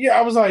time in. Yeah,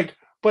 I was like,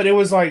 but it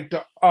was like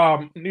the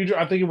I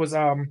think it was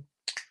I'm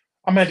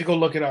gonna have to go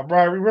look it up.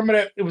 Right? Remember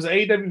that it was an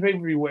AEW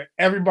pay-per-view where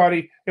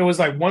everybody. It was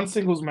like one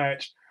singles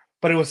match,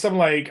 but it was something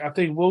like I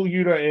think Will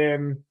Yuta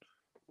and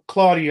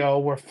Claudio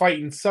were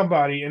fighting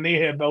somebody and they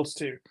had belts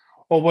too.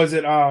 Or was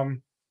it who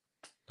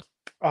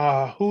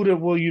did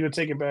Will Yuta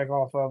take it back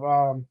off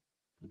of?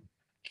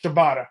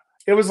 Shibata.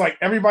 It was like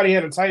everybody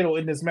had a title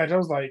in this match. I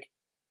was like,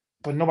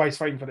 but nobody's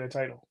fighting for their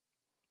title.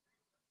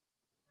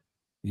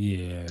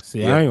 Yeah,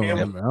 see, I don't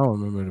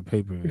remember the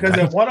paper because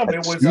at one of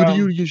them it was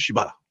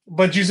Shibata.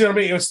 But you see what I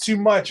mean? It was too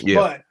much. Yeah.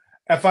 But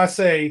if I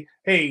say,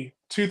 hey,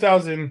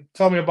 2000,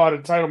 tell me about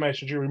a title match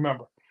that you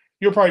remember,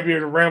 you'll probably be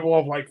able to ramble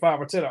off like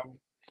 5 or 10 of them.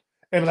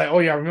 And be like, oh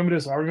yeah, I remember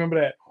this, I remember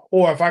that.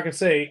 Or if I could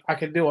say, I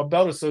could do a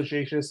belt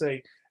association and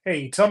say,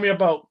 hey, tell me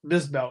about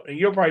this belt. And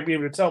you'll probably be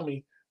able to tell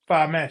me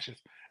 5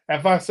 matches.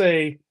 If I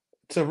say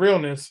to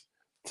Realness,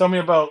 tell me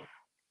about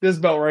this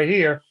belt right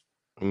here.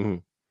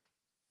 This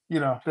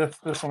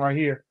one right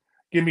here.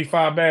 Give me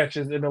 5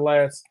 matches in the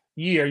last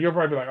year. You'll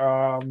probably be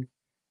like,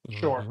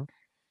 sure.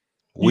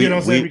 You know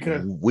what I'm saying?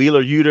 Because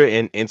Wheeler, Yuta,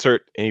 and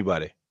insert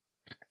anybody.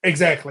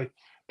 Exactly.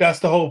 That's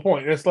the whole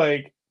point. It's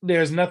like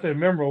there's nothing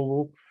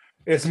memorable.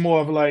 It's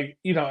more of like,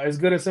 as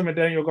good as him and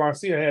Daniel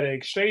Garcia had an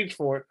exchange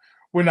for it,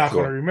 we're not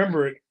going to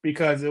remember it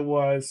because it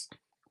was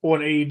on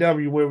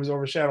AEW where it was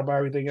overshadowed by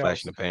everything else.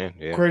 Flash in the pan,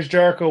 yeah. Chris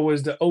Jericho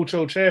was the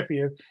Ocho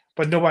champion,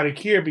 but nobody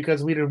cared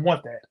because we didn't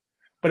want that.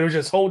 But it was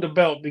just hold the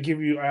belt to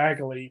give you an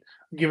accolade,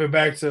 give it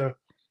back to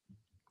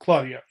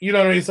Claudia. You know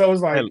what I mean? So it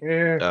was like,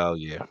 oh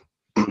yeah.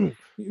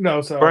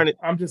 So Brandon,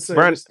 I'm just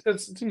saying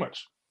it's too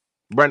much.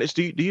 Brandon,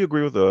 do you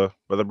agree with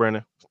Brother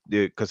Brandon?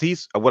 Because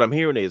he's what I'm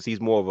hearing is he's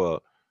more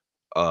of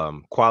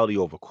a quality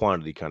over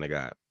quantity kind of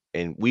guy,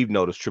 and we've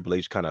noticed Triple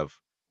H kind of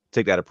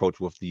take that approach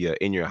with the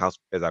in your house,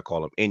 as I call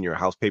them, in your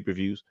house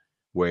pay-per-views,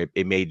 where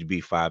it made to be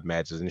 5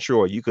 matches, and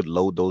sure you could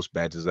load those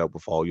matches up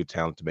with all your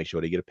talent to make sure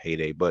they get a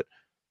payday, but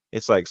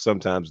it's like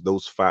sometimes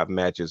those 5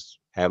 matches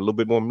have a little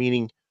bit more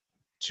meaning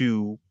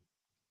to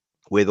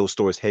where those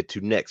stories head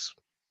to next,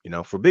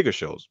 for bigger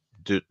shows.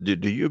 Do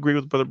you agree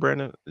with Brother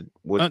Brandon?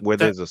 Where That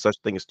there's a such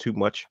thing as too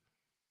much?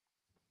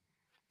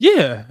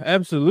 Yeah,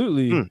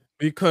 absolutely. Mm.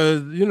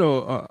 Because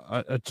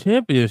a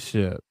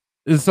championship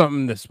is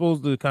something that's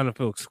supposed to kind of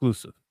feel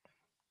exclusive.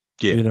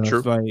 Yeah, It's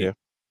true. like Yeah.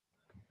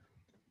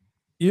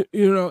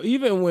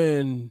 even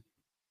when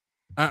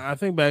I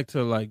think back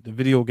to like the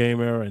video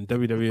game era and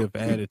WWF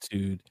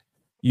Attitude,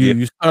 Yeah.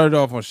 you started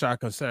off on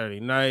Shotgun Saturday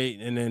Night,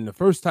 and then the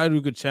first title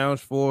you could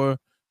challenge for,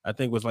 I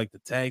think, was like the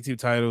tag team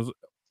titles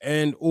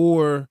and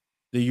or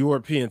the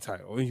European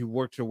title, and you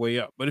worked your way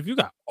up. But if you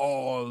got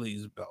all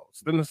these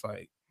belts, then it's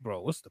like,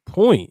 bro, what's the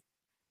point?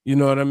 You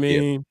know what I Yeah.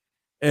 mean?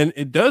 And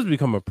it does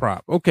become a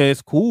prop. Okay,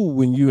 it's cool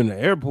when you in the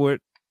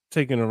airport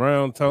taking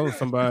around telling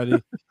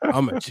somebody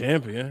I'm a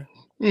champion.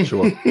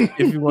 Sure.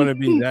 If you want to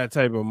be that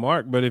type of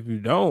mark, but if you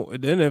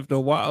don't, then after a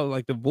while,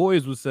 like the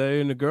boys would say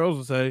and the girls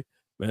would say,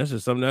 man, that's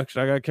just something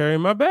extra I got to carry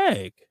in my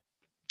bag.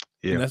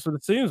 Yeah. And that's what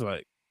it seems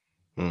like.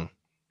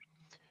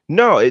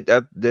 No,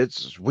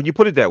 that's when you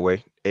put it that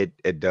way,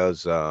 it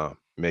does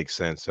make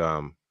sense.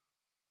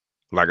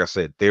 Like I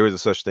said, there is a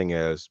such thing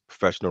as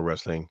professional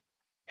wrestling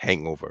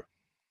hangover.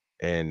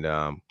 And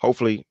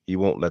hopefully you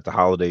won't let the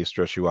holidays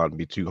stress you out and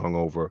be too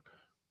hungover.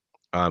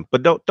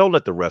 But don't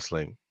let the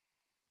wrestling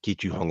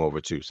keep you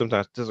hungover too.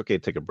 Sometimes it's okay to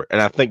take a break. And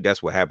I think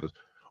that's what happens.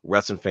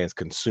 Wrestling fans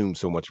consume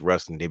so much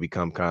wrestling, they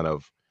become kind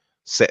of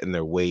set in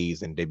their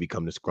ways and they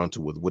become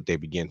disgruntled with what they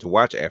begin to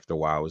watch after a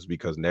while, is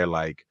because they're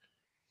like,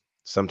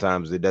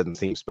 sometimes it doesn't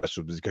seem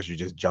special because you're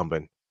just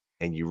jumping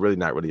and you're really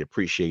not really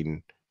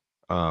appreciating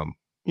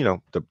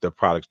the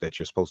products that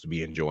you're supposed to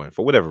be enjoying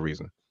for whatever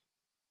reason.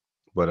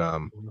 But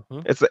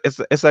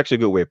Mhm. it's actually a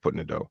good way of putting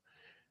it though.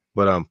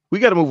 But we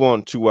got to move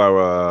on to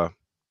our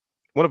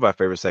one of our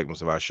favorite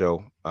segments of our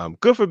show.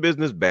 Good for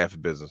business, bad for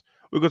business.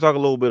 We're gonna talk a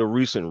little bit of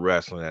recent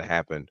wrestling that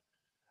happened.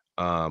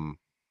 Um,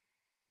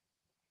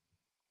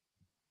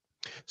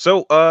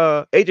 so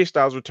AJ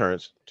Styles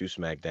returns to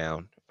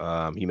SmackDown.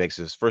 He makes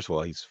his first of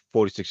all, he's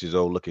 46 years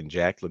old, looking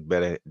jacked, look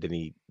better than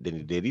he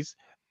did.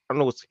 I don't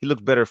know, he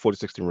looks better at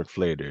 46 than Ric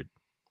Flair did.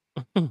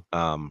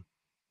 Um,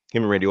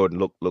 him and Randy Orton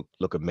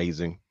look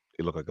amazing.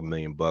 They look like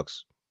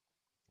 $1,000,000.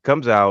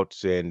 Comes out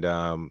and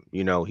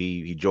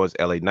he joins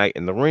LA Knight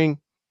in the ring,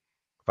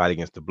 fight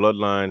against the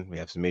Bloodline. We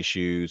have some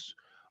issues.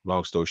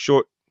 Long story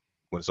short,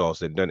 when it's all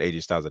said and done,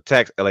 AJ Styles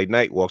attacks LA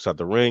Knight, walks out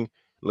the ring,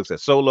 looks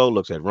at Solo,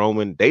 looks at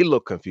Roman. They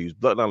look confused.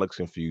 Bloodline looks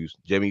confused.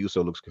 Jimmy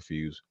Uso looks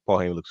confused. Paul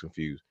Heyman looks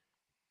confused.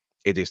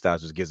 AJ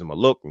Styles just gives him a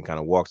look and kind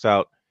of walks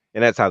out,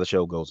 and that's how the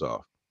show goes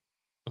off.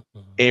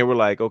 And we're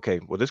like, okay,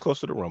 well, this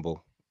close to the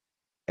Rumble,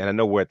 and I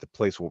know we're at the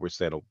place where we're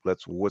settled.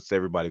 What's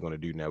everybody going to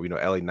do now? We know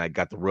LA Knight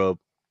got the rub.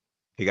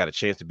 He got a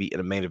chance to be in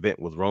a main event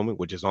with Roman,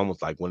 which is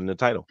almost like winning the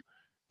title.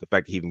 The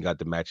fact that he even got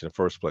the match in the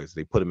first place,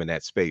 they put him in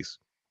that space.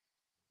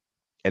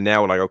 And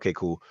now we're like, okay,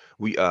 cool.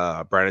 We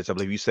Brandon, I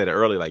believe you said it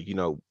earlier, like,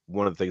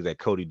 one of the things that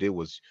Cody did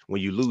was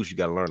when you lose, you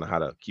got to learn how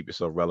to keep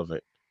yourself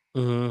relevant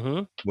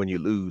when you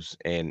lose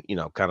and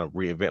kind of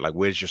reinvent, like,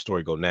 where's your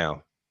story go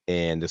now?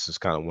 And this is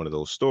kind of one of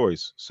those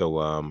stories.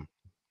 So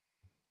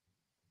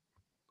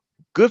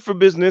good for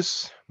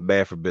business,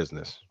 bad for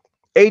business.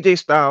 AJ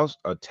Styles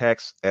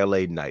attacks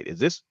LA Knight. Is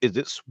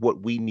this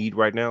what we need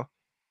right now?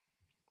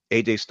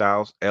 AJ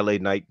Styles, LA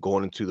Knight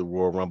going into the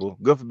Royal Rumble.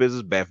 Good for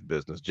business, bad for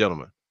business.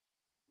 Gentlemen,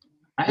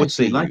 I what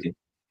say actually like you?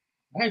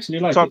 it. I actually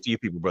like Talk it. to you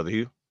people, Brother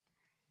Hugh.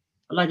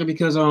 I like it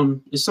because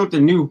it's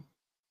something new.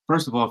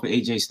 First of all, for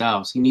AJ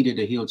Styles, he needed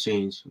a heel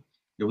change.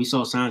 And we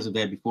saw signs of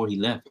that before he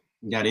left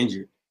and got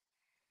injured.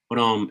 But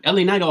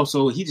LA Knight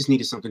also, he just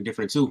needed something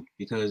different too,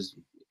 because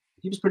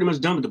he was pretty much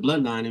done with the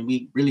bloodline and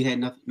we really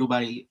had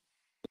nobody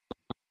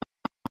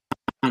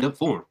lined up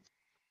for him.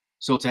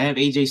 So to have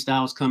AJ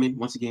Styles come in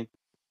once again,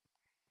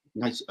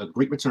 a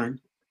great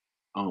return.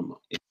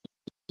 It's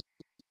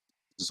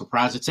a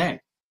surprise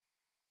attack.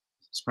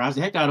 Surprised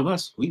the heck out of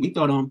us. We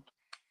thought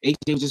AJ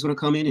was just gonna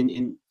come in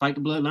and fight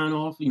the bloodline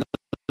off,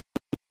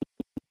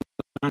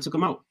 I took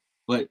him out.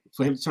 But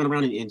for him to turn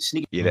around and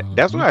sneak Yeah,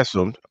 that's what I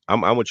assumed.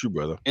 I'm with you,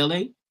 brother.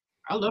 LA,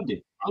 I loved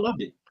it. I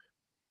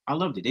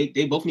loved it.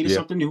 They both needed Yeah.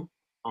 something new.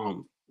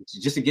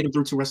 Just to get them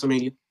through to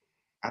WrestleMania.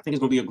 I think it's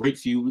gonna be a great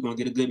feud. We're gonna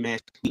get a good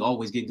match. We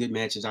always get good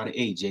matches out of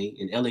AJ,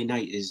 and LA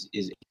Knight is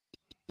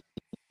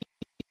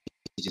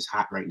just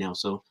hot right now.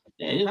 So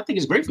yeah, I think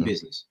it's great for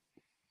business.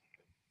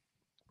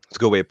 It's a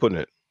good way of putting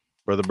it.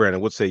 Brother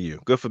Brandon, what say you?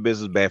 Good for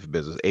business, bad for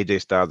business.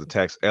 AJ Styles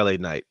attacks LA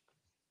Knight.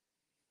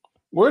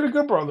 We're the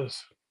Good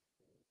Brothers.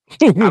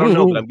 I don't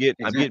know, but I'm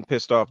Exactly. getting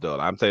pissed off though.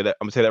 I'm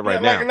gonna say that right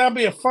Like, now. and not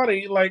being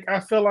funny, like I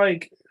feel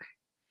like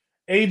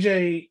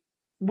AJ,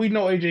 we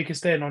know AJ can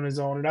stand on his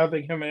own, and I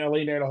think him and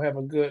LA Knight will have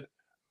a good.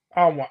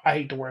 I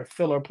hate the word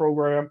filler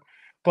program,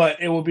 but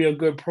it will be a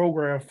good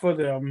program for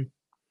them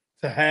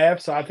to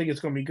have. So I think it's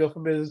going to be good for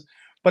business.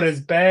 But it's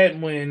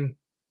bad when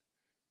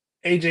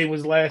AJ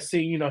was last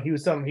seen. He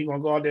was telling him he's going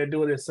to go out there and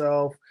do it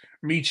himself.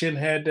 Meechin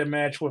had the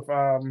match with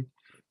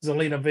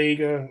Zelina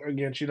Vega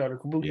against, the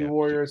Kabuki Yeah,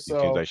 Warriors. it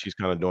seems So like she's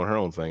kind of doing her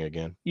own thing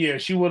again. yeah,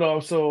 she would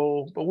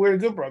also. But we're the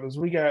Good Brothers.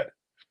 We got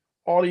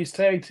all these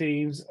tag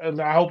teams,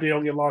 and I hope they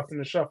don't get lost in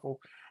the shuffle.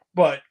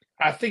 But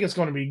I think it's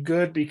going to be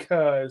good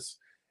because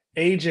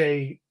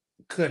AJ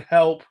could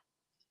help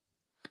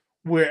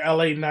where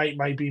LA Knight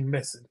might be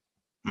missing,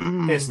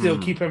 and still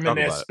keep him in Talk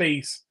that about it.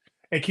 space,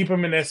 and keep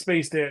him in that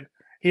space that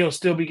he'll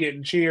still be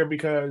getting cheered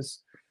because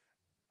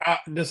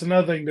there's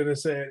another thing that I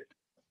said.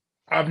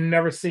 I've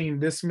never seen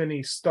this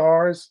many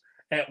stars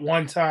at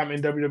one time in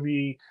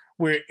WWE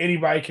where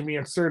anybody can be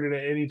inserted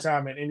at any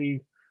time in any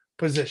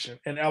position.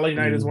 And LA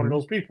Knight is one of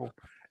those people.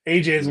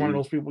 AJ is one of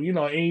those people.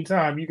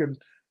 Anytime you can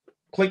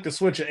click the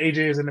switch and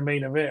AJ is in the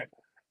main event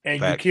and you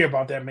Facts. care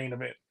about that main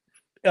event.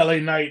 LA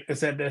Knight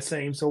is at that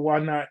same. So why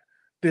not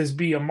this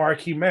be a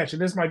marquee match?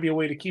 And this might be a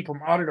way to keep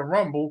him out of the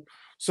Rumble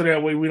so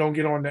that way we don't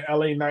get on the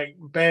LA Knight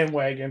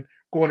bandwagon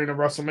going into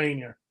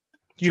WrestleMania.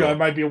 Sure. It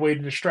might be a way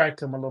to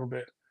distract him a little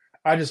bit.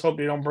 I just hope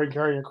they don't bring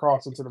Karrion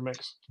Kross into the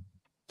mix.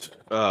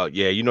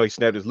 Yeah, he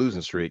snapped his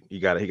losing streak. He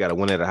got to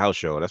win at a house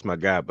show. That's my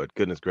guy, but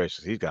goodness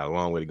gracious, he's got a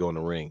long way to go in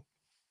the ring.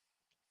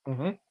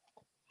 Mm-hmm.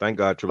 Thank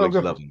God Triple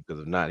H loves him,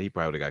 because if not, he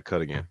probably would have got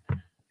cut again.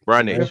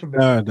 Brian H.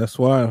 That's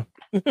why.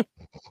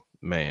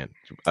 Man,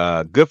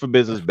 good for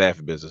business, bad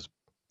for business.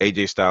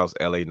 AJ Styles,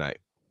 LA Knight.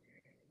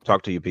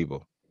 Talk to your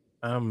people.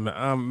 I'm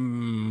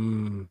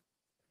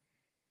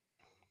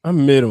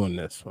mid on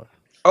this one.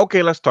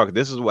 Okay, let's talk.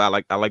 This is why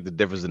I like the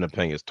difference in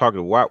opinions.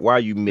 Talking why are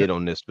you mid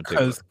on this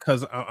particular?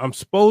 Because I'm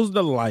supposed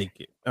to like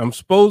it. I'm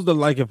supposed to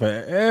like it for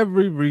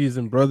every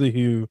reason Brother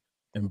Hugh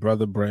and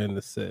Brother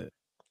Brandon said.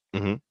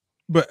 Mm-hmm.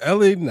 But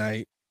LA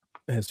Knight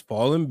has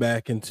fallen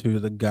back into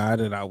the guy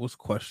that I was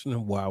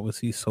questioning. Why was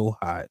he so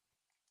hot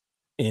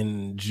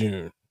in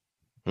June?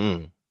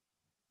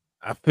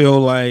 I feel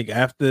like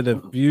after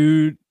the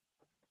feud,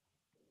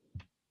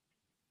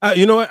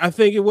 you know what? I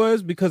think it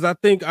was because I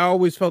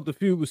always felt the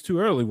feud was too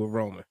early with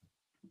Roman.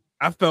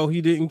 I felt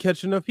he didn't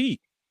catch enough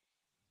heat.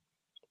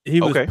 He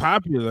was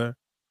popular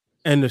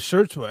and the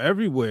shirts were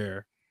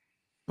everywhere,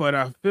 but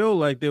I feel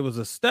like there was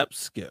a step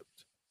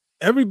skipped.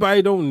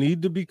 Everybody don't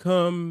need to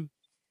become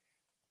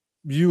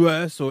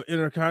US or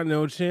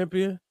Intercontinental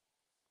Champion,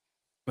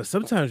 but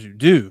sometimes you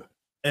do.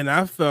 And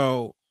I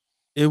felt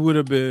it would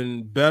have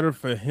been better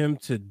for him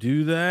to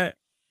do that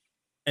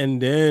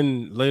and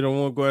then later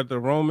on go after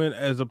Roman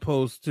as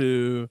opposed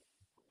to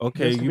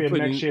this could be a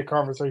next year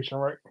conversation,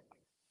 right?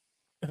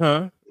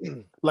 Huh?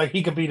 Like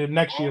he could be the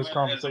next year's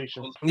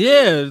conversation.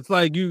 Yeah, it's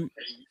like you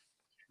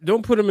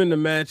don't put him in the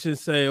match and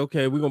say,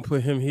 okay, we're gonna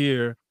put him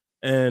here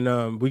and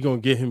we're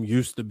gonna get him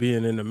used to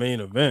being in the main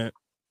event.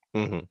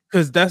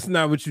 Because that's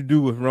not what you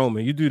do with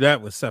Roman. You do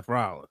that with Seth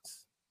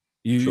Rollins.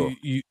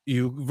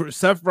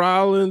 Seth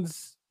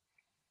Rollins,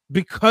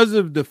 because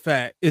of the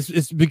fact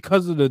it's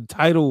because of the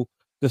title,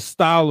 the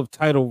style of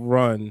title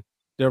run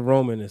that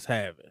Roman is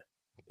having.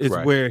 It's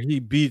where he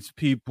beats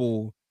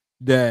people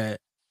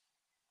that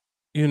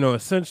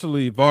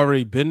essentially have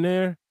already been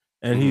there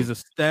and he's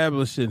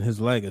establishing his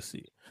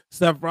legacy.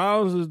 Seth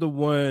Rollins is the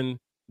one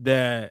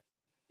that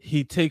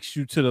he takes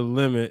you to the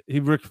limit. He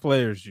Ric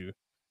Flairs you.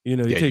 He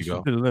takes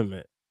you to the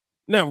limit.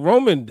 Now,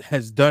 Roman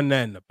has done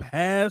that in the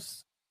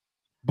past,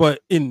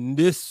 but in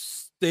this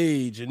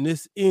stage, in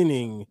this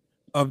inning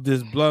of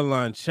this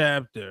bloodline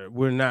chapter,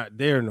 we're not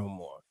there no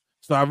more.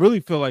 So I really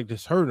feel like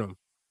this hurt him.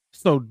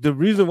 So the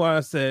reason why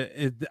I said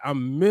is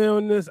I'm mid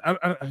on this.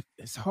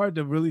 It's hard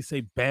to really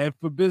say bad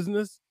for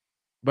business,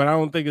 but I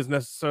don't think it's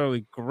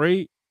necessarily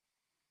great.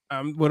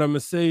 What I'm gonna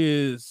say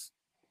is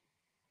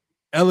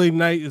LA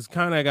Knight is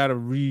kind of got to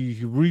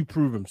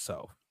reprove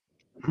himself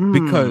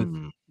because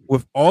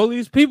with all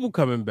these people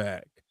coming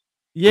back,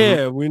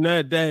 we're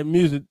not that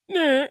music,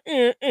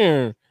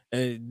 and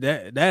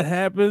that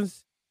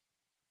happens.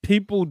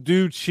 People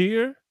do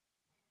cheer,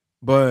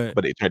 but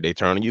they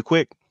turn on you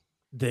quick.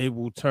 They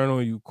will turn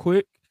on you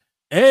quick.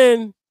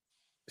 And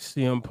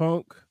CM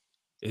Punk,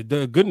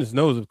 goodness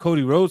knows if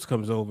Cody Rhodes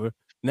comes over,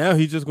 now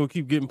he's just gonna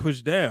keep getting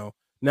pushed down.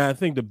 Now I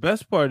think the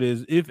best part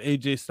is if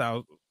AJ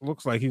Styles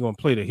looks like he's gonna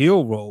play the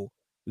heel role,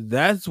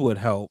 that's what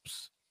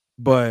helps.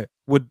 But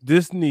what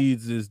this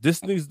needs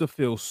to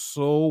feel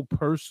so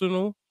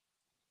personal.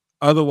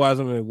 Otherwise,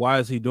 why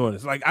is he doing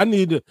this? Like,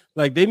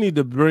 they need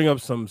to bring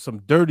up some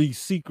dirty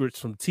secrets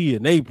from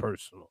TNA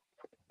personal.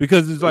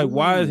 Because it's like,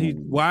 why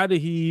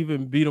did he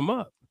even beat him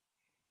up?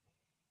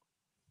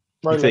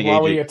 Right, like, why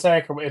would he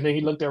attack him? And then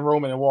he looked at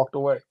Roman and walked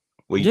away.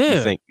 Well,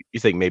 you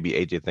think maybe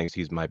AJ thinks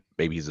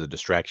maybe he's a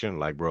distraction?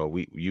 Like, bro,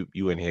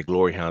 you in here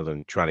glory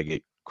hounding trying to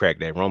crack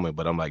that Roman,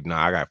 but I'm like,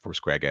 nah, I got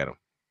first crack at him.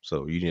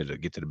 So you need to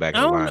get to the back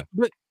of the line.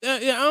 But I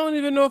don't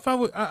even know if I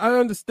would. I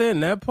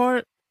understand that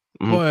part,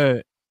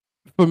 but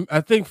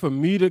I think for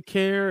me to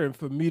care and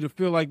for me to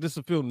feel like this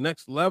will feel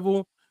next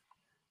level,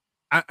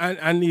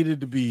 I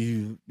needed to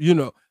be,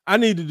 I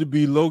needed to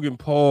be Logan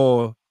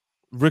Paul,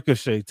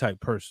 Ricochet type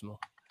personal.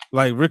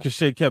 Like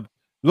Ricochet kept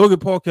Logan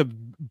Paul kept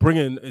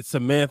bringing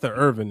Samantha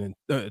Irvin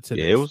to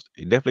Yeah, this.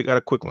 he definitely got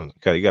a quick one.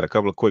 He got a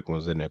couple of quick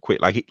ones in there.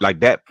 Quick, like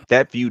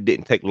that feud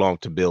didn't take long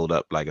to build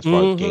up. Like as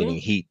far as gaining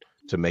heat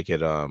to make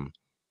it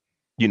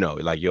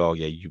like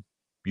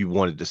you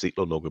wanted to see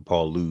Logan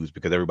Paul lose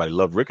because everybody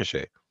loved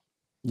Ricochet.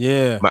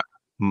 Yeah.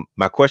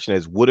 My question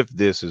is, what if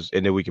this is,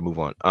 and then we can move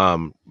on.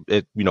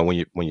 When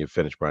you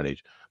finish, Brian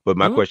H. But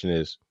my question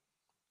is,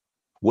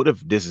 what if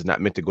this is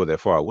not meant to go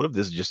that far? What if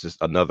this is just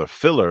another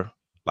filler?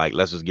 Like,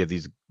 let's just give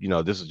these,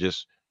 this is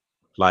just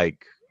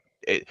like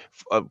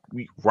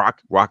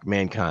Rock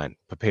Mankind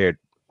prepared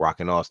Rock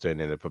and Austin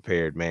and a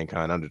prepared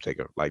Mankind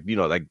Undertaker. Like,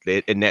 like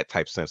in that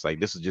type sense. Like,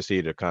 this is just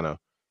here to kind of,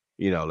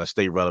 let's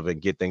stay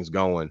relevant, get things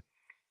going.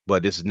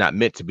 But this is not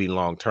meant to be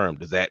long term.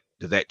 Does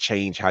that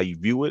change how you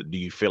view it? Do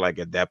you feel like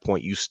at that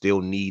point you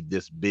still need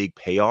this big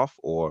payoff,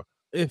 or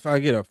if I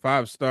get a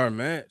 5-star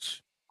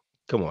match?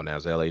 Come on now,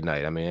 it's LA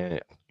Knight. I mean,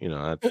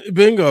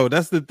 bingo.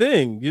 That's the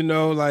thing.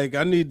 Like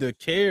I need to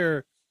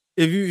care.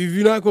 If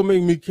you're not gonna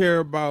make me care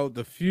about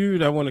the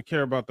feud, I want to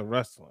care about the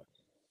wrestling.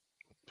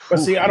 But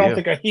see, I don't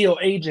think a heel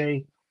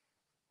AJ.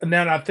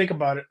 Now that I think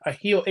about it, a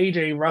heel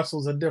AJ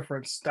wrestles a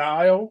different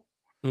style.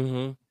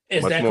 Mm-hmm.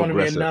 Is that going to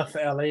be enough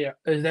for LA?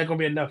 Is that going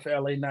to be enough for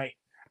LA Knight?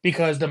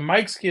 Because the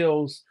mic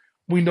skills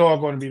we know are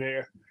going to be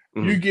there.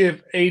 Mm-hmm. You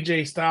give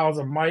AJ Styles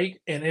a mic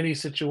in any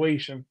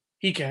situation,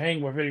 he can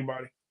hang with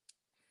anybody.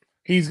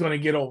 He's going to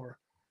get over.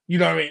 You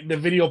know what I mean? The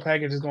video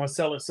package is going to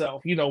sell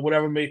itself.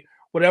 Whatever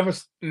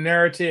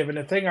narrative. And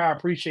the thing I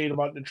appreciate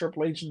about the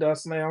Triple H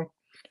does now,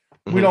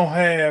 we don't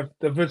have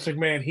the Vince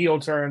McMahon heel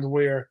turns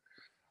where,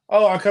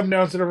 I come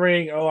down to the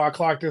ring, I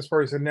clock this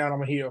person, now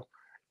I'm a heel.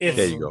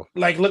 There you go.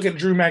 Like, look at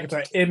Drew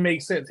McIntyre. It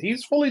makes sense.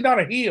 He's fully not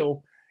a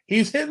heel.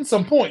 He's hitting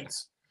some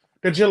points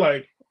that you're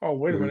like, oh,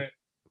 wait a minute.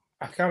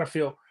 I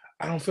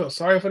don't feel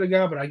sorry for the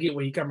guy, but I get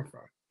where he's coming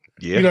from.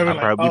 Yeah, you know what I mean?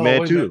 I'd probably be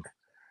mad too.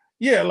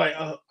 Yeah, like,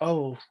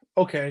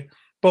 okay.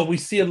 But we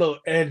see a little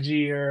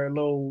edgier, a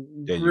little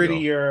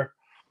grittier.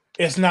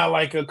 It's not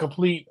like a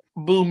complete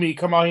boomy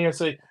come out here and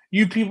say,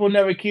 you people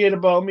never cared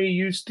about me.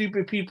 You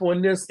stupid people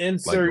in this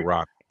insert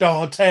like the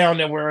whole town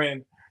that we're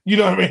in. You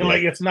know what I mean? Yeah.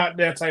 Like, it's not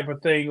that type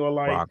of thing. Or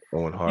like, Rock,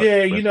 Hart,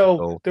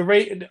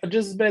 the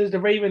just as bad as the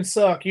Ravens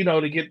suck,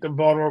 to get the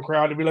Baltimore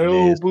crowd to be like,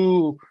 oh,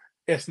 boo.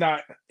 It's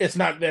not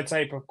that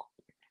type of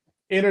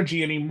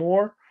energy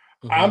anymore.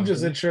 Mm-hmm. I'm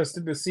just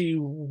interested to see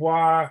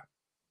why,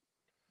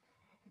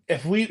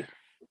 if we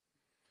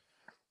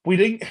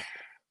didn't,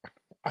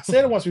 I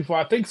said it once before,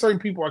 I think certain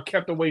people are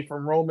kept away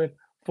from Roman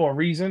for a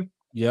reason.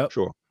 Yep.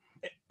 Sure.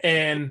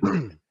 And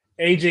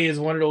AJ is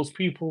one of those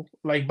people,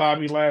 like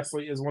Bobby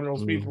Lashley is one of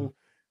those people,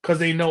 because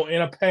they know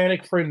in a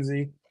panic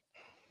frenzy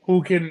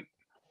who can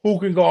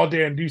go out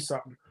there and do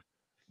something.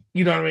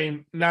 You know what I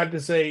mean? Not to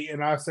say,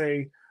 and I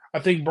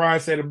think Brian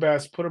said it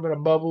best, put him in a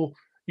bubble.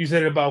 You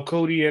said it about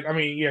Cody Seth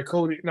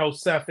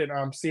and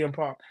CM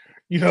Punk.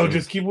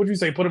 Just keep what you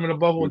say, put him in a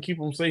bubble and keep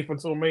him safe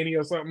until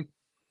Mania or something.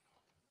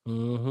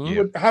 Mm-hmm.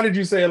 Yeah. How did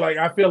you say it? Like,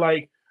 I feel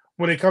like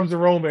when it comes to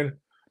Roman,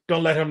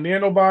 don't let him near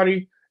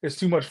nobody. It's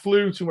too much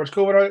flu, too much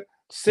COVID.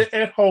 Sit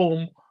at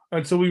home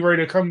until we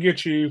ready to come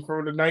get you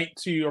for the night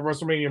to a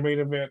WrestleMania main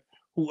event,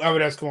 whoever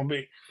that's going to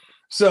be.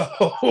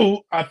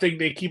 So I think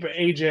they keep an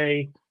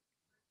AJ,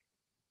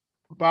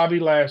 Bobby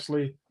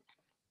Lashley,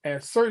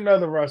 and certain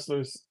other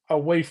wrestlers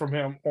away from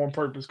him on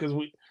purpose because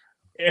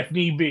if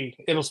need be,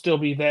 it'll still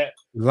be that.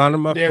 Line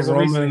him up for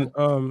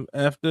Roman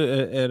after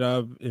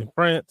in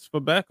France for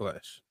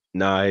Backlash.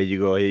 Nah, here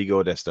you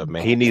go. That stuff,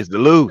 man. He needs to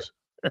lose.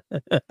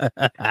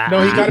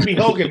 No, he's got to be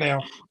Hogan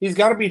now. He's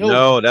got to be Hogan.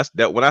 No, that's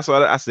that. When I saw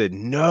that, I said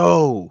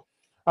no.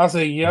 I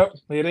said, "Yep,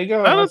 here they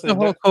go." I looked at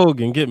Hulk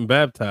Hogan getting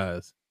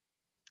baptized.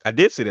 I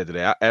did see that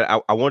today.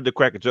 I wanted to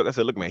crack a joke. I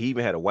said, "Look, man, he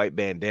even had a white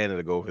bandana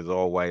to go with his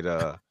all white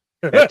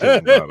he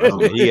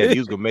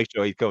was gonna make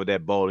sure he covered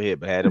that bald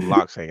head, but had them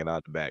locks hanging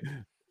out the back."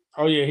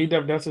 Oh yeah,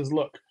 that's his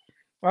look.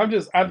 I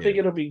think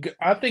it'll be good.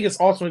 I think it's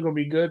also going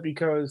to be good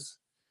because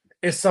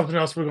it's something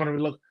else we're going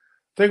to look.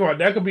 Think about it.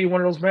 That could be one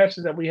of those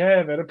matches that we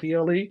have at a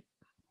PLE.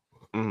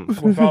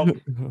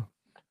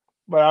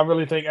 But I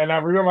really think, and I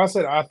remember I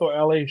said I thought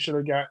LA Knight should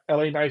have got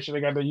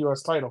the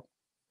US title.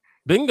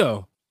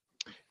 Bingo.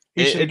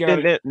 He should have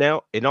got it.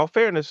 Now, in all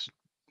fairness,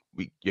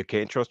 you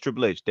can't trust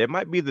Triple H. That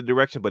might be the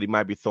direction, but he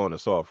might be throwing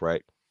us off,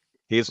 right?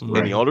 And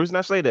the only reason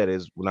I say that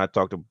is when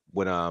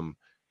Karrion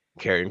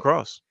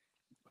Kross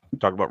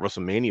talked about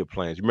WrestleMania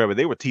plans. Remember,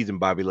 they were teasing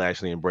Bobby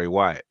Lashley and Bray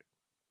Wyatt.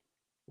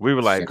 We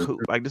were like,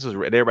 this is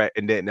everybody,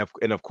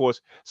 and of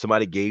course,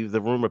 somebody gave the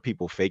rumor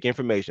people fake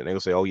information. They will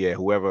say, oh yeah,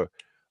 whoever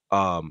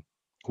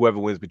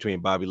wins between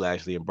Bobby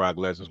Lashley and Brock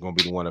Lesnar is going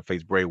to be the one to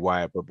face Bray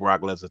Wyatt. But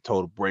Brock Lesnar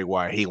told Bray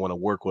Wyatt he want to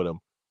work with him.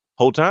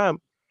 Whole time,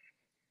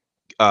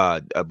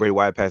 Bray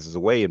Wyatt passes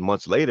away, and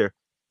months later,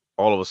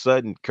 all of a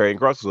sudden, Karrion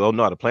Kross says, "Oh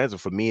no, the plans are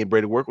for me and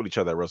Bray to work with each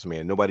other at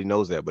WrestleMania." Nobody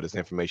knows that, but it's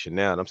information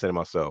now, and I'm saying to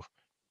myself,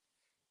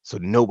 so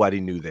nobody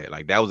knew that.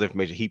 Like, that was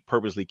information he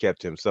purposely kept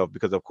to himself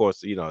because, of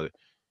course,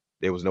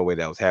 there was no way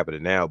that was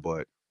happening now.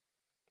 But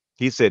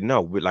He said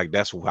no, like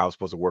that's how I was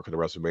supposed to work for the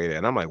WrestleMania.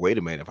 And I'm like, wait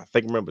a minute. If I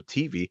remember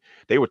TV,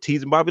 they were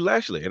teasing Bobby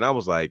Lashley, and I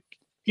was like,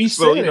 He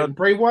so said it.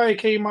 Bray Wyatt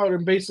came out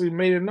and basically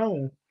made it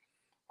known.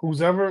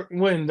 Who's ever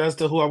win, that's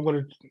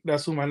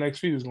who my next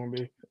feud is gonna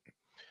be.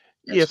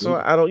 yeah. So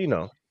Absolutely. I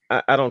don't,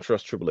 I don't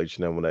trust Triple H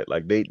and them when that.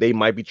 Like they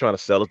might be trying to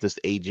sell us this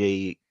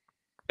AJ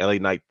LA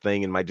Knight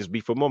thing, and might just be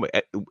for a moment.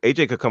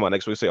 AJ could come out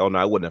next week and say, "Oh no,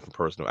 I wasn't nothing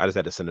personal. I just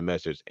had to send a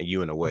message, and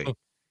you in a way."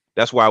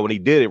 That's why when he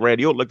did it,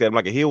 Randy Orton looked at him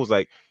like a heel. Was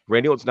like,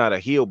 Randy Orton's not a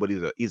heel, but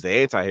he's an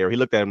anti-hero. He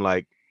looked at him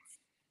like,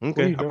 What are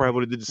okay, you I doing? probably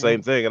would have did the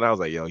same thing. And I was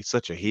like, yo, he's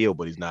such a heel,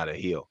 but he's not a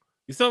heel.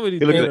 You saw what he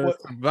He looked did at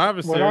at Survivor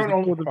what Series. I He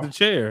don't- pulled up the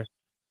chair.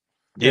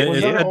 Yeah, And Was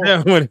he that sat all-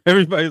 down when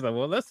everybody's like,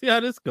 well, let's see how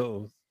this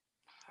goes.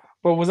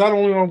 But was I the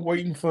only one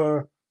waiting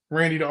for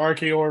Randy to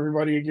RKO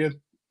everybody again?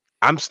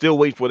 I'm still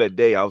waiting for that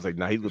day. I was like,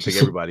 nah, he's gonna take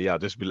everybody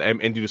out. Just be like,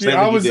 and do the same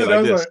Yeah, I thing was. he did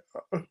I like was this.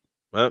 like,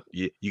 Well,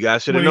 you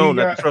guys should have when he known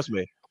not got- to trust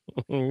me.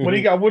 when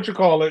he got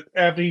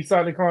after he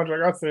signed the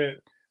contract, I said,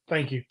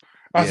 "Thank you."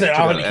 I Yeah, said, took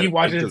 "I'm out gonna an- keep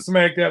watching was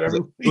SmackDown every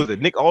it, was week."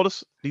 it Nick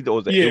Aldis? It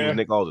was Yeah.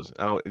 Nick Aldis.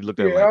 He looked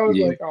at him Yeah, I like, was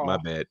Yeah. like, "Oh, my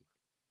bad.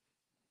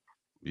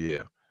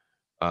 Yeah.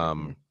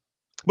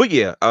 But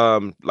yeah,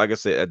 like I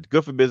said,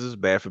 good for business,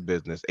 bad for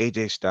business.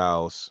 AJ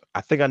Styles,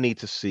 I think I need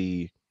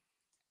to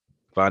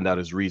find out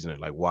his reasoning,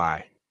 like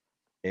why.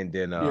 And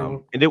then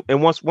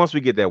once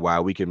we get that why,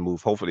 we can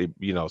move. Hopefully,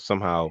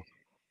 somehow,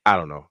 I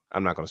don't know.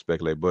 I'm not gonna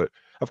speculate, but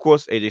of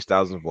course AJ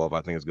Styles is involved.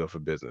 I think it's good for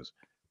business.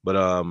 But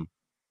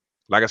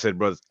like I said,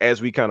 brothers,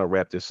 as we kind of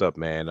wrap this up,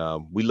 man, I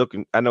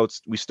know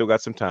we still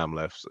got some time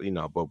left,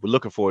 but we're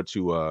looking forward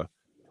to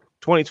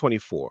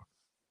 2024.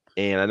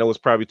 And I know it's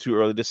probably too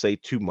early to say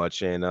too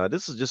much. And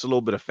this is just a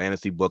little bit of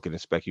fantasy booking and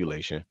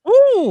speculation.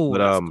 Ooh, But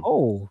that's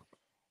cold.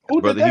 who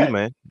did Brother that? Hugh,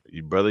 man.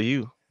 Brother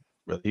Hugh's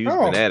Oh.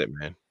 been at it,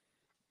 man.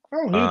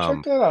 Oh, you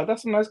check that out.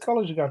 That's some nice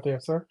colors you got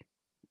there, sir.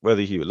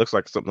 Brother Hugh, it looks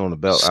like something on the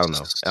belt. I don't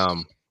know.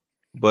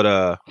 But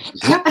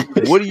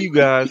what are you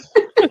guys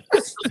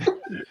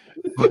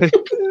what are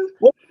you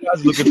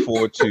guys looking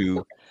forward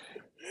to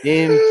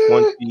in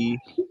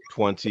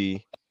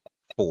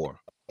 2024?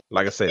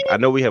 Like I said, I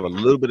know we have a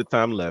little bit of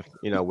time left.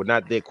 We're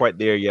not quite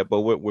there yet,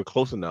 but we're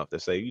close enough to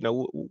say,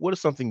 what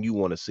is something you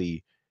want to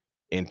see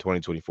in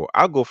 2024?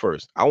 I'll go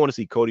first. I want to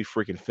see Cody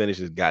freaking finish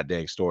his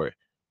goddamn story.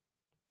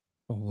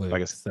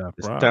 Like it's time.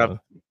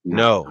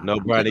 No,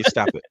 Brian, they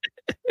stop it.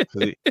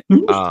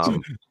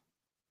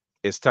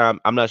 It's time.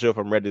 I'm not sure if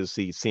I'm ready to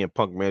see CM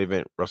Punk main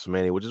event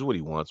WrestleMania, which is what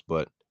he wants,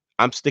 but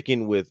I'm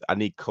sticking with I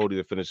need Cody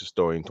to finish the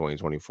story in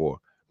 2024.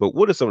 But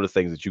what are some of the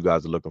things that you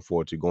guys are looking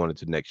forward to going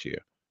into next year?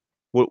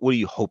 What do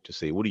you hope to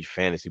see? What do you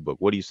fantasy book?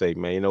 What do you say,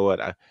 man? You know what?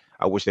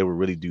 I wish they would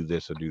really do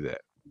this or do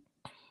that.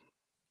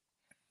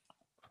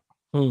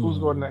 Who's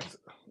going next?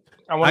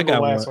 I want to go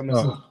last on this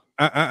one.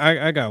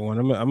 I got one.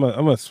 I'm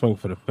gonna swing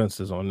for the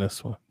fences on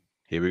this one.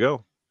 Here we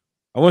go.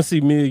 I want to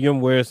see Mia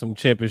Yim wear some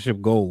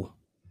championship gold.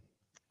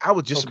 I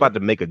was just about to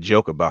make a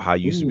joke about how I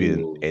used to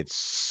be it's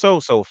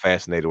so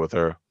fascinated with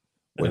her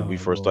when we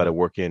first started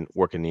working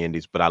the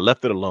indies, but I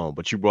left it alone.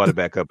 But you brought it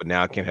back up, and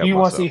now I can't help You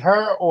want myself. to see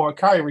her or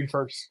Kyrie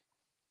first?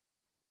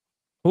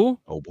 Who?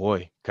 Oh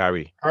boy,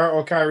 Kyrie. Her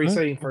or Kyrie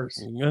Sane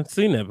first? I've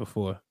seen that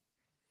before.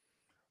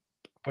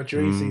 But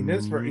you ain't seen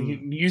this.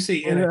 You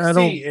see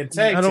NXT and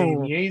tag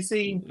team. You ain't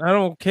seen. I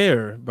don't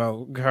care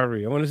about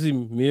Kyrie. I want to see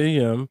Mia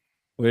Yim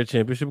wear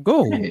championship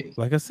gold.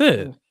 Like I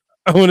said,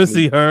 I want to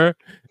see her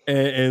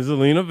and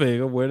Zelina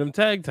Vega wear them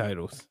tag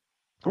titles.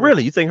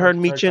 Really? You think her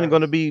and Mi Chin are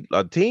going to be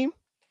a team?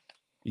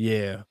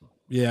 Yeah.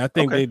 I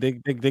think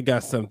they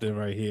got something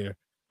right here.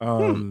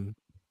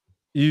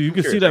 You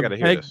can see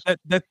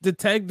that the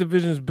tag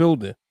division is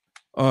building.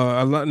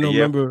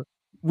 Remember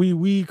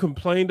we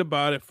complained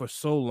about it for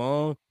so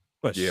long,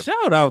 but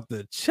shout out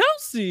to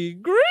Chelsea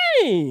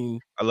Green.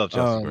 I love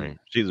Chelsea Green.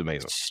 She's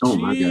amazing. Oh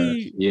my god,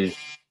 yeah.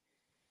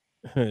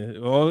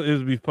 Well, it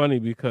would be funny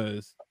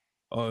because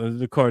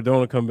the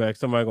Cardona come back,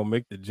 somebody gonna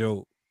make the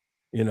joke,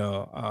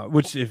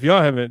 which if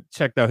y'all haven't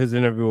checked out his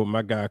interview with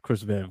my guy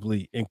Chris Van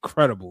Vliet,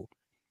 incredible.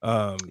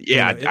 I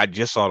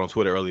just saw it on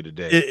Twitter earlier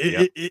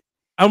today.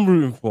 I'm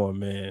rooting for him,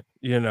 man.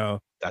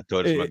 I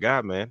thought it's my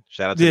guy, man.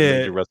 Shout out to the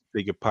Major Wrestling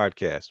Speaker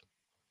podcast.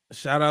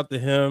 Shout out to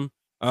him.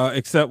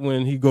 Except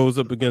when he goes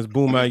up against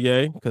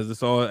Boomaier, because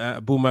it's all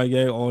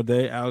Boomaier all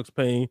day. Alex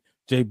Payne,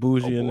 Jay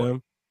Bougie, and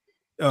them.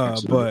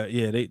 But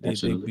yeah, they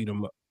beat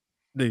him up.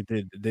 They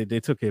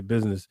took care of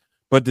business.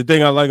 But the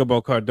thing I like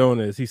about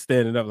Cardona is he's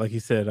standing up, like he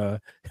said.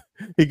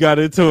 He got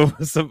into it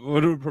with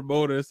a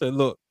promoter and said,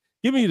 "Look,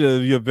 give me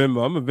your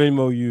Venmo. I'm gonna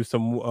Venmo you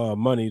some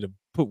money to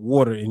put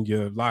water in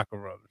your locker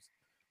rooms."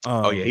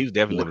 He was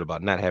definitely living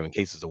about not having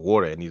cases of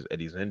water in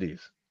these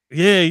indies.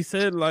 Yeah, he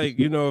said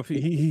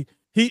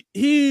if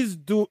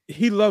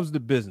he loves the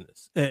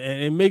business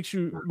and it makes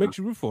you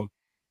root for him.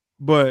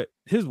 But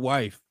his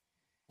wife,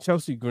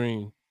 Chelsea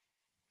Green,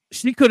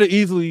 she could have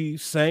easily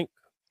sank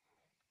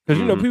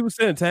because people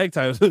saying tag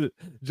titles.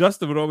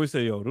 Justin would always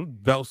say, "Yo, those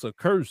belts are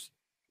cursed."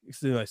 You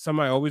see, like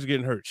somebody always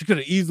getting hurt. She could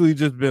have easily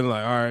just been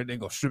like, "All right, they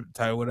gonna strip the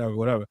title,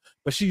 whatever."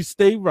 But she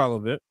stayed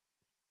relevant.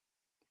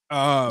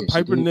 Yes, she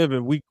Piper did.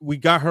 Niven, we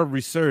got her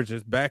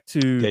resurgence back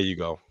to There you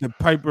go. the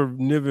Piper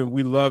Niven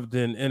we loved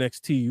in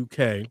NXT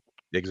UK.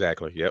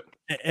 Exactly. Yep.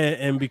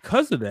 And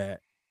because of that,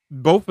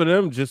 both of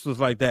them just was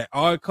like that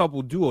odd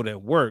couple duo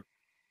that worked,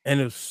 and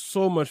it was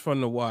so much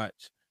fun to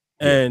watch.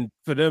 Yeah. And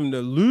for them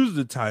to lose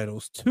the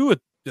titles to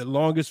the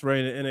longest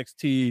reigning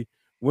NXT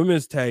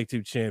Women's Tag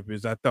Team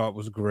Champions, I thought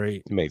was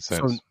great. It makes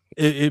So sense.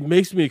 it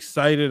makes me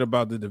excited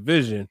about the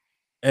division,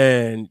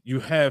 and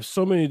you have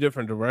so many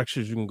different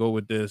directions you can go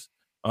with this.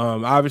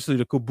 Obviously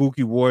the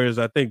Kabuki Warriors,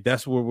 I think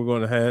that's where we're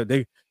going to have.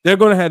 They're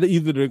going to have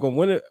either they're going to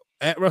win it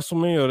at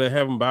WrestleMania or they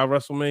have them by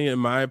WrestleMania, in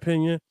my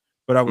opinion.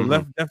 But I would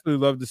definitely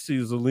love to see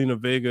Zelina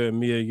Vega and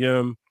Mia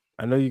Yim.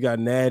 I know you got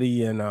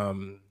Natty and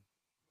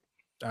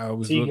I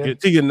was looking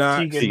Tegan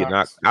Knox. Tegan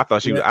Knox. I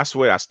thought she was. Yeah. I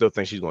swear, I still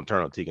think she's going to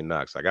turn on Tegan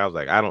Knox. Like I was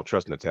like, I don't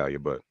trust Natalia,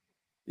 but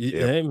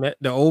Yeah, hey,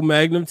 the old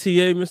Magnum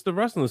TA Mr.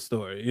 Wrestling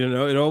story. You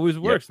know, it always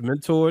works.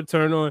 Mentor,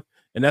 turn on,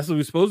 and that's what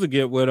we're supposed to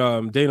get with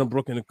Dana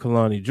Brooke and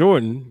Kalani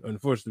Jordan.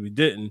 Unfortunately, we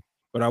didn't.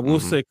 But I will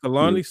say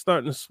Kalani's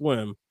starting to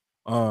swim.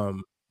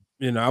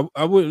 You know,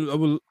 I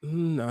would.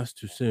 No, it's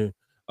too soon.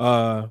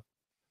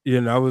 You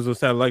know, I was gonna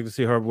say I'd like to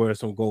see her wear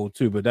some gold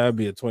too, but that'd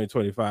be a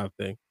 2025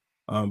 thing.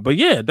 But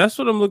yeah, that's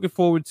what I'm looking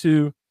forward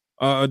to.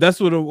 That's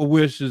what a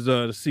wish is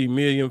to see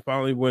Miriam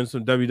finally win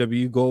some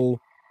WWE gold.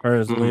 Her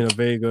and Zelina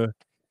Vega.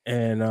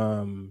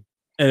 And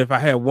if I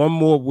had one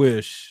more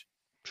wish,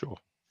 sure,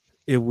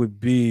 it would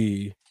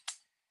be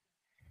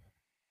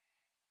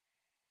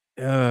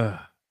dum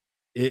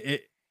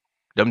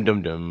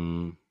dum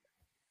dum.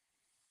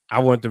 I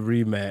want the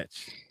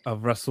rematch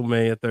of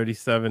WrestleMania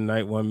 37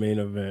 Night 1 main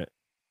event.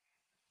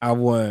 I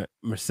want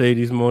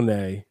Mercedes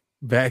Moné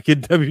back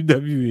in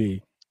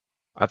WWE.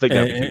 I think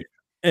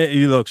and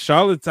you look,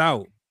 Charlotte's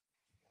out.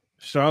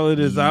 Charlotte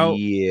is out.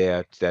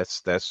 Yeah,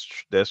 that's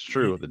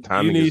true. The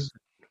timing is.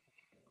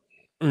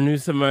 I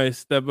need somebody to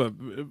step up.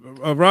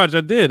 Raj,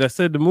 I did. I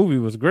said the movie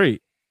was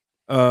great.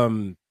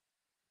 But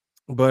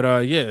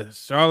yeah,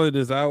 Charlotte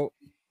is out.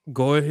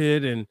 Go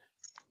ahead and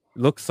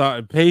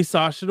pay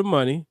Sasha the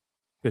money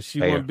because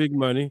she won big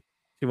money.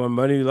 She won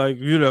money like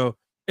you know.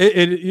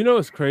 You know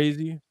it's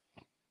crazy.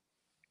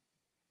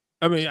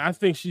 I mean, I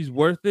think she's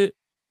worth it,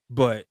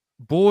 but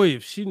boy,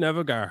 if she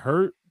never got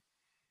hurt,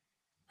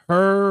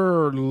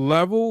 her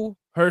level,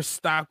 her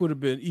stock would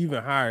have been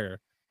even higher.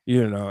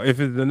 You know, if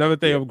it's another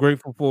thing I'm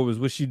grateful for was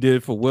what she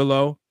did for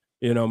Willow,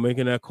 you know,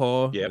 making that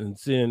call and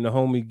seeing the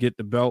homie get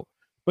the belt.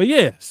 But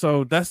yeah,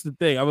 so that's the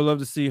thing. I would love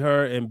to see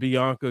her and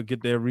Bianca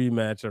get their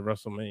rematch at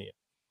WrestleMania.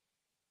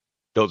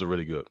 Those are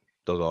really good.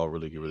 Those are all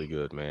really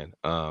good, man.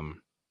 Oh,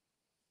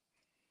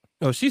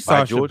 she's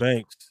Sasha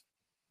Banks.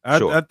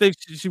 I think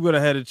she would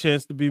have had a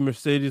chance to be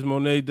Mercedes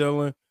Moné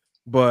Dillon,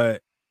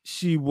 but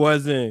she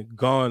wasn't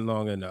gone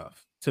long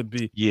enough to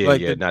be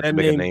not to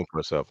make a name for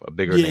herself, a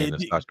bigger name than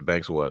Sasha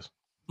Banks was.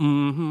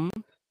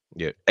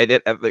 Yeah,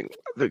 and I think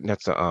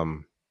that's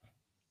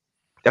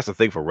a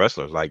thing for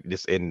wrestlers like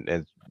this,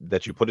 and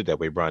that you put it that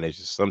way, Brian. Is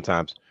just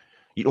sometimes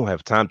you don't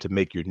have time to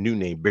make your new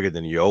name bigger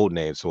than your old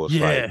name, so it's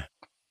like,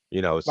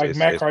 you know, it's like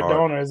Matt Cardona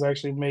hard. has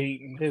actually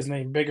made his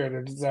name bigger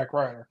than Zack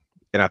Ryder,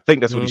 and I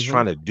think that's what he's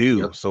trying to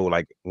do. So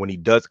like when he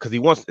does, because he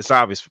wants, it's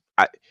obvious.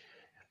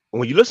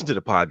 When you listen to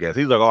the podcast,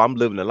 he's like, "Oh, I'm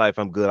living the life.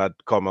 I'm good. I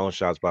call my own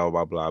shots, blah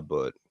blah blah."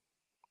 But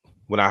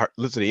when I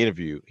listened to the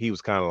interview, he was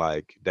kind of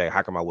like, "Dang,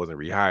 how come I wasn't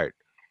rehired?"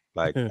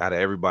 Like out of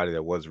everybody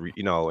that was,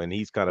 you know, and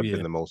he's kind of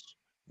been the most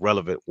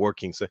relevant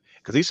working, so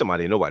because he's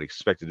somebody nobody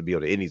expected to be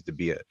on the indies to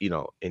be an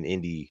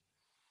indie,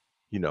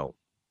 you know,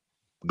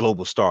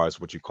 global star is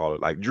what you call it.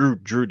 Like Drew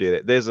did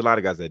it. There's a lot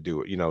of guys that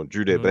do it, you know.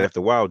 Drew did, but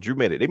after a while, Drew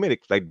made it. They made it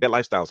like that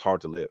lifestyle is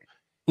hard to live.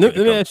 Let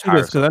me ask you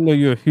this, because I know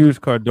you're a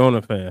huge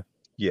Cardona fan.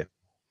 Yeah,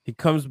 he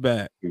comes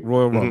back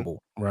Royal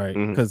Rumble, right?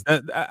 Because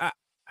I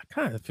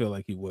kind of feel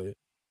like he would.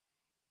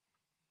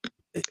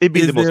 It'd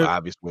be the most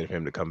obvious way for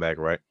him to come back,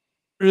 right?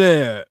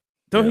 Yeah.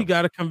 Don't he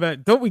got to come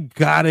back? Don't we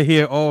got to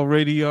hear all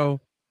radio?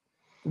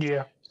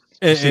 Yeah.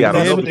 And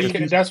that's what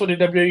the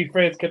WWE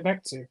fans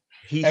connect to.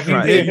 He's if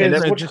trying, he did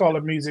his, what you call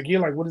it, music, you're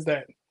like, what is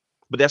that?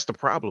 But that's the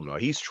problem, though.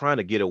 He's trying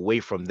to get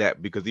away from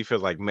that because he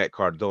feels like Matt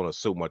Cardona is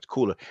so much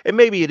cooler. And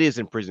maybe it is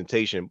in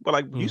presentation, but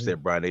like you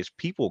said, Brian,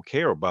 people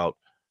care about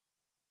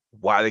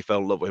why they fell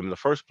in love with him in the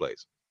first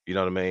place. You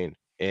know what I mean?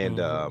 And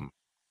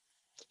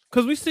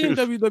because we've seen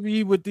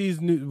WWE with these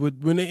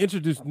when they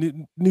introduce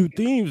new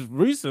themes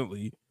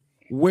recently,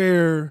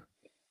 where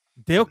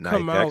they'll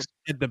come out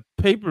at the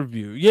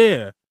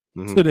pay-per-view,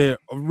 to their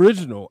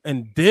original,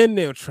 and then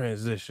they'll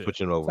transition.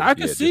 Switching over. So I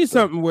can see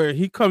something where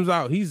he comes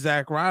out, he's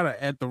Zack Ryder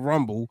at the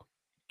Rumble,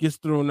 gets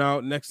thrown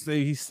out. Next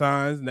day he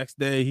signs. Next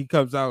day he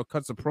comes out,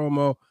 cuts a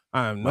promo.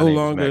 I am no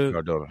longer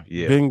Cardona.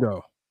 Yeah.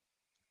 Bingo.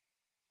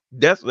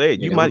 That's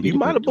you might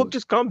have booked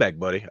his comeback,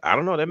 buddy. I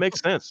don't know. That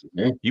makes sense.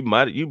 You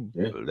might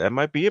that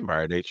might be it,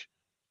 Brian H.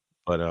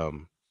 But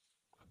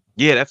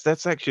yeah,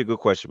 that's actually a good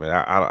question, man.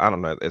 I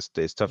don't know.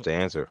 It's tough to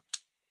answer.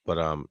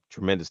 But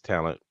tremendous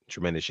talent,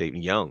 tremendous shape,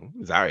 young.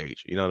 He's our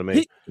age. You know what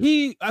I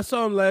mean? I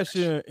saw him last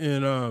year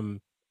in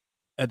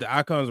at the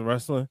Icons of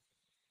Wrestling,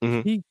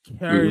 Mhm. he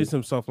carries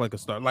himself like a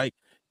star. Like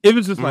it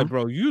was just like,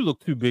 bro, you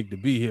look too big to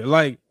be here.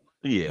 Like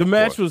Yeah, the of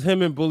match course. was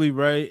him and Bully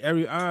Ray.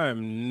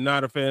 I'm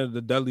not a fan of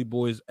the Dudley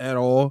Boys at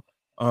all.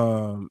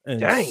 And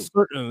Dang.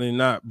 certainly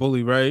not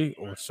Bully Ray,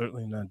 or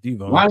certainly not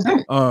Devon. Why is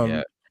that?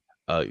 Yeah.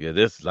 Yeah,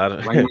 there's a lot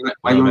of Why you don't like,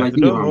 why when you I'm don't at like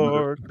the Devon,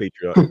 brother?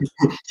 door,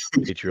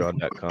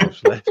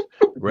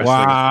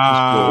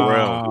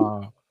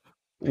 patreon.com/wrestling_realm.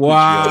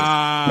 Wow.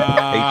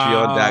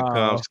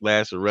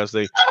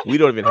 Patreon.com/wrestling. We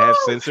don't even have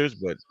censors,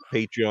 but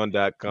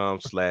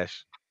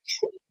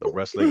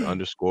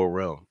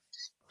patreon.com/the_wrestling_realm.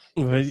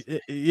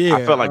 Yeah.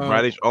 I felt like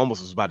Bradish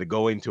almost was about to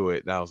go into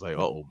it, and I was like,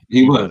 "Oh,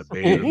 He you about to was.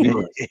 bait He him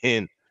was.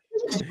 in."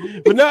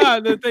 But nah,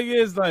 the thing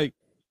is, like,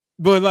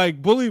 but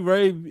like Bully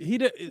Ray,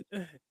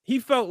 he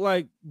felt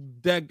like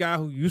that guy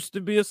who used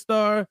to be a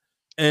star,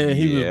 and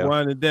he was Yeah,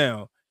 winding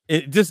down.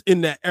 Just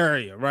in that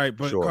area, right?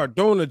 But sure.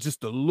 Cardona,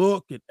 just the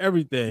look and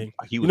everything,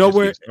 He you was know, just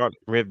where getting started,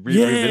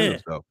 reinventing yeah,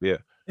 himself. Yeah,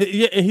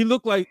 yeah, and he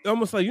looked like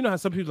almost like, you know how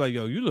some people like,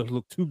 yo, you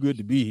look too good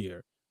to be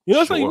here. You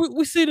know, it's like sure.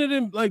 we see that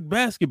in like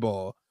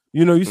basketball.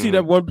 You know, you see Mhm.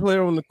 that one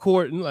player on the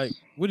court, and like,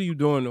 what are you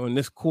doing on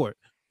this court?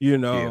 You Yeah.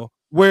 know,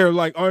 where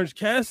like Orange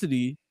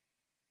Cassidy,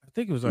 I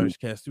think it was Orange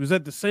Cassidy, was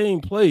at the same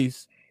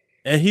place,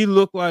 and he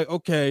looked like,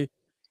 okay,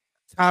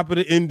 top of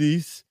the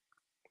Indies,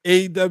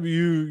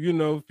 AEW, you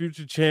know,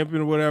 future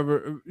champion or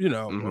whatever, you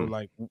know, or Mhm.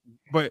 like,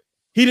 but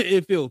he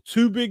didn't feel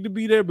too big to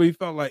be there, but he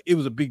felt like it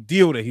was a big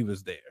deal that he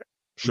was there,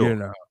 you Sure.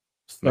 know.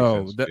 Makes So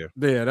sense. that, Yeah.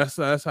 yeah,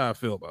 that's how I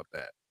feel about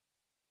that.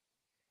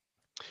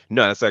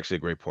 No, that's actually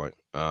a great point.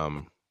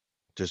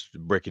 Just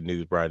breaking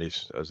news,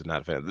 Bradish is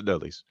not a fan of the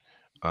Dudleys.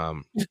 I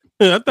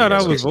Yeah, thought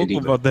I so was Especially vocal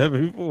Diva. about that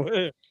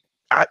before.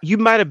 you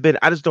might have been.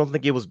 I just don't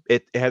think it was.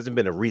 It hasn't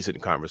been a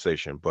recent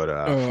conversation, but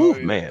Oh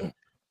man, yeah.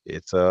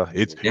 it's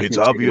Definitely took it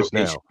obvious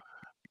on now.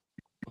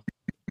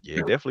 Yeah,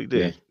 it definitely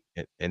Yeah,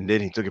 did, and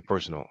then he took it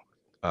personal.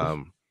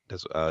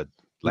 That's he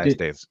Last did.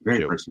 Dance Very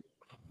joke. personal.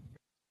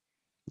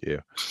 Yeah,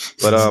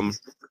 but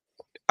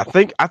I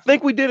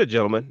think we did it,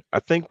 gentlemen. I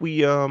think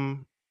we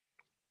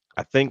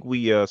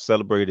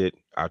celebrated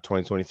our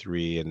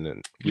 2023, and then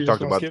we You just talked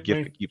gonna about the skip gift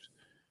me? that keeps.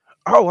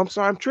 Oh, I'm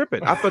sorry, I'm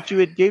tripping. I thought you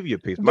had gave you a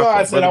piece. My No, I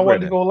fault, said brother I wanted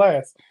to Brandon. go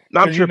last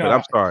No, I'm because tripping.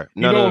 I'm sorry.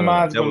 you No, know no, what no, no.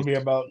 mine's That going was. to be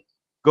about.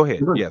 Go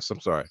ahead. Good. Yes,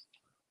 I'm sorry.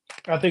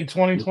 I think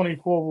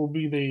 2024 will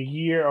be the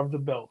year of the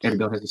belt Every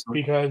belt has a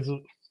story. because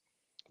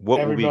What will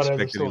every we belt has a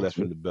expect any story. less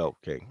from the belt,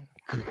 King?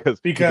 because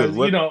Because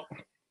what I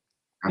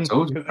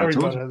told you. I every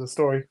told belt you. has a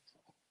story.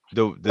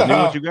 the new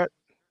ones you got?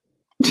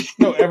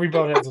 No, every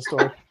belt has a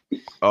story.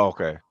 Oh,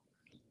 okay.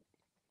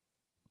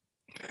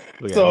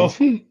 Look at him. So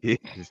He's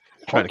just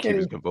trying to keep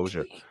his okay,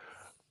 composure.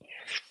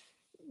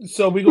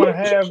 so we're going to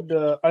have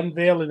the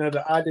unveiling of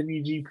the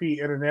IWGP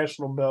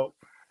International Belt.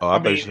 Oh, I I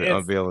thought you mean, said it's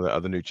unveiling the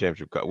other new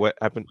championship. What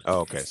happened? Oh,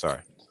 okay. Sorry.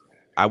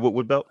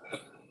 What belt?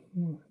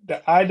 the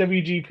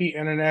IWGP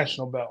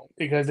International Belt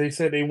because they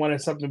said they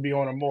wanted something to be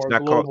on a It's more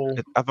not called. global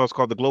I thought it's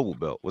called the global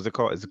belt. Was it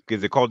called?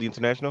 Is it called the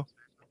international?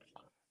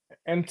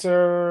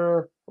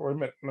 enter. Wait a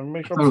minute, let me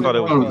make I sure thought I'm saying it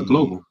the was right Oh, the one.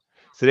 global.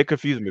 So they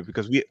confused me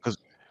because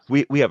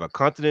we have a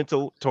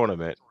continental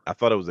tournament. I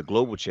thought it was a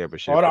global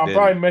championship, Hold on, but I'm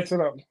probably then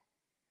mixing up.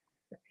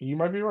 You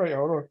might be right.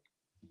 Hold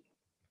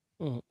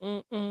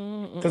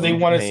on, because they I'm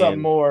wanted something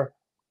saying more.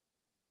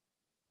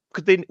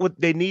 because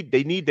they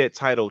need that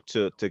title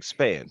to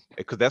expand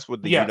because that's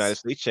what the United Yes,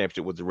 States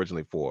Championship was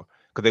originally for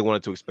because they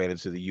wanted to expand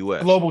into the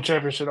U.S. global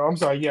championship. I'm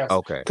sorry. Yes,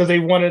 Okay. because they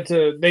wanted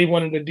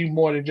to do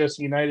more than just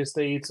the United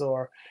States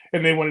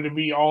and they wanted to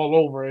be all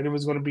over, and it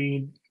was going to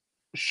be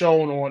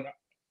shown on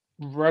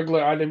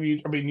regular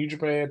New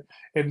Japan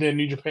and then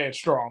New Japan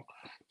Strong.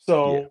 Yeah.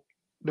 So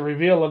the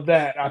reveal of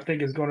that I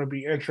think is going to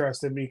be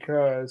interesting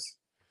because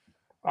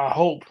I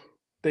hope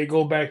they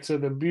go back to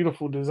the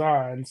beautiful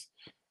designs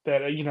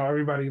that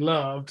everybody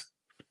loved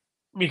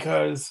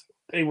because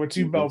they were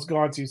two belts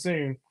gone too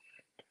soon.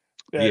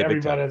 That Yeah. Big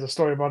everybody time. has a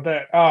story about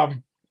that.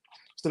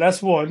 So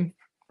that's one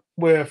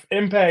with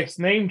Impact's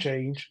name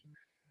change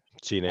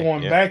TNA.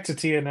 going Yeah. back to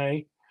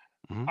TNA.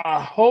 Hmm.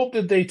 I hope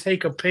that they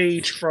take a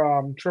page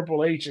from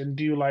Triple H and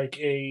do like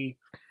a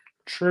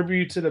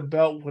tribute to the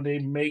belt when they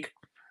make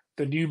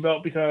the new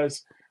belt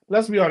because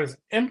let's be honest,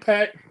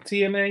 Impact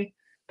TNA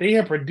they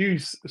have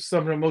produced some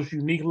of the most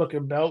unique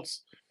looking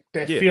belts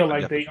that Yeah. feel I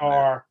like definitely they feel that.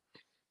 are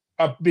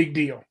a big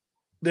deal.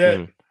 That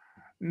Mhm.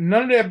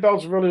 none of their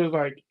belts really was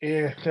like,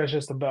 that's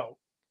just a belt.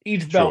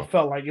 Each Sure. belt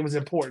felt like it was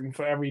important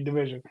for every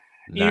division.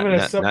 Not Even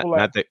as not not simple as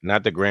not the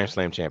not the Grand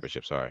Slam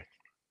championship. Sorry.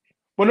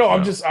 well, no, No.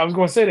 I was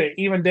going to say that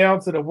even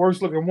down to the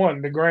worst looking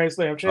one, the Grand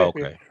Slam Oh,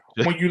 champion. okay.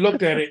 When you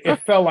looked at it, it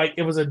felt like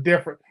it was a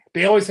different.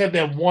 They always had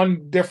that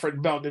one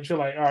different belt that you're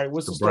like, all right,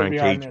 what's The the story Brian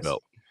behind Cage this?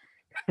 belt.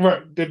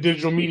 Right, the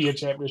digital media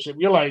championship.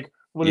 You're like,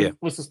 Yeah.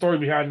 what's the story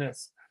behind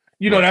this?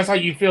 Right. That's how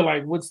you feel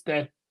like, what's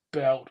that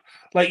belt?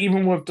 Like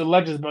even with the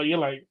Legends belt, you're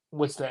like,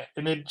 what's that?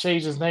 And it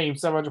changed its name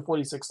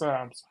 746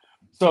 times.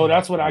 So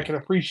that's what I Yeah. can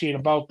appreciate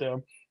about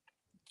them.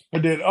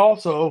 And then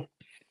also,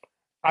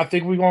 I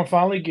think we're gonna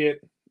finally get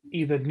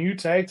either new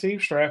tag team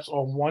straps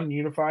or one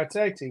unified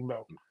tag team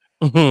belt.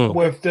 Okay.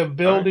 With the All right.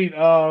 building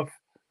of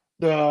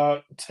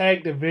the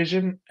tag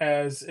division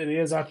as it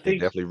is. I They're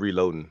think, definitely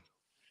reloading.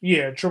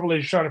 yeah, Triple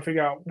H is trying to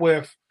figure out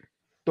with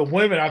the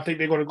women. I think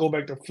they're going to go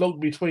back to float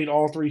between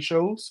all three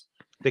shows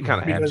They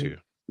kind of have because, to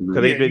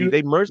because yeah,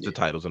 they merged the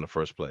titles in the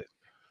first place.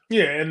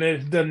 yeah, and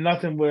they've done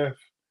nothing with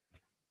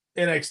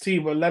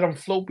NXT, but let them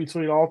float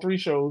between all three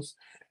shows.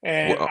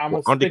 And I'm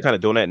gonna Aren't they stick. kind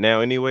of doing that now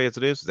anyway? As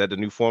it is that the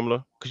new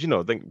formula? Because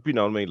think what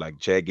I mean. Like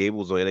Chad Gable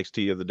was on NXT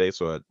the other day,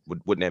 so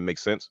wouldn't that make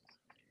sense?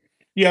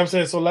 Yeah, I'm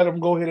saying so. Let them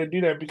go ahead and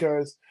do that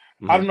because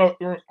I Hmm. don't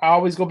know. I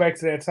always go back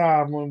to that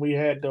time when we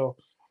had the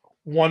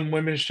one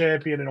women's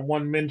champion and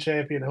one men's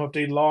champion. If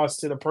they lost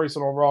to the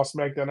person on Raw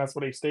SmackDown, that's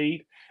where they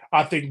stayed.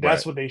 I think Right.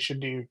 that's what they should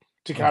do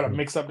to kind of Mhm.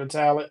 mix up the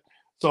talent.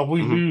 So if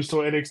we Hmm. lose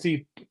to an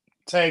NXT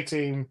tag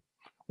team,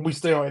 we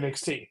stay on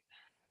NXT.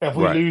 If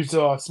we Right. lose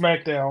to a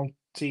SmackDown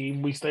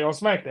team, we stay on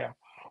SmackDown.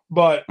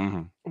 But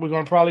Hmm. we're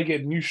gonna probably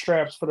get new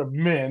straps for the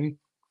men.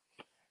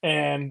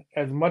 And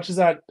as much as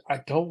I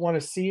don't want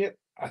to see it,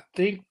 I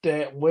think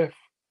that with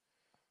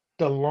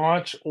the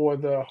launch or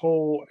the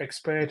whole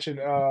expansion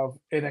of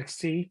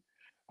NXT,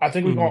 I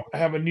think we're Mhm. gonna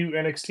have a new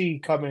NXT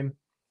coming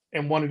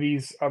in one of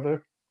these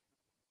other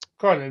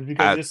cards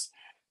because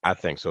I I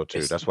think so too.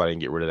 it's That's why I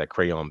didn't get rid of that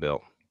crayon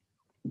belt.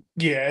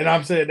 yeah, and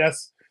I'm saying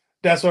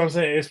that's what I'm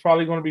saying. It's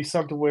probably going to be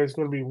something where it's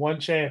going to be one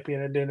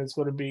champion, and then it's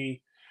going to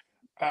be.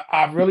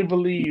 I really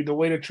believe the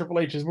way that Triple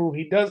H is moved,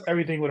 he does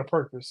everything with a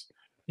purpose.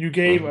 You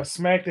gave a Hmm.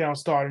 SmackDown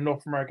star the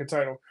North American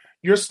title.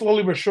 You're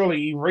slowly but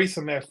surely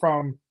erasing that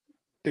from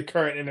the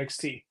current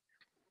NXT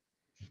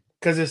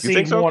because it's You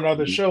think seen so? more on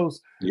other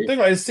shows. Yeah. Think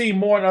about it, it's seen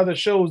more on other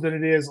shows than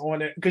it is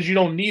on it because you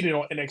don't need it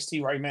on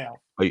NXT right now.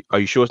 Are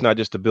you sure it's not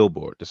just a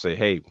billboard to say,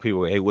 hey,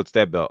 people, hey, what's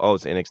that belt? Oh,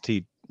 it's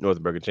NXT North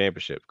American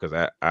Championship.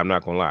 Because I'm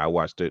not gonna lie, I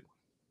watched it.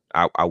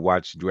 I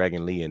watched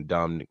Dragon Lee and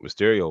Dominic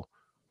Mysterio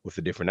with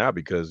a different eye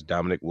because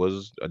Dominic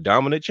was a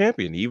dominant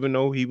champion, even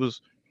though he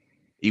was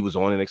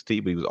on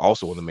NXT, but he was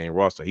also on the main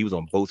roster. He was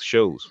on both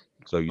shows.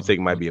 So you think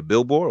it might be a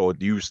billboard, or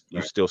do you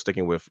Right. still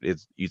sticking with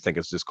it? You think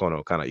it's just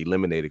gonna kind of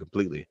eliminate it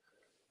completely?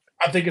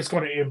 I think it's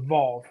going to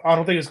evolve. I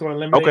don't think it's going to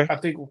eliminate. Okay, I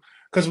think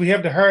because we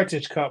have the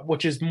Heritage Cup,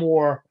 which is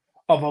more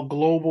of a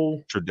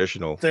global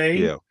traditional, thing,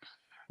 yeah,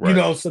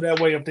 right. so that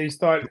way if they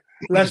start,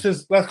 let's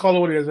call it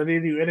what it is. If they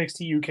do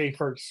NXT UK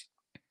first,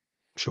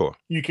 Sure,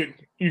 you can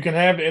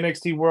have the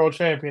NXT World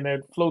Champion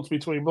that floats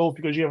between both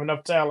because you have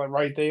enough talent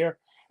right there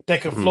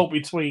that can hmm, float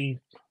between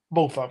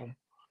both of them,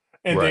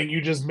 and right, then you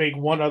just make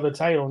one other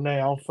title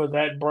now for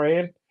that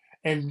brand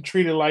and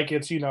treat it like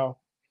it's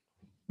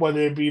whether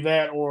it be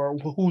that or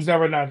who's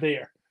never not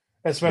there,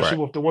 especially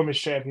right. with the women's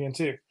champion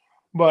too.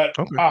 But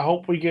Okay, I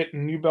hope we get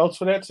new belts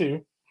for that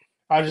too.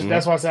 hmm,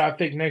 That's why I say I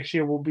think next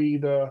year will be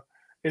the.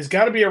 It's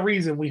got to be a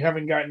reason we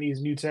haven't gotten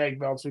these new tag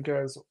belts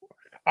because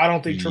I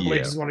don't think Triple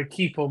H yeah, is going to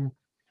keep them.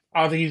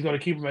 I don't think he's going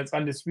to keep them as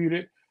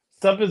undisputed.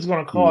 Something's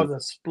going to Mhm. cause a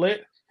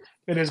split,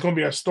 and there's going to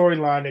be a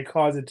storyline that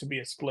causes it to be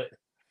a split.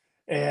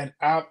 And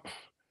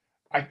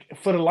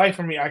for the life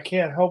of me, I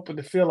can't help but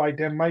to feel like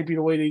that might be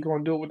the way they're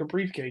going to do it with the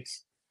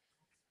briefcase.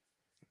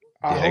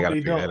 I yeah. They hope got to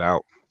they figure that don't.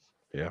 out.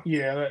 Yeah,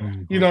 Yeah,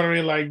 you Mhm. know what I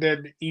mean. Like that,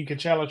 you can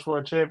challenge for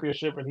a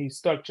championship, and he's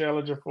stuck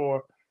challenging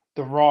for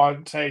the Raw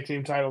tag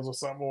team titles or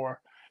something. Or,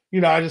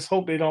 I just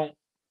hope they don't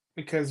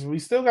because we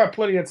still got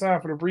plenty of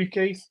time for the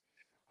briefcase.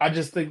 I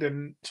just think that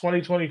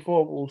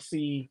 2024 we'll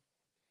see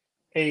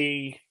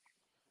a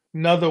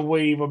another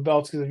wave of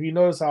belts because if you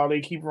notice how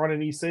they keep running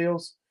these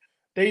sales,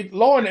 they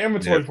lower the yeah,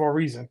 inventory for a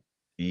reason.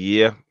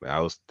 yeah. I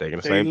was thinking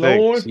the They same thing.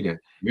 lower See that?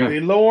 Yeah. they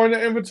lower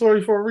the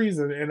inventory for a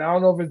reason, and I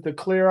don't know if it's to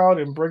clear out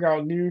and bring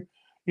out new,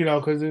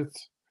 because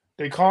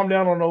they calm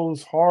down on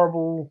those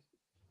horrible.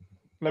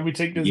 Let me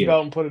take this Yeah.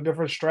 belt and put a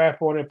different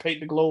strap on it,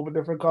 paint the globe a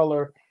different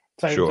color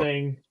type Sure.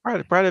 thing.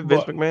 Probably that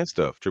Vince But McMahon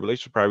stuff. Triple H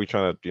should probably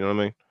trying to, you know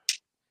what I mean?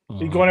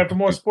 he's going after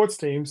more Do sports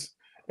teams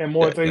and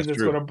more things that's that's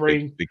true. going to Big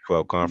bring. Big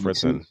 12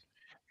 conference Mhm. and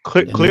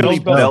And And clearly those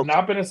these belts have belts.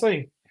 not been the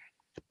same.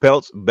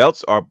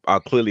 belts are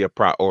clearly a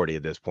priority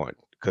at this point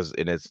because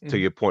and it's to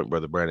Mhm. your point,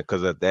 brother Brandon,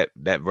 because of that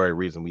very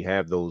reason we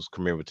have those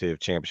commemorative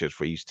championships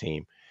for each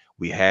team.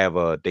 We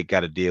have they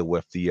got to deal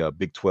with the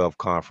Big 12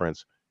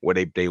 conference where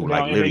they were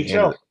like Now literally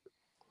handed NHL. it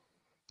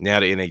now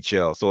the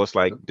NHL. So it's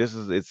like this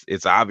is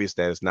it's obvious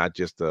that it's not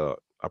just a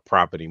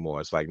prop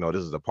anymore. It's like no,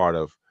 this is a part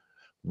of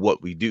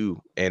what we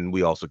do, and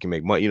we also can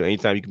make money.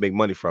 Anytime you can make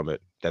money from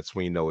it, that's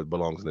when you know it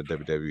belongs in the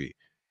WWE.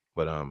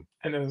 But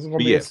And it's going to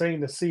but be yeah,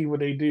 insane to see what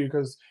they do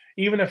because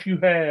even if you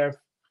have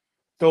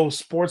those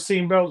sports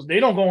team belts, they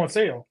don't go on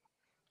sale.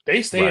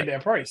 They stay at right,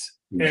 that price.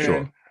 Right.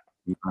 sure,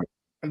 And Right.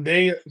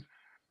 they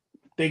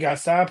they got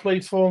side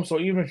plates for them. So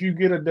even if you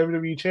get a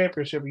WWE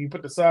championship and you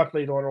put the side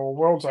plate on it or a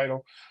world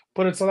title,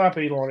 put a side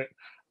plate on it.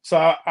 So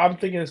I'm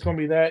thinking it's going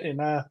to be that.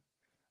 And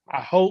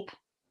I hope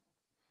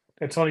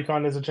that Tony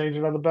Khan doesn't change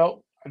another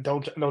belt.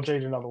 Don't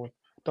change another one.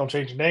 Don't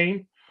change the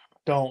name.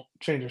 Don't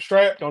change the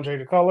strap. Don't change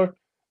the color.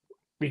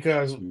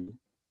 Because Mhm.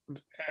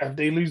 if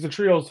they lose the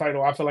trios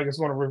title, I feel like it's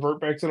going to revert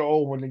back to the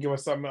old one and give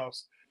us something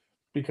else.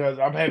 Because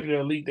I'm happy the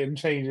Elite didn't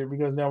change it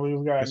because now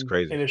we've that's gotten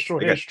crazy. in its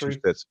short They got two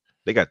history. sets.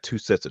 They got two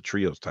sets of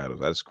trios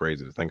titles. That's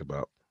crazy to think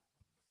about.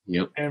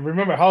 Yep. And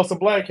remember, House of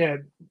Black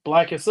had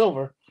black and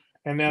silver,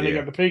 and now they Yeah.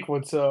 got the pink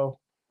one. So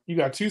you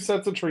got 2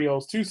 sets of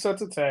trios, 2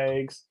 sets of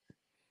tags.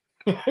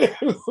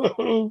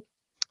 So,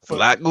 It's a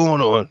lot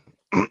going on.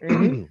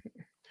 Mhm.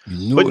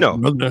 You But knew it, no.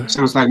 brother.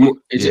 Sounds like more.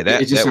 It Yeah,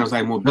 just, that- sounds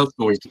like more belt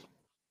stories.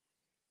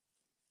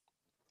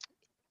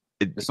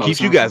 It That's all it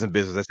keeps you sounds guys like. in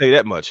business. I say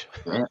that much.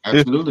 Yeah,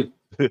 absolutely.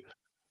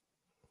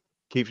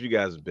 Keeps you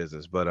guys in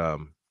business. But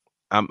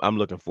I'm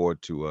looking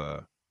forward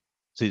to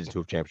season 2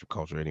 of Championship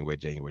Culture anyway,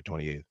 January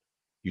 28th.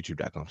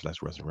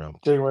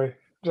 YouTube.com/WrestlingRealm. January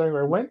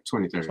when?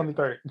 23rd.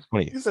 23rd.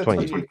 28th. You said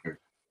 28th. 28th. 23rd.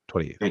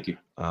 28th. Thank you.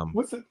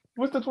 What's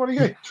the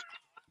 28th?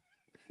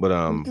 But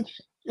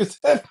Is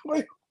that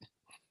wait?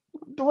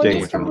 January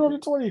What's coming on the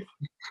 20th?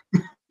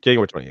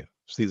 January 20th,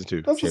 season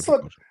 2, That's a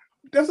Championship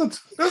Culture.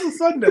 That's a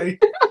Sunday.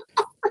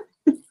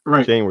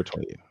 Right. January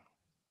 20th.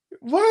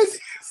 Why is he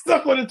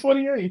stuck on the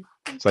 28th?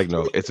 It's like,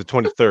 no, it's the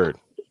 23rd.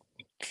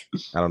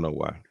 I don't know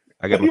why.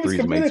 I got He my was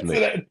threes committed mates to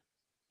mixed. that.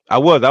 I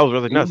was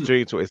really nuts.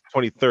 Mhm. It's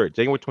 23rd,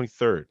 January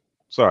 23rd.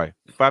 Sorry,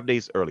 5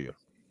 days earlier.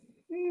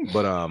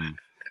 But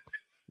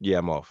yeah,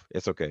 I'm off.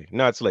 It's okay.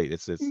 No, it's late.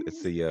 It's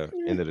the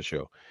end of the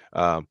show.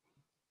 I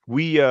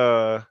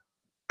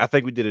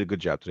think we did a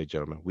good job today,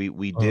 gentlemen.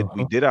 We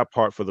did our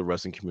part for the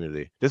wrestling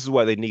community. This is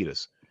why they need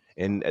us,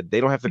 and they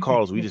don't have to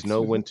call us. We just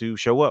know when to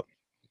show up,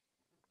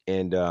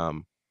 and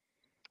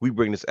we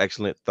bring this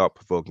excellent,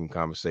 thought-provoking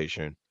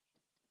conversation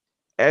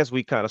as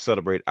we kind of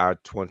celebrate our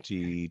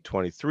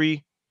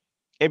 2023.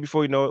 And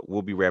before you know it,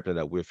 we'll be wrapping it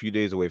up. We're a few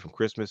days away from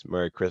Christmas.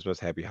 Merry Christmas,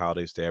 happy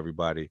holidays to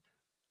everybody.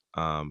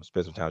 Spend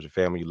some time with your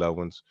family, your loved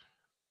ones.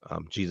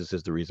 Jesus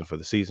is the reason for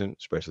the season,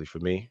 especially for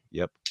me.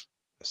 Yep,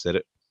 I said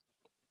it.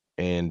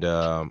 And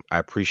I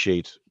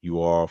appreciate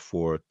you all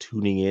for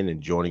tuning in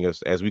and joining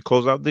us as we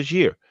close out this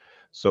year.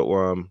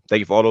 So thank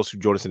you for all those who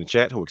joined us in the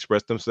chat, who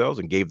expressed themselves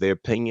and gave their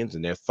opinions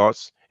and their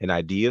thoughts and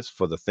ideas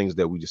for the things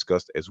that we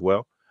discussed as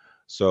well.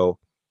 So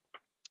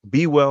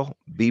be well,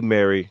 be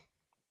merry.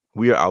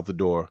 We are out the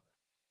door.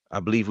 I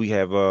believe we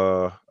have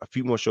a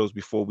few more shows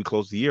before we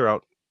close the year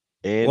out.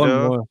 And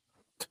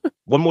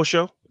one more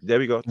show. There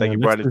we go. Thank you,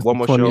 Brian. One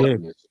more show.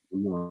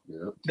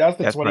 That's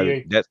the That's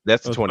 28th.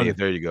 that's the 20th.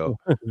 There you go.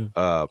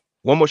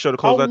 One more show to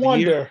close I out the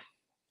year.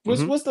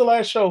 wonder, what's the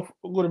last show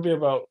going to be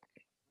about,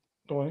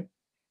 Dwayne?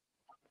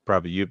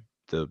 Probably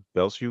the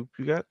belts you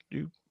got,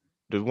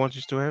 the ones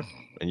you still have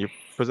in your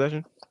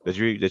possession that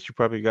you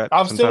probably got.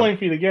 I'm still waiting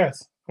for you to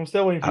guess. I'm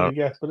still waiting for I you to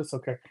guess, but it's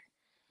okay.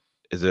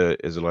 Is it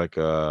like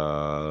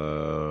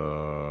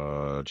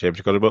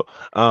championship color belt?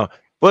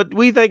 But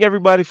we thank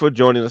everybody for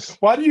joining us.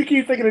 Why do you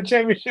keep thinking the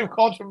championship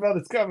culture belt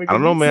is coming? I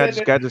don't know, man. I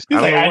just got this. He's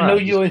I don't like, know why. I know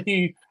you and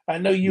he. I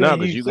know you. No, and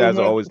because he you so guys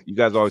are much.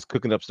 always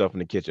cooking up stuff in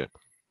the kitchen.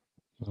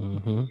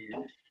 Mm-hmm.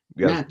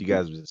 You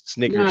guys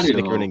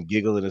snickering and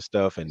giggling and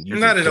stuff, and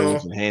using Not at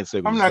tools all. and hand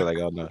signals. I'm not- Like,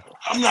 oh no,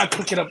 I'm not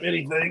cooking up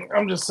anything.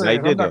 I'm just no, saying.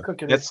 you did I'm not though.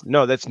 cooking it.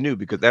 That's new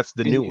because that's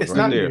the new one It's right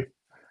not there. new.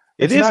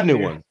 It It's is not a new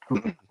new. one.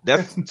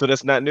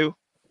 That's not new.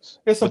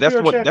 It's a But that's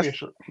pure the one.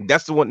 championship.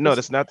 That's the one. No, It's-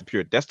 that's not the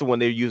pure. That's the one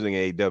they're using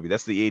in AEW.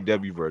 That's the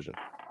AEW version.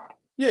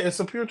 Yeah, it's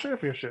a pure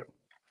championship.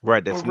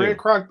 Right. That's With new. Red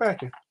Croc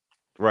backing.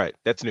 Right.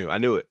 That's new. I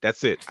knew it.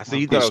 That's it. I see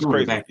you Okay, thought it was show the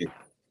crazy. back end.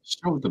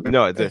 Show the back.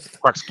 No, it's a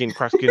croc skin,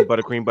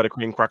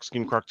 buttercream, croc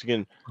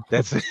skin.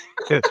 That's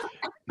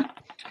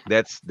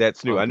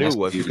that's new. Oh, I knew that's it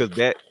was beautiful. because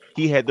that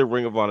he had the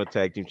Ring of Honor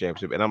Tag Team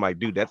Championship, and I'm like,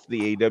 dude, that's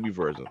the AEW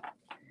version.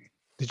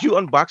 Did you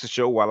unbox the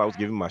show while I was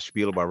giving my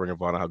spiel about Ring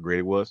of Honor, how great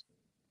it was?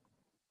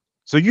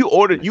 So you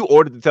ordered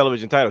the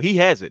television title. He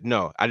has it.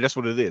 No, that's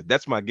what it is.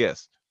 That's my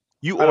guess.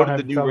 You I don't ordered have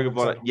the the new Ring of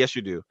television Honor. title. Yes,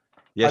 you do.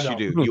 Yes, I you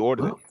don't. do. You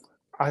ordered it.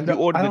 I You don't.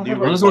 ordered I the don't new have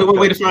Ring There's of only Honor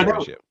one way to Television find out.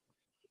 Championship.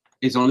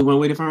 It's only one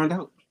way to find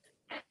out.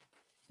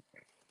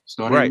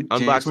 Starting Right,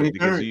 January unbox it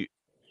because 23rd.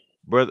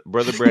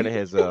 brother Brandon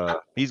has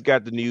he's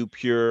got the new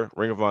pure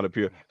Ring of Honor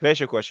pure. Can I ask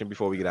you a question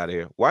before we get out of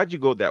here? Why'd you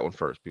go that one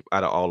first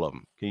out of all of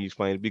them? Can you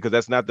explain it? Because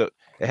that's not it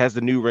has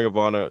the new Ring of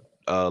Honor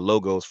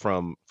logos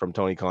from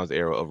Tony Khan's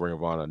era of Ring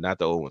of Honor, not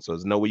the old one. So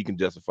there's no way you can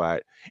justify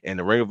it. And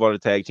the Ring of Honor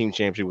Tag Team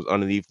Championship was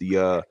underneath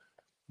the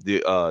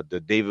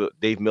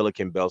Dave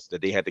Milliken belts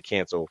that they had to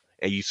cancel,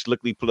 and you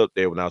slickly put up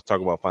there when I was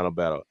talking about Final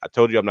Battle. I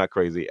told you I'm not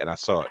crazy, and I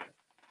saw it.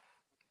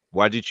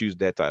 Why'd you choose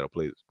that title,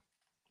 please?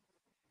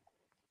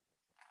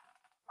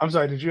 I'm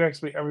sorry. Did you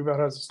ask me? Everybody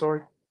has a story.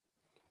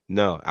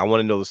 No, I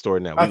want to know the story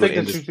now. I think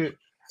that you did.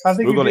 I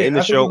think We're you going to did. end the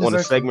I think show you on a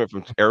just asked me.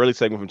 early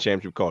segment from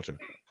Championship Culture.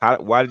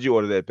 Why did you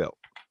order that belt?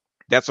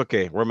 That's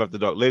okay. Remember the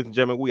dog. Ladies and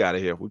gentlemen, we out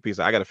of here. We peace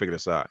out. I got to figure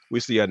this out. We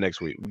see y'all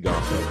next week. We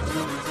gone.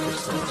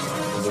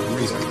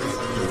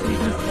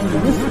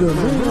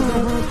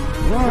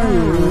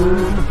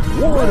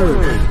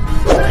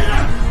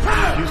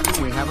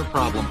 Houston, we have a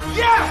problem.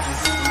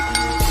 Yes!